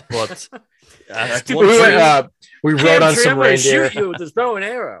 But we rode on some reindeer. Shoot you with this bow and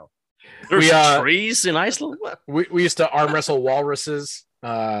arrow. There's trees in Iceland. We used to arm wrestle walruses,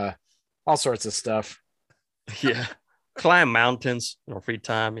 all sorts of stuff. Yeah, climb mountains in our free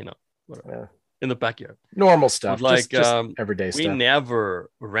time, you know, whatever. In the backyard. Normal stuff, but like just everyday stuff. We never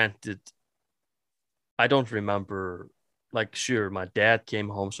rented. I don't remember. Like, sure, my dad came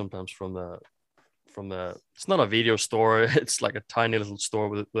home sometimes from the. It's not a video store. It's like a tiny little store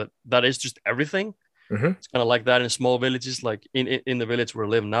with that is just everything. It's kind of like that in small villages. Like in the village where I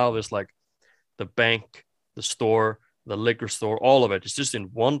live now, there's like the bank, the store, the liquor store, all of it. It's just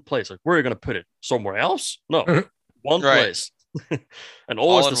in one place. Like, where are you gonna put it? Somewhere else? No, one place. And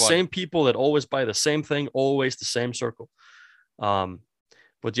always the same people that always buy the same thing, always the same circle.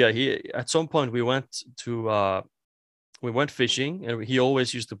 But yeah, he at some point we went fishing, and he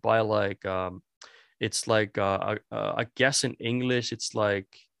always used to buy like it's like I guess in English it's like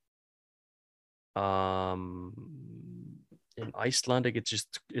in Icelandic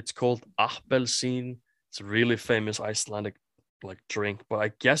it's called appelsín. It's a really famous Icelandic like drink, but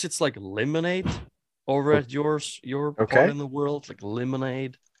I guess it's like lemonade over at your part in the world, like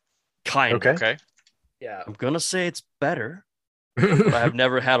lemonade kind of. Okay. Yeah, I'm gonna say it's better. But I have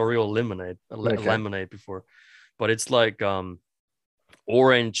never had a real lemonade before, but it's like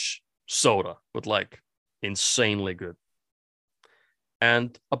orange soda, but like insanely good,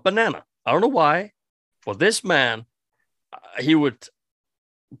 and a banana. I don't know why, but this man, he would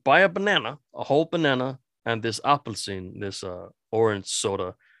buy a banana, a whole banana, and this appleseed, this orange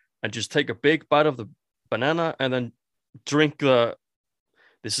soda, and just take a big bite of the banana and then drink the.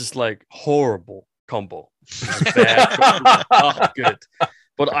 This is like horrible combo. Bad, not good.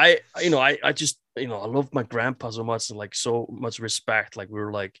 But I just, I love my grandpa so much and like so much respect. Like we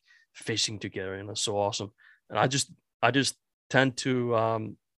were like fishing together, so awesome. And I just tend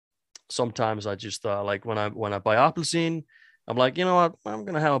to sometimes I just like when I buy appleseed, I'm like, you know what, I'm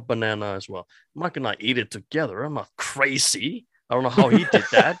gonna have a banana as well. I'm not gonna eat it together. I'm not crazy. I don't know how he did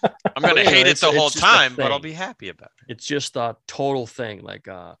that. I'm gonna hate it the whole time, but I'll be happy about it. It's just a total thing. Like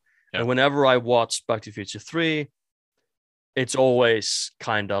and whenever I watch Back to the Future 3, it's always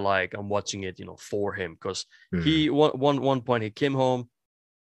kind of like I'm watching it, for him, because he one point he came home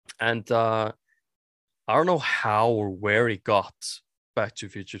and I don't know how or where he got Back to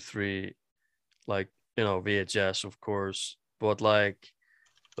the Future 3, like, VHS, of course, but like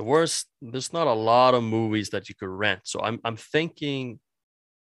there's not a lot of movies that you could rent. So I'm thinking,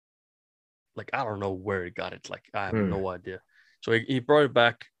 like, I don't know where he got it. Like, I have no idea. So he brought it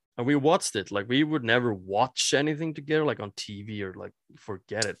back and we watched it. Like, we would never watch anything together, like on TV, or like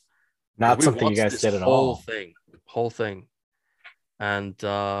forget it. Not something you guys did at all. Whole thing. And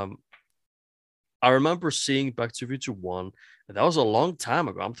I remember seeing Back to the Future 1. And that was a long time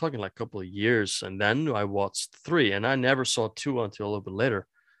ago. I'm talking like a couple of years. And then I watched 3, and I never saw 2 until a little bit later.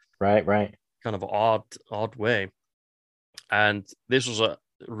 Right. Kind of an odd way. And this was a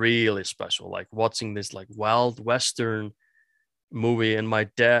really special, like watching this like wild Western movie, and my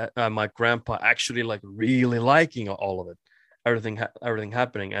grandpa actually like really liking all of it, everything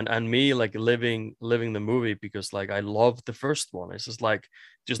happening, and me like living the movie, because like I loved the first one. It's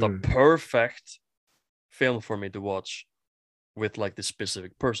just a perfect film for me to watch with like this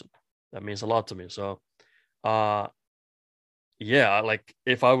specific person. That means a lot to me. So like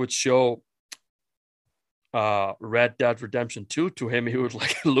if I would show Red Dead Redemption 2 to him, he would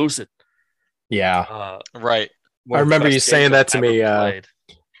like lose it. Right. I remember you saying that to me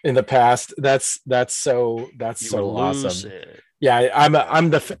in the past. That's so awesome. Yeah,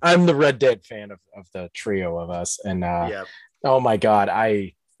 I'm the Red Dead fan of the trio of us, and oh my god,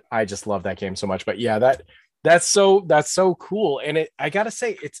 I just love that game so much. But yeah, that's so cool, and I gotta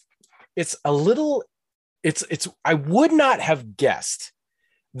say it's a little I would not have guessed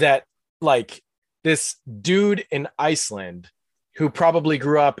that like this dude in Iceland who probably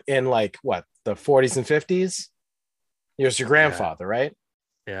grew up in like what, the 40s and 50s. He was your grandfather, right?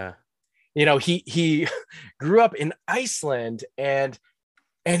 Yeah. He grew up in Iceland and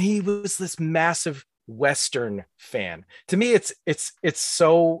he was this massive Western fan. To me, it's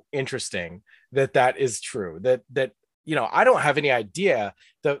so interesting that is true. That I don't have any idea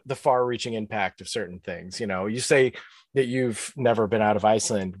the far-reaching impact of certain things. You say that you've never been out of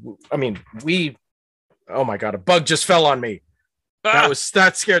Iceland. I mean, oh my god, a bug just fell on me.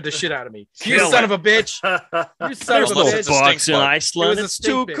 That scared the shit out of me. You son of a bitch. You son of a bitch. Bugs in Iceland. It's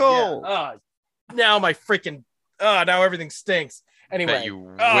too cold. Yeah. Now my freaking now everything stinks. Anyway,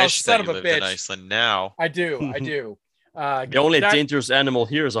 you wish that you lived in Iceland now. I do. The only dangerous animal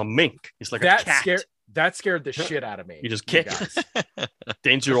here is a mink. It's like a cat. That scared the shit out of me. You just kick.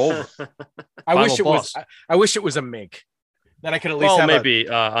 Danger over. I wish it was a mink. Then I could at least have maybe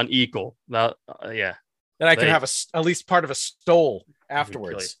an eagle. That Then I can have at least part of a stole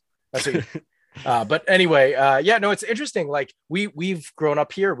afterwards. That's what but anyway, it's interesting. Like we've grown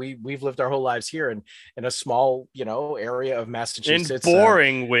up here. We've lived our whole lives here in a small, area of Massachusetts. In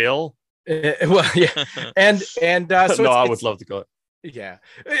boring, Will. Well, yeah. And so I would love to go. Yeah,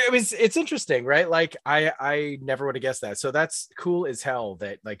 it's interesting, right? Like I never would have guessed that. So that's cool as hell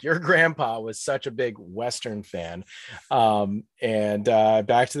that like your grandpa was such a big Western fan. And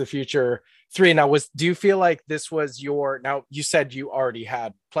Back to the Future 3. Now, do you feel like this was now you said you already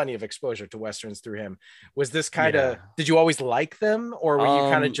had plenty of exposure to Westerns through him. Was this kind of, did you always like them, or were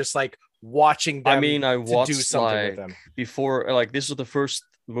you kind of just like watching them? I mean, I watched do something with them before, like this was the first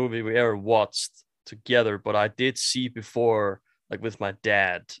movie we ever watched together, but I did see before, like with my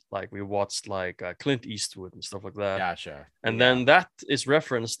dad, like we watched like Clint Eastwood and stuff like that. Gotcha. And then that is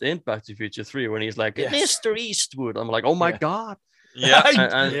referenced in Back to the Future 3 when he's like, Mr. Eastwood. I'm like, oh my God.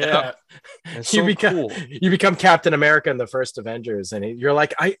 Yeah. It's so cool. You become Captain America in the first Avengers, and you're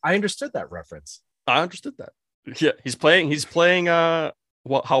like, I understood that reference. I understood that. Yeah. He's playing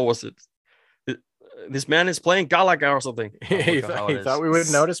how was it? This man is playing Galaga or something. He thought we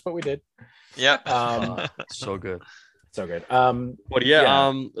would notice, but we did. Yeah. So good. So good. But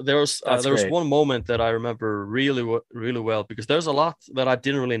there was one moment that I remember really well, because there's a lot that I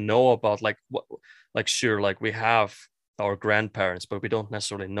didn't really know about. Like sure, like we have our grandparents, but we don't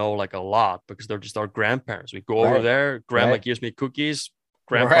necessarily know like a lot because they're just our grandparents. We go over there, grandma gives me cookies,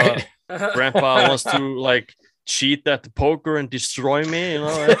 grandpa wants to like cheat at the poker and destroy me,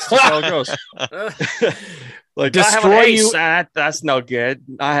 that's just how it goes. Like destroy you, that's no good.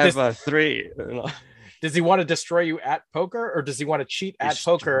 I have a 3. Does he want to destroy you at poker, or does he want to cheat at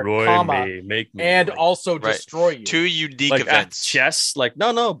poker, make me, and also destroy you? 2 unique like events. At chess, like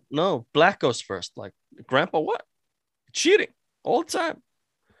no, black goes first. Like, grandpa, what? Cheating all the time.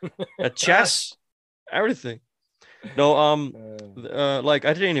 At chess, everything. No, like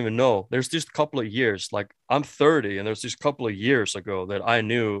I didn't even know. There's just a couple of years, like I'm 30, and there's just a couple of years ago that I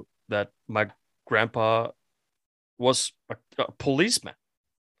knew that my grandpa was a policeman.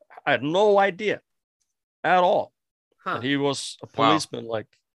 I had no idea at all that he was a policeman. Like,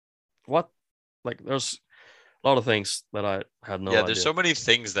 what? Like, there's a lot of things that I had no idea. There's so many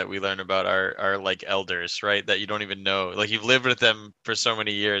things that we learn about our like elders, right? That you don't even know. Like, you've lived with them for so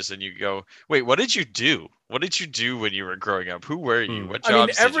many years, and you go, wait, what did you do? What did you do when you were growing up? Who were you? What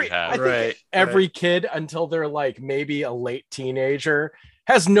jobs did you have? Every kid, until they're like maybe a late teenager,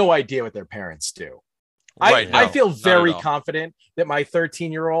 has no idea what their parents do. I feel very confident that my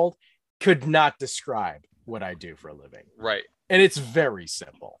 13-year-old could not describe what I do for a living. Right. And it's very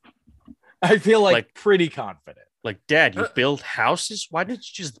simple. I feel like pretty confident. Like, Dad, you build houses? Why didn't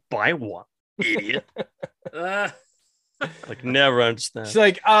you just buy one, idiot? Like, never understand. She's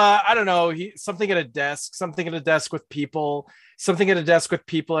like, I don't know. Something at a desk with people,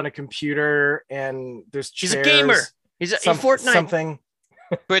 and a computer, and there's chairs. He's a gamer. He's a Fortnite. Something.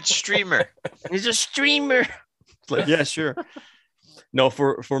 Twitch streamer. He's a streamer. Like, yeah, sure. No,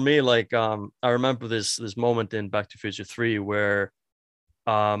 for me, like, I remember this moment in Back to the Future 3 where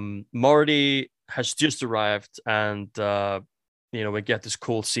Marty has just arrived, and we get this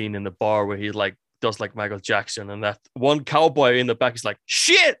cool scene in the bar where he like does like Michael Jackson, and that one cowboy in the back is like,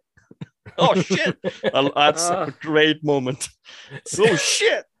 shit. Oh shit. That's a great moment. Oh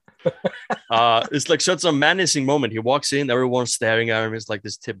shit. It's like such a menacing moment. He walks in, everyone's staring at him. It's like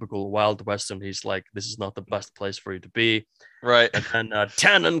this typical Wild Western. He's like, this is not the best place for you to be. Right. And then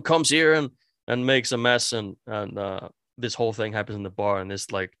Tannen comes here and makes a mess, and this whole thing happens in the bar, and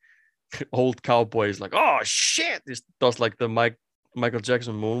this like old cowboy is like, oh shit, this does like the Michael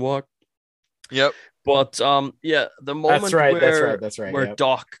Jackson moonwalk. Yep. But the moment that's right. where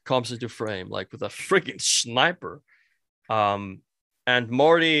Doc comes into frame, like with a freaking sniper, and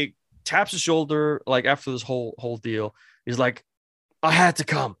Marty taps his shoulder, like after this whole deal, he's like, I had to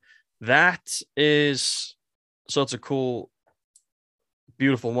come. That is such a cool,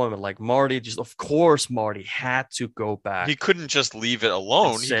 beautiful moment. Like, Marty of course Marty had to go back. He couldn't just leave it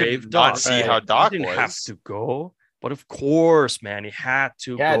alone. He could Doc. not see how Doc he didn't was. have to go, but of course, man, he had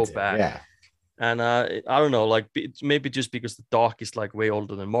to go back. Yeah. And I don't know, like maybe just because the Doc is like way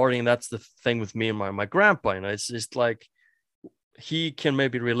older than Marty, and that's the thing with me and my grandpa. It's just like he can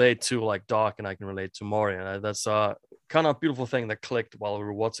maybe relate to like Doc, and I can relate to Marty, and that's kind of a beautiful thing that clicked while we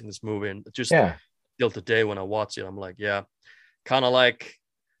were watching this movie. And just till today when I watch it, I'm like, yeah, kind of like,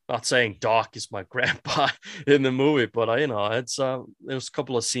 not saying Doc is my grandpa in the movie, but it's there's a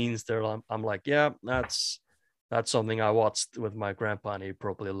couple of scenes there. I'm like, yeah, that's something I watched with my grandpa, and he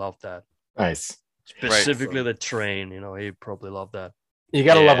probably loved that. Nice. Specifically the train, he probably loved that. You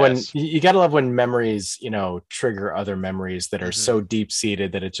gotta love when memories, trigger other memories that are so deep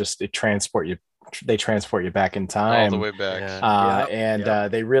seated that they transport you back in time, all the way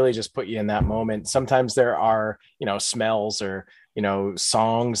back. They really just put you in that moment. Sometimes there are, smells or,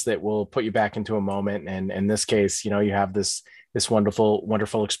 songs that will put you back into a moment. And in this case, you have this wonderful,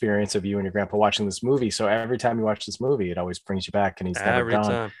 wonderful experience of you and your grandpa watching this movie. So every time you watch this movie, it always brings you back, and he's never gone.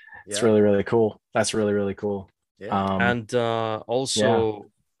 Time. It's really, really cool. That's really, really cool. Yeah. And also,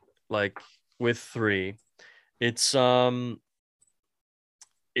 like with 3, it's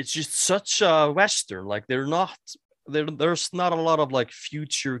just such a Western. Like, there's not a lot of like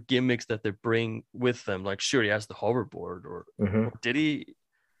future gimmicks that they bring with them. Like, sure, he has the hoverboard, or did he?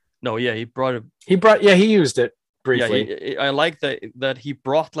 No, yeah, he brought it. He used it briefly. Yeah, I like that he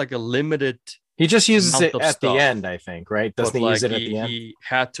brought like a limited. He just uses it at the end, I think, right? Doesn't he use it at the end? He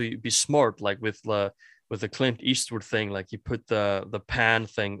had to be smart, like with the Clint Eastwood thing. Like, he put the pan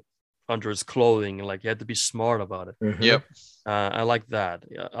thing under his clothing, and like he had to be smart about it. Yep. I like that.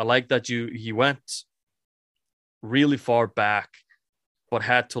 I like that he went really far back, but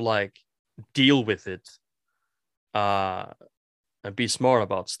had to like deal with it, and be smart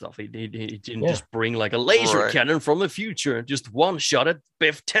about stuff. He didn't just bring like a laser cannon from the future and just one shot at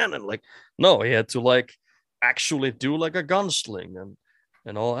Biff Tannen. Like, no, he had to like actually do like a gunsling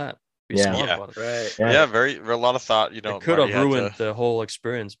and all that. be smart Yeah. about it. Right. Yeah, a lot of thought. You know, It could have Marty had ruined to- the whole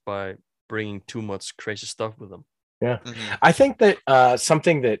experience by bringing too much crazy stuff with them. Yeah. Mhm. I think that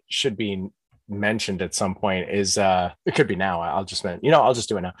something that should be mentioned at some point is it could be now. I'll just do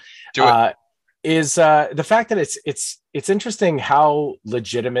it now. Do it. Is the fact that it's interesting how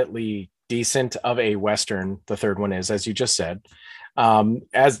legitimately decent of a Western the third one is, as you just said.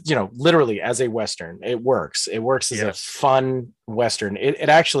 As you know, literally as a Western, it works as a fun Western. It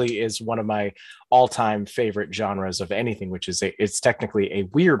actually is one of my all-time favorite genres of anything, which is it's technically a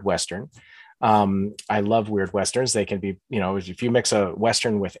weird Western. I love weird Westerns. They can be, you know, if you mix a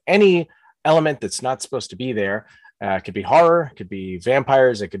Western with any element that's not supposed to be there, it could be horror, it could be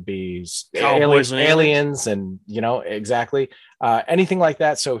vampires, it could be aliens, and you know, exactly anything like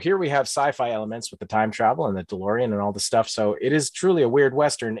that. So here we have sci-fi elements with the time travel and the DeLorean and all the stuff. So it is truly a weird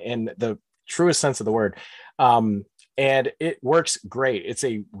Western in the truest sense of the word. And it works great. It's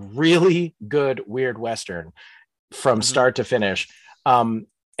a really good weird Western from start to finish.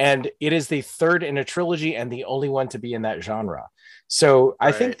 And it is the third in a trilogy and the only one to be in that genre. So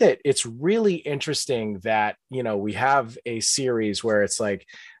I think that it's really interesting that, you know, we have a series where it's like,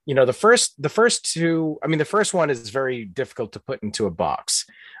 you know, the first two, I mean, the first one is very difficult to put into a box.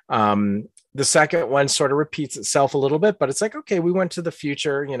 The second one sort of repeats itself a little bit, but it's like, okay, we went to the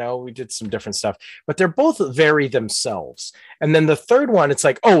future, you know, we did some different stuff, but they're both very themselves. And then the third one, it's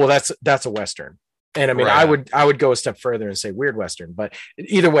like, oh, well, that's a Western. And I mean, Right. I would go a step further and say weird Western, but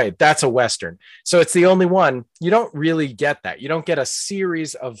either way, that's a Western. So it's the only one. You don't really get that. You don't get a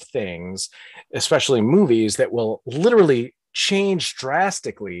series of things, especially movies, that will literally change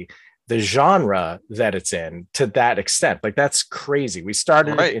drastically the genre that it's in to that extent. Like, that's crazy. We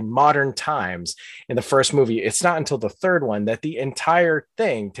started in modern times in the first movie. It's not until the third one that the entire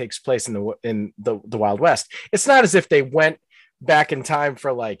thing takes place in the Wild West. It's not as if they went back in time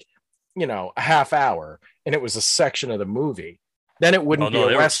for like, you know, a half hour and it was a section of the movie. Then it wouldn't be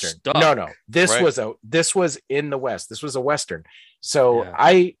a Western. No, this was in the West. This was a Western. So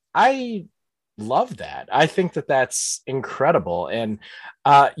I love that. I think that that's incredible. And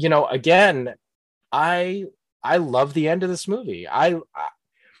you know, again, I love the end of this movie. I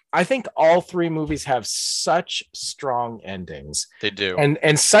think all three movies have such strong endings. They do.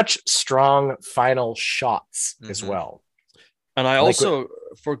 And such strong final shots as well. And I also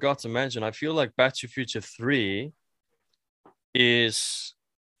forgot to mention, I feel like Back to the Future 3 is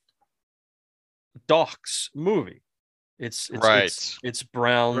Doc's movie. It's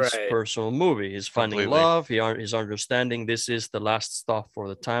Brown's personal movie. He's finding love. He's understanding this is the last stop for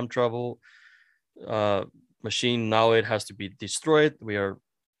the time travel machine. Now it has to be destroyed. We are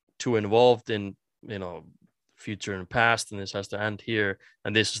too involved in, you know, future and past, and this has to end here.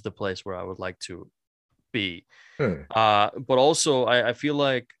 And this is the place where I would like to be. But also I feel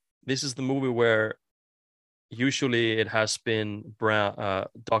like this is the movie where usually it has been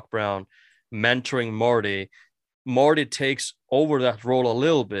Doc Brown mentoring Marty takes over that role a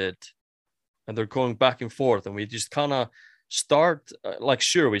little bit, and they're going back and forth, and we just kind of start like,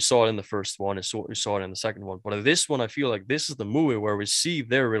 sure, we saw it in the first one, we saw it in the second one, but in this one I feel like this is the movie where we see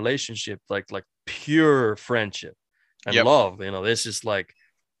their relationship like pure friendship and love. You know, this is like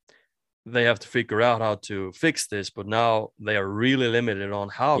they have to figure out how to fix this, but now they are really limited on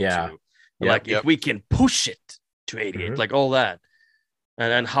how to. Like, if we can push it to 88, like all that.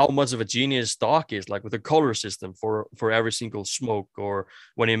 And how much of a genius Doc is, like with the color system for every single smoke, or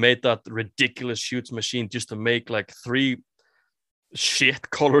when he made that ridiculous shoots machine just to make like 3 shit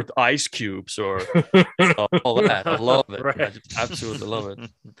colored ice cubes or all that. I love it. I just absolutely love it.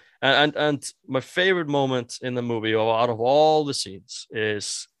 And my favorite moment in the movie out of all the scenes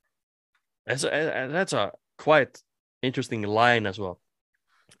is that's a quite interesting line as well,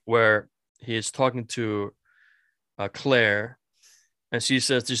 where he is talking to Claire, and she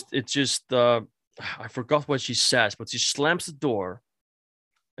says I forgot what she says, but she slams the door,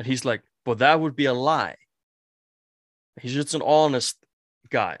 and he's like, but that would be a lie. He's just an honest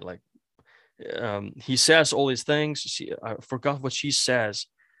guy. Like, he says all these things. I forgot what she says,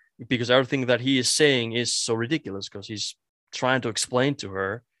 because everything that he is saying is so ridiculous, because he's trying to explain to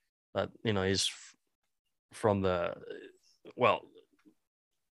her that, you know, he's from the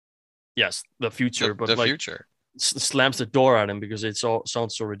future, but the like, future. Slams the door at him because it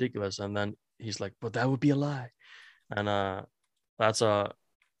sounds so ridiculous, and then he's like, but that would be a lie. And it's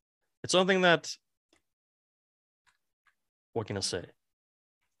something that, what can I say,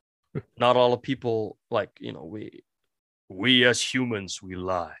 not all of people, like, you know, we as humans, we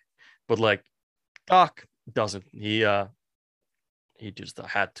lie, but like Doc doesn't. He just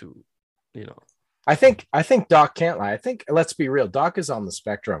had to, you know. I think Doc can't lie. I think, let's be real, Doc is on the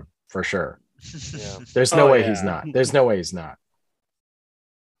spectrum. for sure. Yeah. There's no way he's not. There's no way he's not.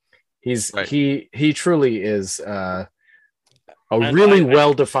 He's Right. he truly is a And really I-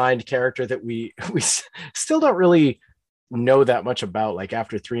 well-defined character that we still don't really know that much about. Like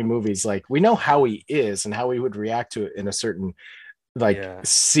after 3 movies, like we know how he is and how he would react to it in a certain like Yeah.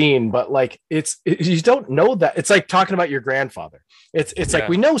 scene, but like you don't know that. It's like talking about your grandfather. It's like Yeah.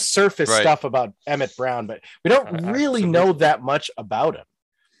 we know surface Right. stuff about Emmett Brown, but we don't really know Absolutely. that much about him.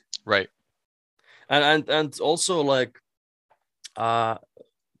 Right. And also like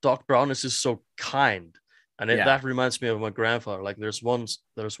Doc Brown is just so kind, and Yeah. that reminds me of my grandfather. Like there's one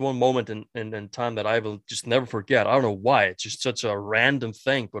moment in time that I will just never forget. I don't know why, it's just such a random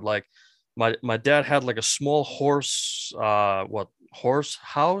thing, but like my dad had like a small horse horse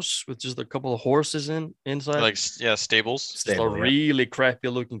house with just a couple of horses inside, Like, yeah, stables. just Stable, a yeah. really crappy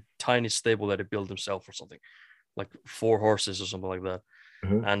looking tiny stable that he built himself or something, like 4 horses or something like that.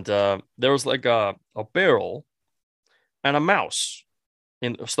 Mhm. And there was like a barrel and a mouse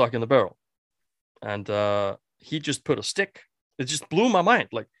stuck in the barrel, and he just put a stick. It just blew my mind.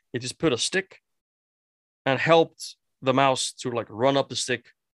 Like he just put a stick and helped the mouse to like run up the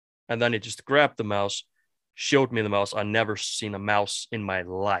stick, and then he just grabbed the mouse, showed me the mouse. I never seen a mouse in my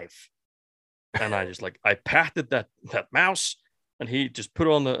life, and I just like I patted that mouse, and he just put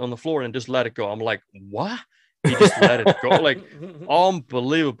it on the floor and just let it go. I'm like, what? He just let it go. Like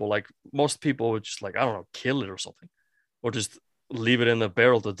unbelievable. Like most people would just like, I don't know, kill it or something, or just leave it in the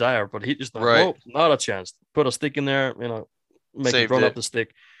barrel to die. But he just like, Right. nope, not a chance. Put a stick in there, make Saved it run it. up the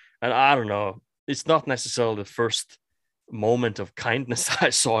stick. And I don't know, it's not necessarily the first moment of kindness I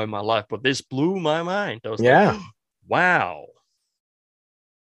saw in my life, but this blew my mind. I was Yeah. like, wow.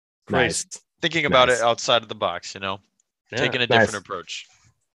 Nice. Crazy. Thinking about Nice. it outside of the box, Yeah. taking a Nice. different approach.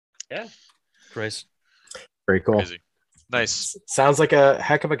 Crazy. Very cool. Crazy. Nice. Sounds like a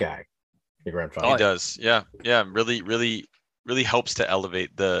heck of a guy, your grandfather. He does. Yeah. Yeah. Really, really, really helps to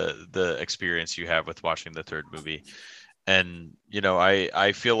elevate the experience you have with watching the third movie. And,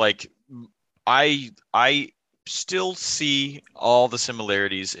 I feel like I still see all the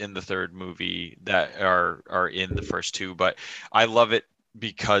similarities in the third movie that are in the first 2, but I love it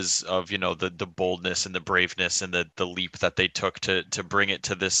because of the boldness and the braveness and the leap that they took to bring it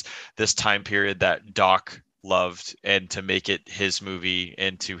to this time period that Doc loved, and to make it his movie,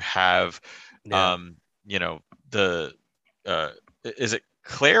 and to have Yeah. the is it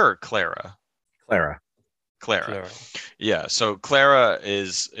Claire or Clara? Clara. Clara. Yeah, so Clara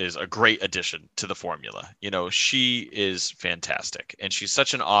is a great addition to the formula. She is fantastic, and she's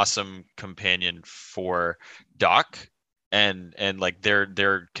such an awesome companion for Doc, and like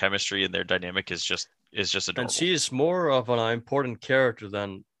their chemistry and their dynamic is just adorable. And she is more of an important character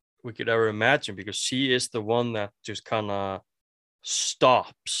than we could ever imagine, because she is the one that just kind of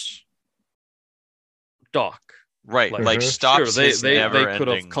stops Doc. Right, Like, like stops Sure, his they could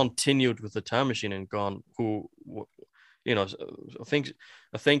never-ending. have continued with the time machine and gone.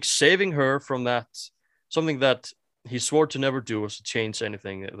 I think saving her from that, something that he swore to never do, was to change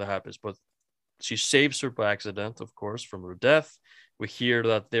anything that happens. But she saves her by accident, of course, from her death. We hear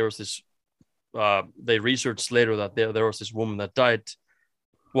that there was this. They researched later that there was this woman that died.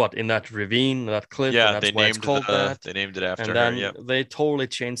 What, in that ravine, that cliff? Yeah, and that's they why it's named called that. they named it after And her. then Yep. they totally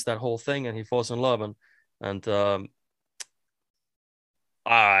changed that whole thing, and he falls in love. And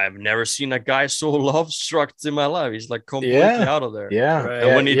I've never seen a guy so love-struck in my life. He's like completely Yeah. out of there. Yeah. Right. And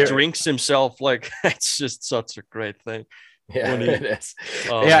Yeah, when he you're- drinks himself, like, it's just such a great thing. Yeah, when he- it is.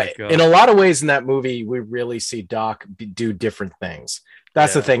 Oh Yeah, my God. in a lot of ways in that movie, we really see Doc do different things.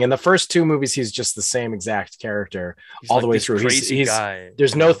 That's the Yeah. thing. In the first 2 movies, he's just the same exact character He's all like the way this through. Crazy guy.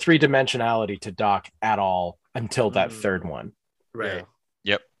 There's no 3-dimensionality to Doc at all until that Mhm. third one, Right.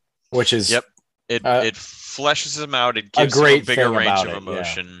 which is Yep. It Uh, it fleshes him out. It gives great him a bigger thing range about of it, yeah.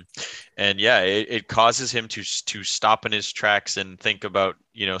 emotion, and it causes him to stop in his tracks and think about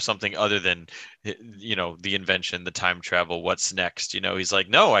something other than the invention, the time travel. What's next? He's like,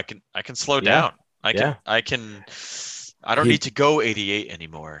 no, I can slow Yeah. down. I don't He- need to go 88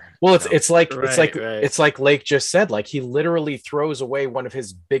 anymore. well, you know? it's like Right. it's like Lake just said. Like he literally throws away one of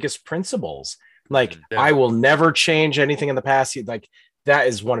his biggest principles. Like Yeah. I will never change anything in the past. That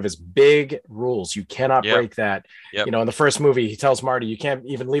is one of his big rules. You cannot Yep. break that. Yep. In the first movie, he tells Marty, "You can't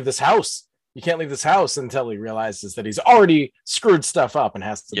even leave this house. You can't leave this house," until he realizes that he's already screwed stuff up and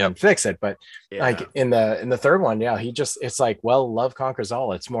has to then Yep. fix it. But Yeah. like in the third one, yeah, it's like, well, love conquers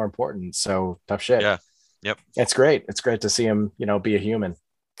all. It's more important. So tough shit. Yeah. Yep. It's great. It's great to see him, be a human.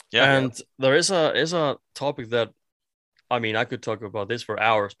 Yeah. And there is a topic that, I mean, I could talk about this for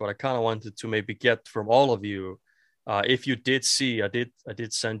hours, but I kind of wanted to maybe get from all of you if you did see, I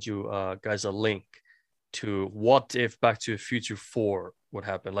did send you guys a link to what if Back to the Future 4 would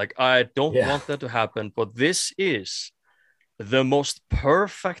happen. Like, I don't want that to happen, but this is the most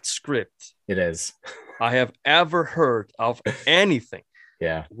perfect script it is I have ever heard of anything.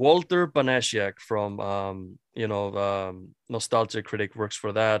 Yeah. Walter Banasiak from Nostalgia Critic works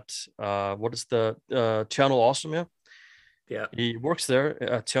for that. What is the Channel Awesome? Yeah. He works there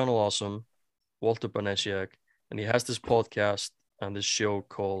at Channel Awesome, Walter Banasiak, and he has this podcast and this show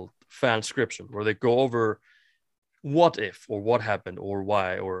called Fanscription, where they go over what if, or what happened, or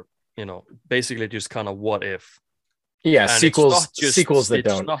why, or basically just kind of what if. Yeah, and sequels that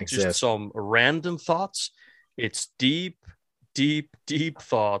don't it's not exist. Just some random thoughts. It's deep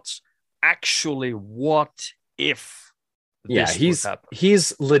thoughts. Actually, what if?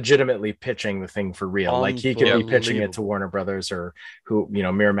 He's legitimately pitching the thing for real. Like, he could be pitching it to Warner Brothers or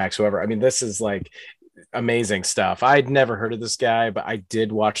Miramax, whoever. I mean, this is like amazing stuff. I'd never heard of this guy, but I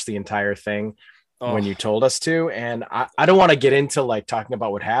did watch the entire thing when you told us to. And I don't want to get into like talking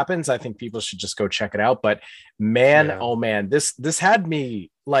about what happens. I think people should just go check it out. But oh man, this had me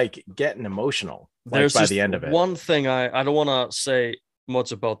like getting emotional. Like, by the end of it. One thing I don't want to say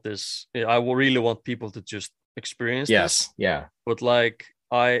much about this. I will really want people to just experience this. Yeah. But like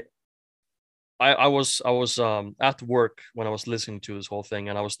I was at work when I was listening to this whole thing,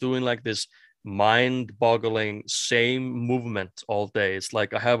 and I was doing like this mind-boggling same movement all day. It's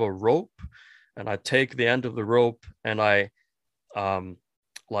like I have a rope, and I take the end of the rope, and I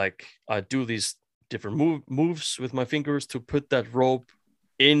do these different moves with my fingers to put that rope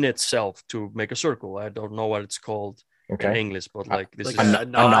in itself to make a circle. I don't know what it's called in English, but like this like is a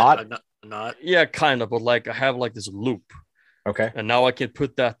knot. Yeah, kind of, but like I have like this loop. Okay. And now I can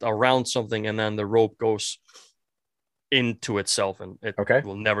put that around something, and then the rope goes into itself, and it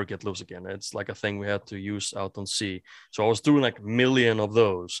will never get loose again. It's like a thing we had to use out on sea. So I was doing like a million of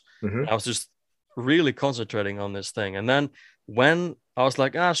those. Mm-hmm. I was just really concentrating on this thing. And then when I was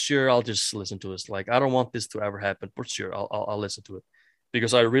like, sure, I'll just listen to this. Like, I don't want this to ever happen, but sure, I'll listen to it.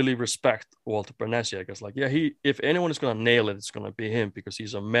 Because I really respect Walter Banasiak. It's like, if anyone is going to nail it, it's going to be him, because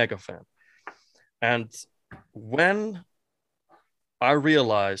he's a mega fan. And when I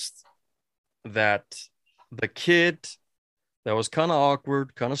realized that the kid that was kind of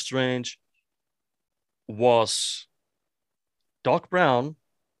awkward, kind of strange, was Doc Brown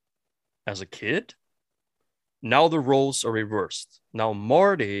as a kid, now the roles are reversed. Now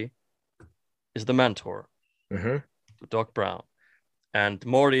Marty is the mentor to Doc Brown. And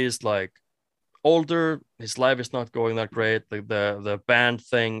Morty is like older, his life is not going that great. Like the band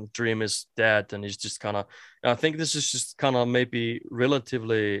thing, dream is dead, and he's just kind of, I think this is just kind of maybe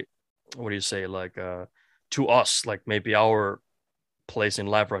relatively, what do you say, like to us, like maybe our place in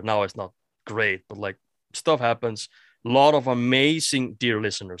life right now is not great, but like stuff happens. A lot of amazing, dear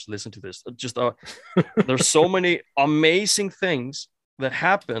listeners, listen to this. Just there's so many amazing things that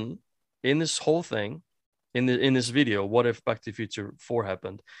happen in this whole thing. In this video, what if Back to the Future 4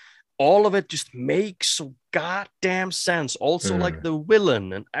 happened? All of it just makes so goddamn sense. Also, like the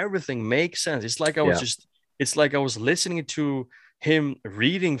villain and everything makes sense. It's like I was listening to him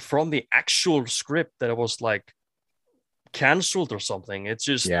reading from the actual script that was like canceled or something. It's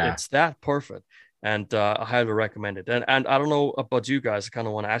just it's that perfect, and I highly recommend it. And I don't know about you guys. I kind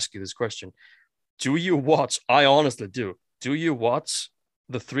of want to ask you this question: do you watch? I honestly do. Do you watch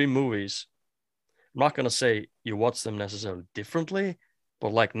the 3 movies? I'm not going to say you watch them necessarily differently,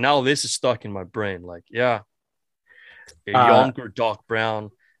 but like now this is stuck in my brain. Like, a younger Doc Brown.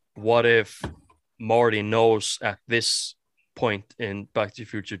 What if Marty knows at this point in Back to the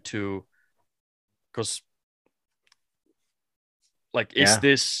Future 2? Because, like, is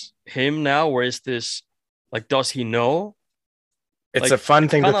this him now, or is this, like, does he know? It's like, a fun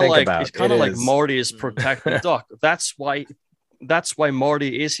thing to think about. It's kind of like Marty is protecting Doc. That's why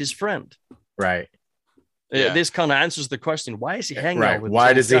Marty is his friend. Right. This kind of answers the question: why is he hanging out with?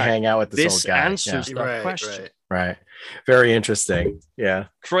 Why does he hang out with this old guy? This answers that question. Right. Very interesting. Yeah.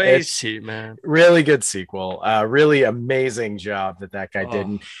 Crazy, man. Really good sequel. Really amazing job that guy did.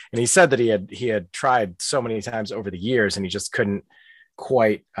 And he said that he had tried so many times over the years, and he just couldn't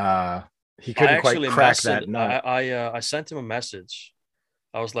quite. He couldn't quite crack that nut. I sent him a message.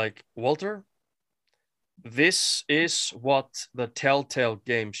 I was like, Walter, this is what the Telltale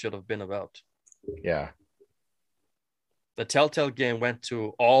game should have been about. Yeah. The Telltale game went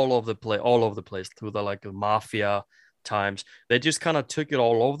to all over the place through the like mafia times. They just kind of took it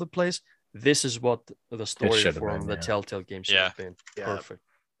all over the place. This is what the story from the Telltale game should have been. Perfect.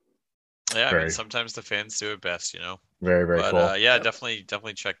 Yeah, I mean, sometimes the fans do it best, Very, very cool. Yeah,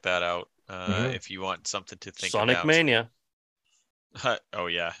 definitely check that out. if you want something to think Sonic about. Mania. Oh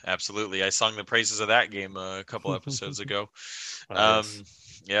yeah, absolutely. I sung the praises of that game a couple episodes ago.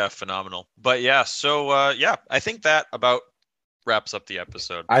 Yes. Yeah, phenomenal. But yeah, so yeah, I think that about wraps up the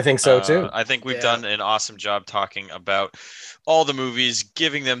episode. I think so too. I think we've done an awesome job talking about all the movies,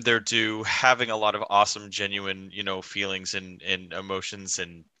 giving them their due, having a lot of awesome, genuine, feelings and emotions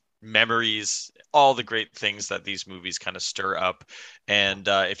and memories, all the great things that these movies kind of stir up. And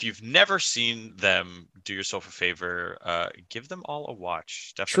if you've never seen them, do yourself a favor, give them all a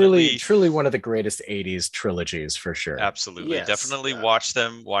watch. Definitely, truly one of the greatest 80s trilogies for sure. Absolutely. Yes, definitely watch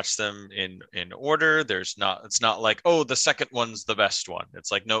them in order. It's not like, oh, the second one's the best one.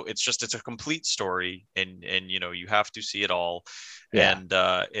 It's like, no, it's a complete story, and you have to see it all. And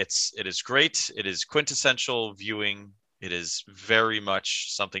it is great. It is quintessential viewing. It is very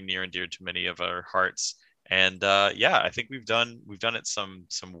much something near and dear to many of our hearts. And I think we've done it some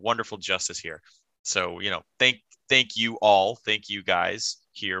wonderful justice here. So, thank you all. Thank you guys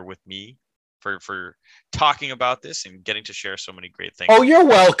here with me for talking about this and getting to share so many great things. Oh, you're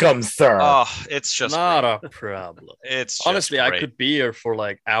welcome, sir. Oh, it's just not great. a problem. It's honestly, I could be here for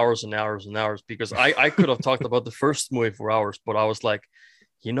like hours and hours and hours, because I could have talked about the first movie for hours, but I was like,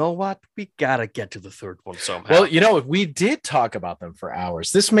 you know what? We gotta get to the third one somehow. Well, we did talk about them for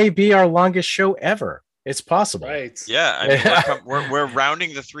hours. This may be our longest show ever. It's possible. Right. Yeah. I mean, we're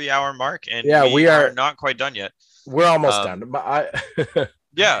rounding the 3-hour mark, and we are not quite done yet. We're almost done.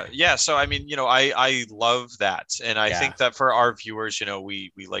 Yeah. So, I mean, I love that. And I think that for our viewers,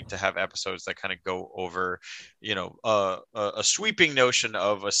 we like to have episodes that kind of go over, a sweeping notion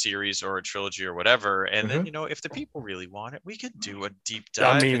of a series or a trilogy or whatever. And then, if the people really want it, we could do a deep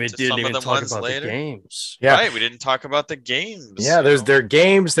dive we into didn't some even of the talk ones about later. the games. Yeah. Right. We didn't talk about the games. Yeah, there's their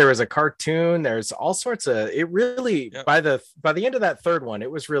games. There was a cartoon. There's all sorts of, it really, by the end of that third one, it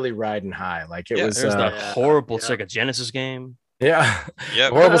was really riding high. Like it was that horrible Sega Genesis game. Yeah.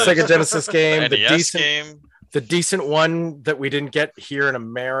 Yep. Horrible Sega Genesis game. The NES game. The decent one that we didn't get here in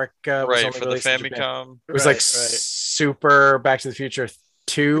America. Right, for the Famicom. It was Super Back to the Future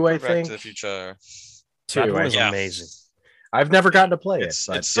 2, I think. Back to the Future 2. That was amazing. I've never gotten to play it,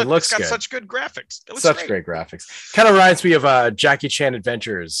 but it looks got good. Such good graphics. Such great graphics. Kind of reminds me of Jackie Chan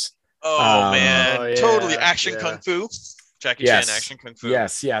Adventures. Oh, man. Totally. Action Kung Fu. Jackie Chan Action Kung Fu.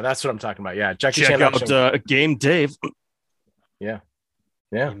 Yes, yeah, that's what I'm talking about. Yeah, Jackie Check Chan out Game Dave. Yeah.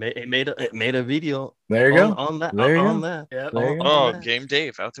 It made a video. There you go. On that. There you on go. that. Yeah. Game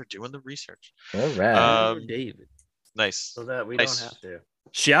Dave out there doing the research. All right. David. Nice. So that we don't have to.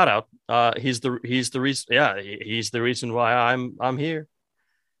 Shout out. He's the reason. Yeah, he's the reason why I'm here.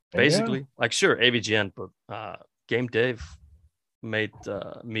 Basically, like sure, AVGN, but Game Dave made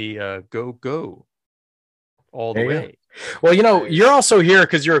me go all the way. Well, you're also here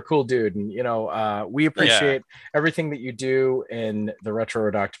because you're a cool dude, and we appreciate everything that you do in the Retro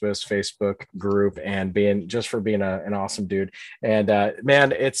Red Octopus Facebook group, and being an awesome dude. And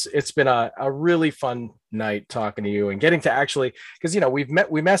man, it's been a really fun night talking to you and getting to actually, because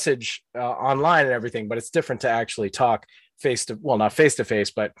we message online and everything, but it's different to actually talk not face to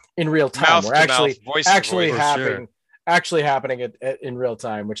face, but in real time. We're actually happening in real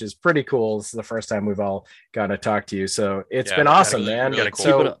time, which is pretty cool. This is the first time we've all gotten to talk to you, so it's been awesome, man. Really cool.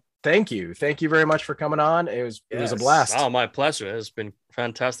 So thank you very much for coming on. It was a blast. Oh, my pleasure. It's been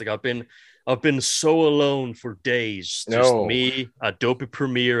fantastic. I've been so alone for days. Just me, Adobe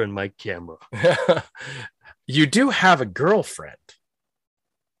Premiere, and my camera. You do have a girlfriend.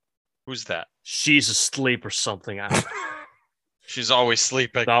 Who's that? She's asleep or something. She's always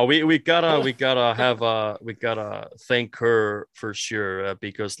sleeping. No, we gotta thank her for sure,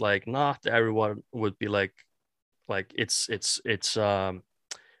 because like not everyone would be like it's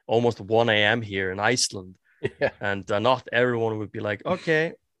almost 1 a.m. here in Iceland, and not everyone would be like,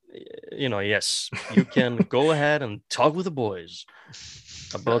 okay, yes, you can go ahead and talk with the boys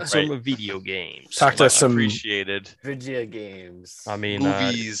about some video games. Talk to some appreciated video games. I mean,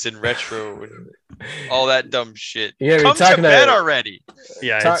 movies and retro and all that dumb shit. Yeah, come to bed already.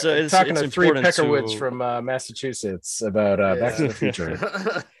 Yeah, it's talking to three Peckerwoods from Massachusetts about Back to the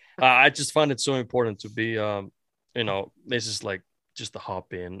Future. I just find it so important to be, this is like just a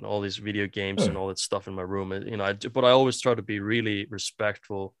hobby and all these video games and all that stuff in my room. But I always try to be really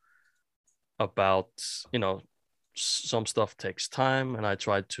respectful about, some stuff takes time, and I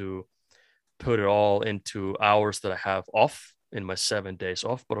try to put it all into hours that I have off in my 7 days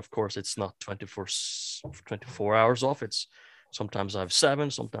off. But of course, it's not 24 hours off. It's sometimes I have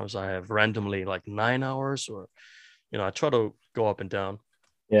 7, sometimes I have randomly like 9 hours, or I try to go up and down.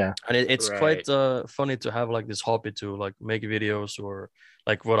 Yeah. And it's quite funny to have like this hobby to like make videos, or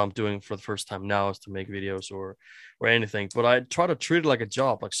like what I'm doing for the first time now is to make videos or anything. But I try to treat it like a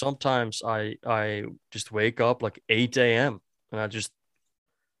job. Like sometimes I just wake up like 8 a.m. and I just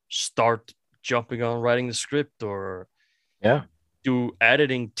start jumping on writing the script, or do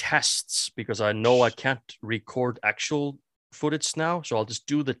editing tests, because I know I can't record actual footage now. So I'll just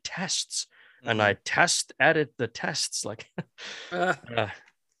do the tests, and I edit the tests. Like,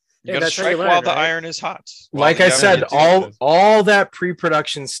 you gotta strike while the iron is hot. Like I said, all that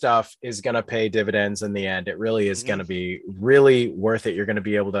pre-production stuff is gonna pay dividends in the end. It really is gonna be really worth it. You're gonna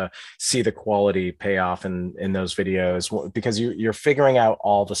be able to see the quality pay off in those videos, because you're figuring out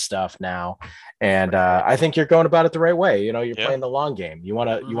all the stuff now, and I think you're going about it the right way. You know, you're playing the long game. You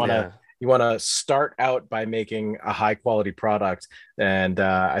wanna start out by making a high quality product, and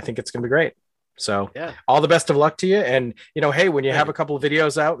I think it's gonna be great. So all the best of luck to you. And, you know, hey, when you have a couple of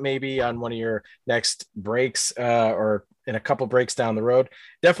videos out, maybe on one of your next breaks or in a couple breaks down the road,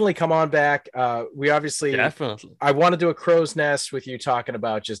 definitely come on back. We obviously, I want to do a crow's nest with you talking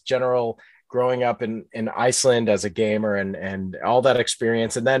about just general growing up in Iceland as a gamer and all that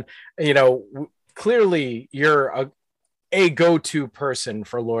experience. And then, you know, clearly you're a go-to person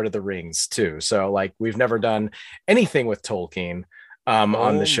for Lord of the Rings too. So like, we've never done anything with Tolkien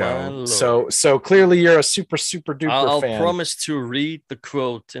on the show, so clearly you're a super duper fan. I'll promise to read the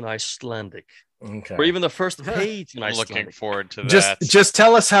quote in Icelandic, or even the first page in Icelandic. Looking forward to that. Just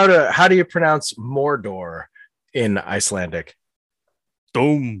tell us how do you pronounce Mordor in Icelandic?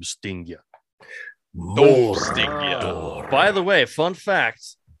 Dómstingja. By the way, fun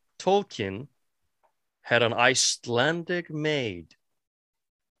fact: Tolkien had an Icelandic maid.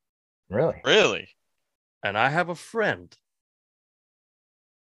 Really? And I have a friend.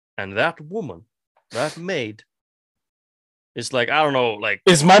 And that woman, that maid, is like, I don't know, like...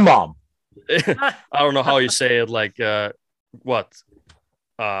 is my mom. I don't know how you say it, like, what?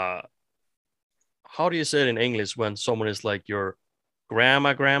 How do you say it in English when someone is like your grandma?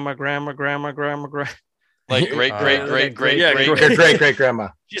 Like great grandma.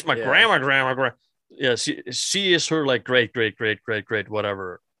 She's my grandma. Yeah, she is her like great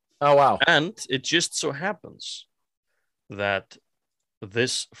whatever. Oh, wow. And it just so happens that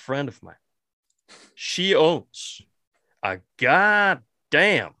this friend of mine, she owns a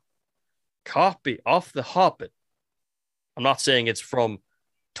goddamn copy of The Hobbit. I'm not saying it's from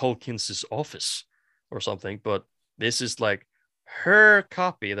Tolkien's office or something, but this is like her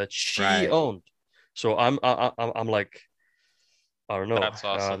copy that she owned. So I'm like, I don't know. That's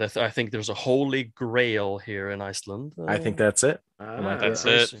awesome. I think there's a holy grail here in Iceland. I think that's it. That's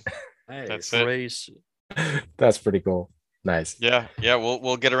it. That's it. That's pretty cool. Nice. Yeah.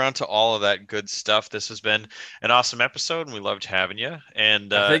 We'll get around to all of that good stuff. This has been an awesome episode, and we loved having you.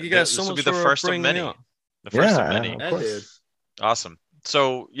 And thank you guys so this will much be the for first of bringing many. me on. The first of Yeah, many. of course. Awesome.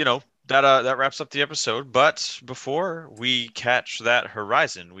 So that wraps up the episode. But before we catch that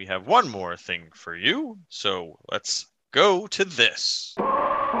horizon, we have one more thing for you. So let's go to this.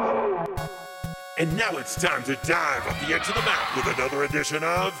 And now it's time to dive off the edge of the map with another edition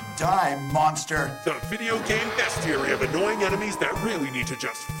of Die, Monster! The video game bestiary of annoying enemies that really need to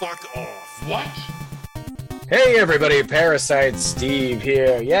just fuck off. What? Hey everybody, Parasite Steve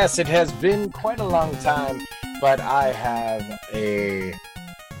here. Yes, it has been quite a long time, but I have a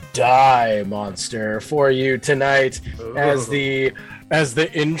Die Monster for you tonight, as the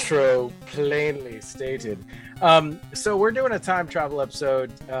intro plainly stated. So we're doing a time travel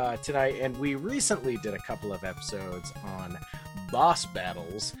episode tonight, and we recently did a couple of episodes on boss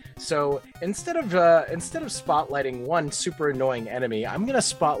battles. So instead of spotlighting one super annoying enemy, I'm gonna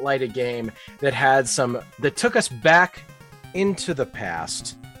spotlight a game that took us back into the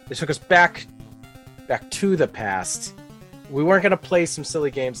past. It took us back to the past. We weren't gonna play some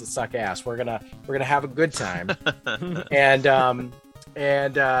silly games that suck ass. We're gonna have a good time, and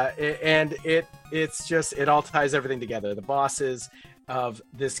it all ties everything together. The bosses of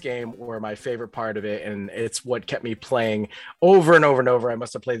this game were my favorite part of it, and it's what kept me playing over and over and over. I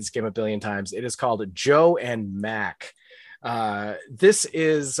must have played this game a billion times. It is called Joe and Mac. This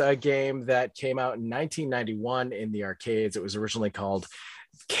is a game that came out in 1991 in the arcades. It was originally called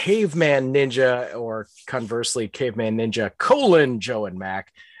Caveman Ninja, or conversely Caveman Ninja : Joe and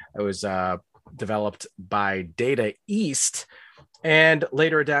Mac. It was developed by Data East, and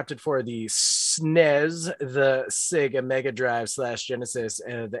later adapted for the SNES, the Sega Mega Drive / Genesis,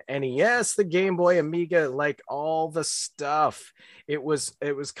 the NES, the Game Boy, Amiga, like all the stuff. It was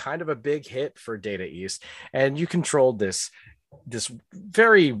kind of a big hit for Data East, and you controlled this this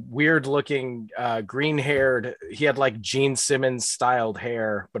very weird looking green haired. He had like Gene Simmons styled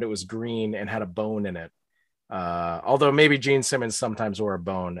hair, but it was green and had a bone in it. Although maybe Gene Simmons sometimes wore a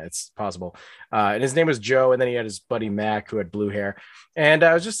bone, it's possible. And his name was Joe, and then he had his buddy Mac who had blue hair, and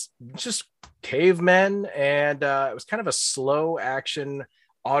I was just cavemen, and it was kind of a slow action,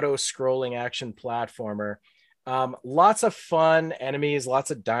 auto scrolling action platformer. Lots of fun enemies,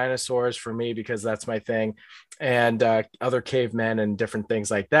 lots of dinosaurs for me because that's my thing, and other cavemen and different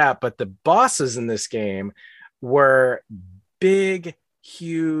things like that. But the bosses in this game were big,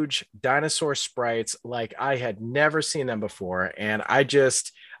 huge dinosaur sprites like I had never seen them before, and I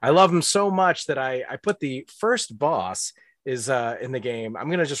love them so much that I put the first boss is in the game.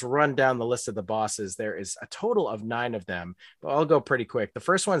 I'm gonna just run down the list of the bosses. There is a total of 9 of them, but I'll go pretty quick. The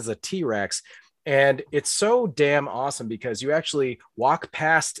first one is the T-Rex, and it's so damn awesome because you actually walk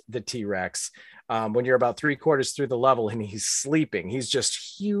past the T-Rex when you're about 3/4 through the level, and he's sleeping. He's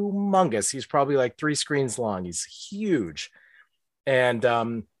just humongous. He's probably like 3 screens long. He's huge. And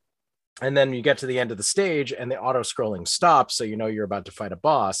then you get to the end of the stage and the auto scrolling stops, so you know you're about to fight a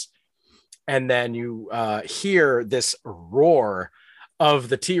boss, and then you hear this roar of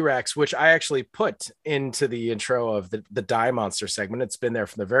the T-Rex, which I actually put into the intro of the Die Monster segment. It's been there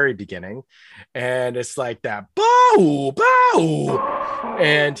from the very beginning, and it's like that bow bow,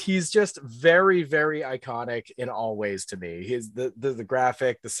 and he's just very, very iconic in all ways to me. His the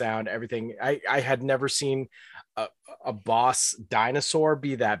graphic, the sound, everything. I had never seen a boss dinosaur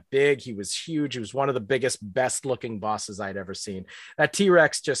be that big. He was huge. He was one of the biggest, best looking bosses I'd ever seen. That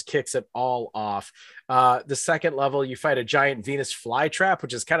T-Rex just kicks it all off. The second level, you fight a giant Venus flytrap,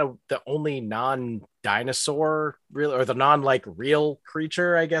 which is kind of the only non-dinosaur real, or the non-like real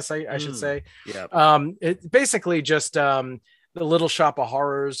creature, I guess I should say. Yeah. It's basically just the Little Shop of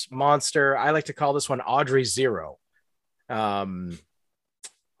Horrors monster. I like to call this one Audrey Zero. Audrey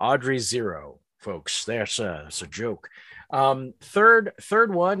Zero, folks. That's a joke.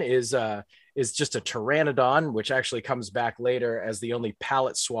 Third one is just a Pteranodon, which actually comes back later as the only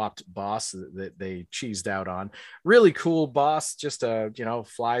palette swapped boss that they cheesed out on. Really cool boss, just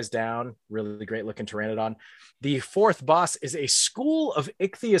flies down, really great looking Pteranodon. The fourth boss is a school of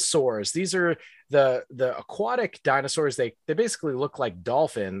ichthyosaurs. These are the aquatic dinosaurs. They basically look like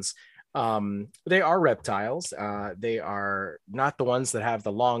dolphins. They are reptiles. They are not the ones that have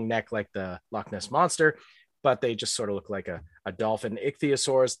the long neck like the Loch Ness Monster, but they just sort of look like a dolphin.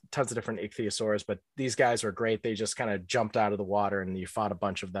 Ichthyosaurs, tons of different ichthyosaurs, but these guys were great. They just kind of jumped out of the water and you fought a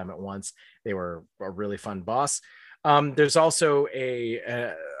bunch of them at once. They were a really fun boss. There's also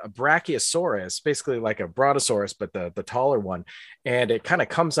a Brachiosaurus, basically like a Brontosaurus, but the taller one, and it kind of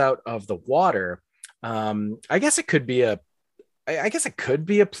comes out of the water. I guess it could be a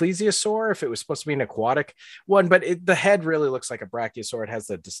plesiosaur if it was supposed to be an aquatic one, but the head really looks like a brachiosaur. It has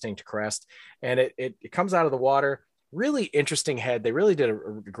a distinct crest, and it comes out of the water. Really interesting head. They really did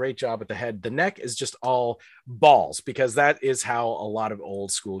a great job with the head. The neck is just all balls, because that is how a lot of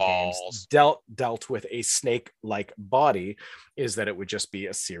old school games dealt with a snake-like body, is that it would just be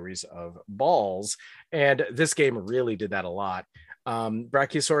a series of balls. And this game really did that a lot.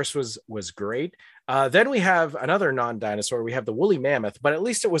 Brachiosaurus was great. Then we have another non-dinosaur. We have the woolly mammoth, but at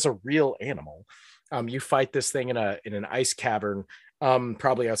least it was a real animal. You fight this thing in an ice cavern,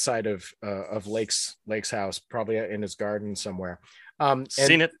 probably outside of Lake's house, probably in his garden somewhere.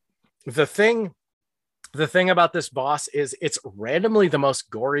 Seen it. The thing about this boss is it's randomly the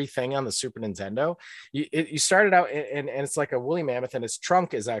most gory thing on the Super Nintendo. You started out and it's like a woolly mammoth, and its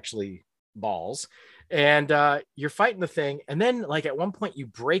trunk is actually balls, and you're fighting the thing, and then like at one point you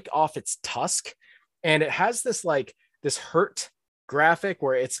break off its tusk, and it has this hurt graphic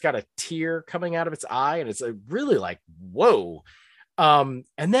where it's got a tear coming out of its eye, and it's really like, whoa. And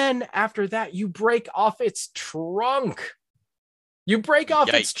then after that you break off its trunk.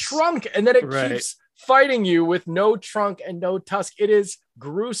 Yikes. Its trunk, and then it keeps fighting you with no trunk and no tusk. It is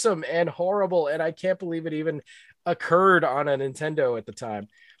gruesome and horrible, and I can't believe it even occurred on a Nintendo at the time.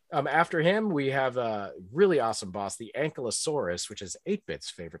 After him, we have a really awesome boss, the Ankylosaurus, which is 8-Bit's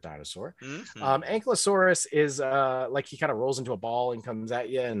favorite dinosaur. Mm-hmm. Ankylosaurus is like he kind of rolls into a ball and comes at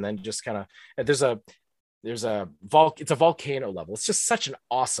you, and then just kind of it's a volcano level. It's just such an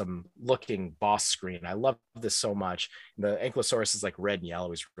awesome looking boss screen. I love this so much. The Ankylosaurus is like red and yellow.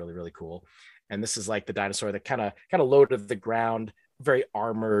 He's really, really cool. And this is like the dinosaur that kind of low to the ground, very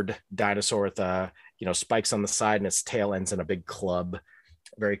armored dinosaur with spikes on the side, and its tail ends in a big club.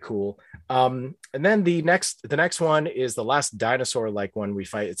 Very cool. And then the next one is the last dinosaur like one we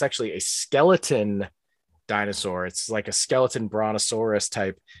fight. It's actually a skeleton dinosaur. It's like a skeleton brontosaurus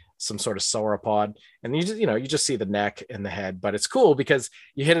type some sort of sauropod, and you just see the neck and the head. But it's cool because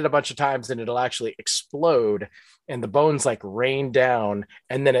you hit it a bunch of times and it'll actually explode, and the bones like rain down,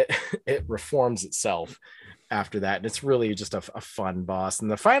 and then it reforms itself after that. And it's really just a fun boss. And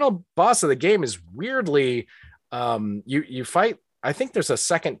the final boss of the game is weirdly, you fight, I think there's a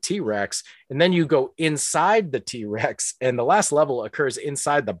second T-Rex, and then you go inside the T-Rex, and the last level occurs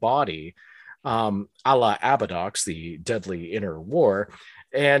inside the body, a la Abadox, the Deadly Inner War.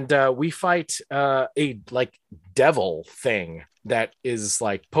 And we fight a like devil thing that is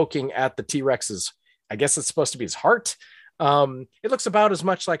like poking at the T-Rex's, I guess it's supposed to be his heart. It looks about as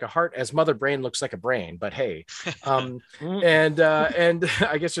much like a heart as Mother Brain looks like a brain, but hey, and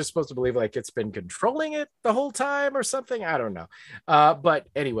I guess you're supposed to believe like it's been controlling it the whole time or something. I don't know. But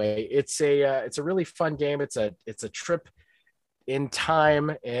anyway, it's a really fun game. It's a trip in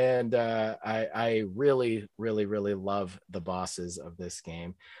time, and I really, really, really love the bosses of this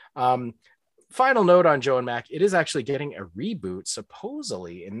game. Final note on Joe and Mac, it is actually getting a reboot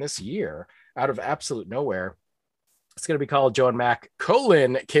supposedly in this year out of absolute nowhere. It's going to be called Joe and Mac :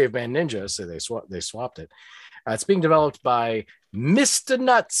 Caveman Ninja. So they swapped it. It's being developed by Mr.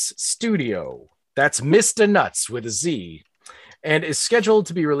 Nuts Studio. That's Mr. Nuts with a Z, and is scheduled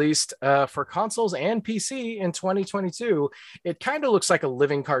to be released for consoles and PC in 2022. It kind of looks like a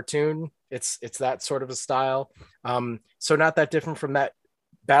living cartoon. It's that sort of a style. So not that different from that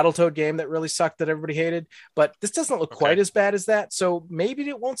Battletoad game that really sucked that everybody hated, but this doesn't look quite as bad as that. So maybe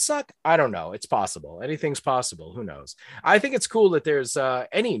it won't suck. I don't know. It's possible. Anything's possible. Who knows? I think it's cool that there's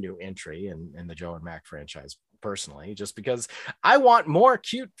any new entry in the Joe and Mac franchise, personally, just because I want more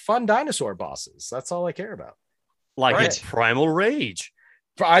cute, fun dinosaur bosses. That's all I care about. Like it's Primal Rage.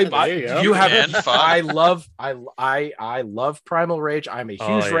 I love Primal Rage. I am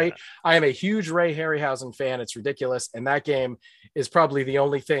a huge Ray Harryhausen fan. It's ridiculous, and that game is probably the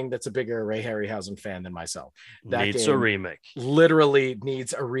only thing that's a bigger Ray Harryhausen fan than myself. That needs game a remake. Literally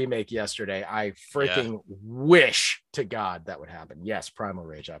needs a remake yesterday. I freaking wish to God that would happen. Yes, Primal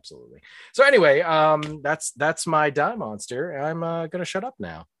Rage, absolutely. So anyway, that's my Die Monster. I'm gonna shut up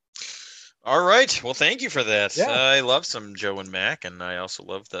now. All right. Well, thank you for that. Yeah. I love some Joe and Mac, and I also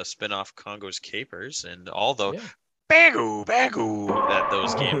love the spin-off Congo's Capers and all the bagoo that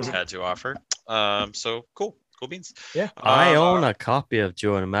those games had to offer. So cool beans. Yeah. I own a copy of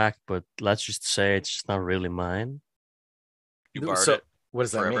Joe and Mac, but let's just say it's just not really mine. You borrowed it. What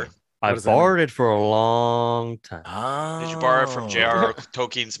does that forever. mean? I borrowed it for a long time. Did you borrow it from J.R.R.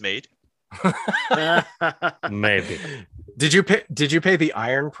 Tolkien's maid? Maybe. Did you pay the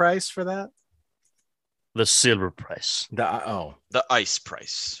iron price for that? The silver price. The ice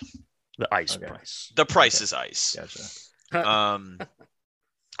price. The ice price. The price is ice. Gotcha.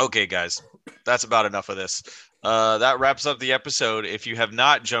 Okay, guys, that's about enough of this. That wraps up the episode. If you have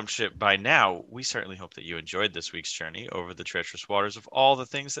not jumped ship by now, we certainly hope that you enjoyed this week's journey over the treacherous waters of all the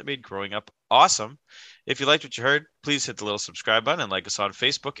things that made growing up awesome. If you liked what you heard, please hit the little subscribe button and like us on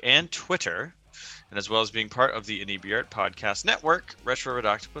Facebook and Twitter. And as well as being part of the Inebriart Podcast Network, Retro Red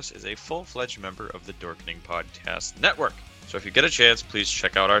Octopus is a full-fledged member of the Dorkening Podcast Network. So if you get a chance, please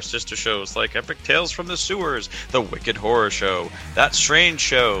check out our sister shows like Epic Tales from the Sewers, The Wicked Horror Show, That Strange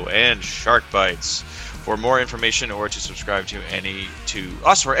Show, and Shark Bites. For more information or to subscribe to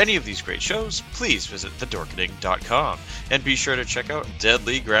us or any of these great shows, please visit thedorkening.com. And be sure to check out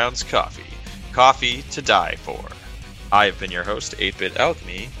Deadly Grounds Coffee. Coffee to die for. I've been your host, 8-Bit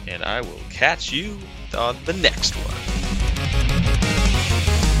Alchemy, and I will catch you on the next one.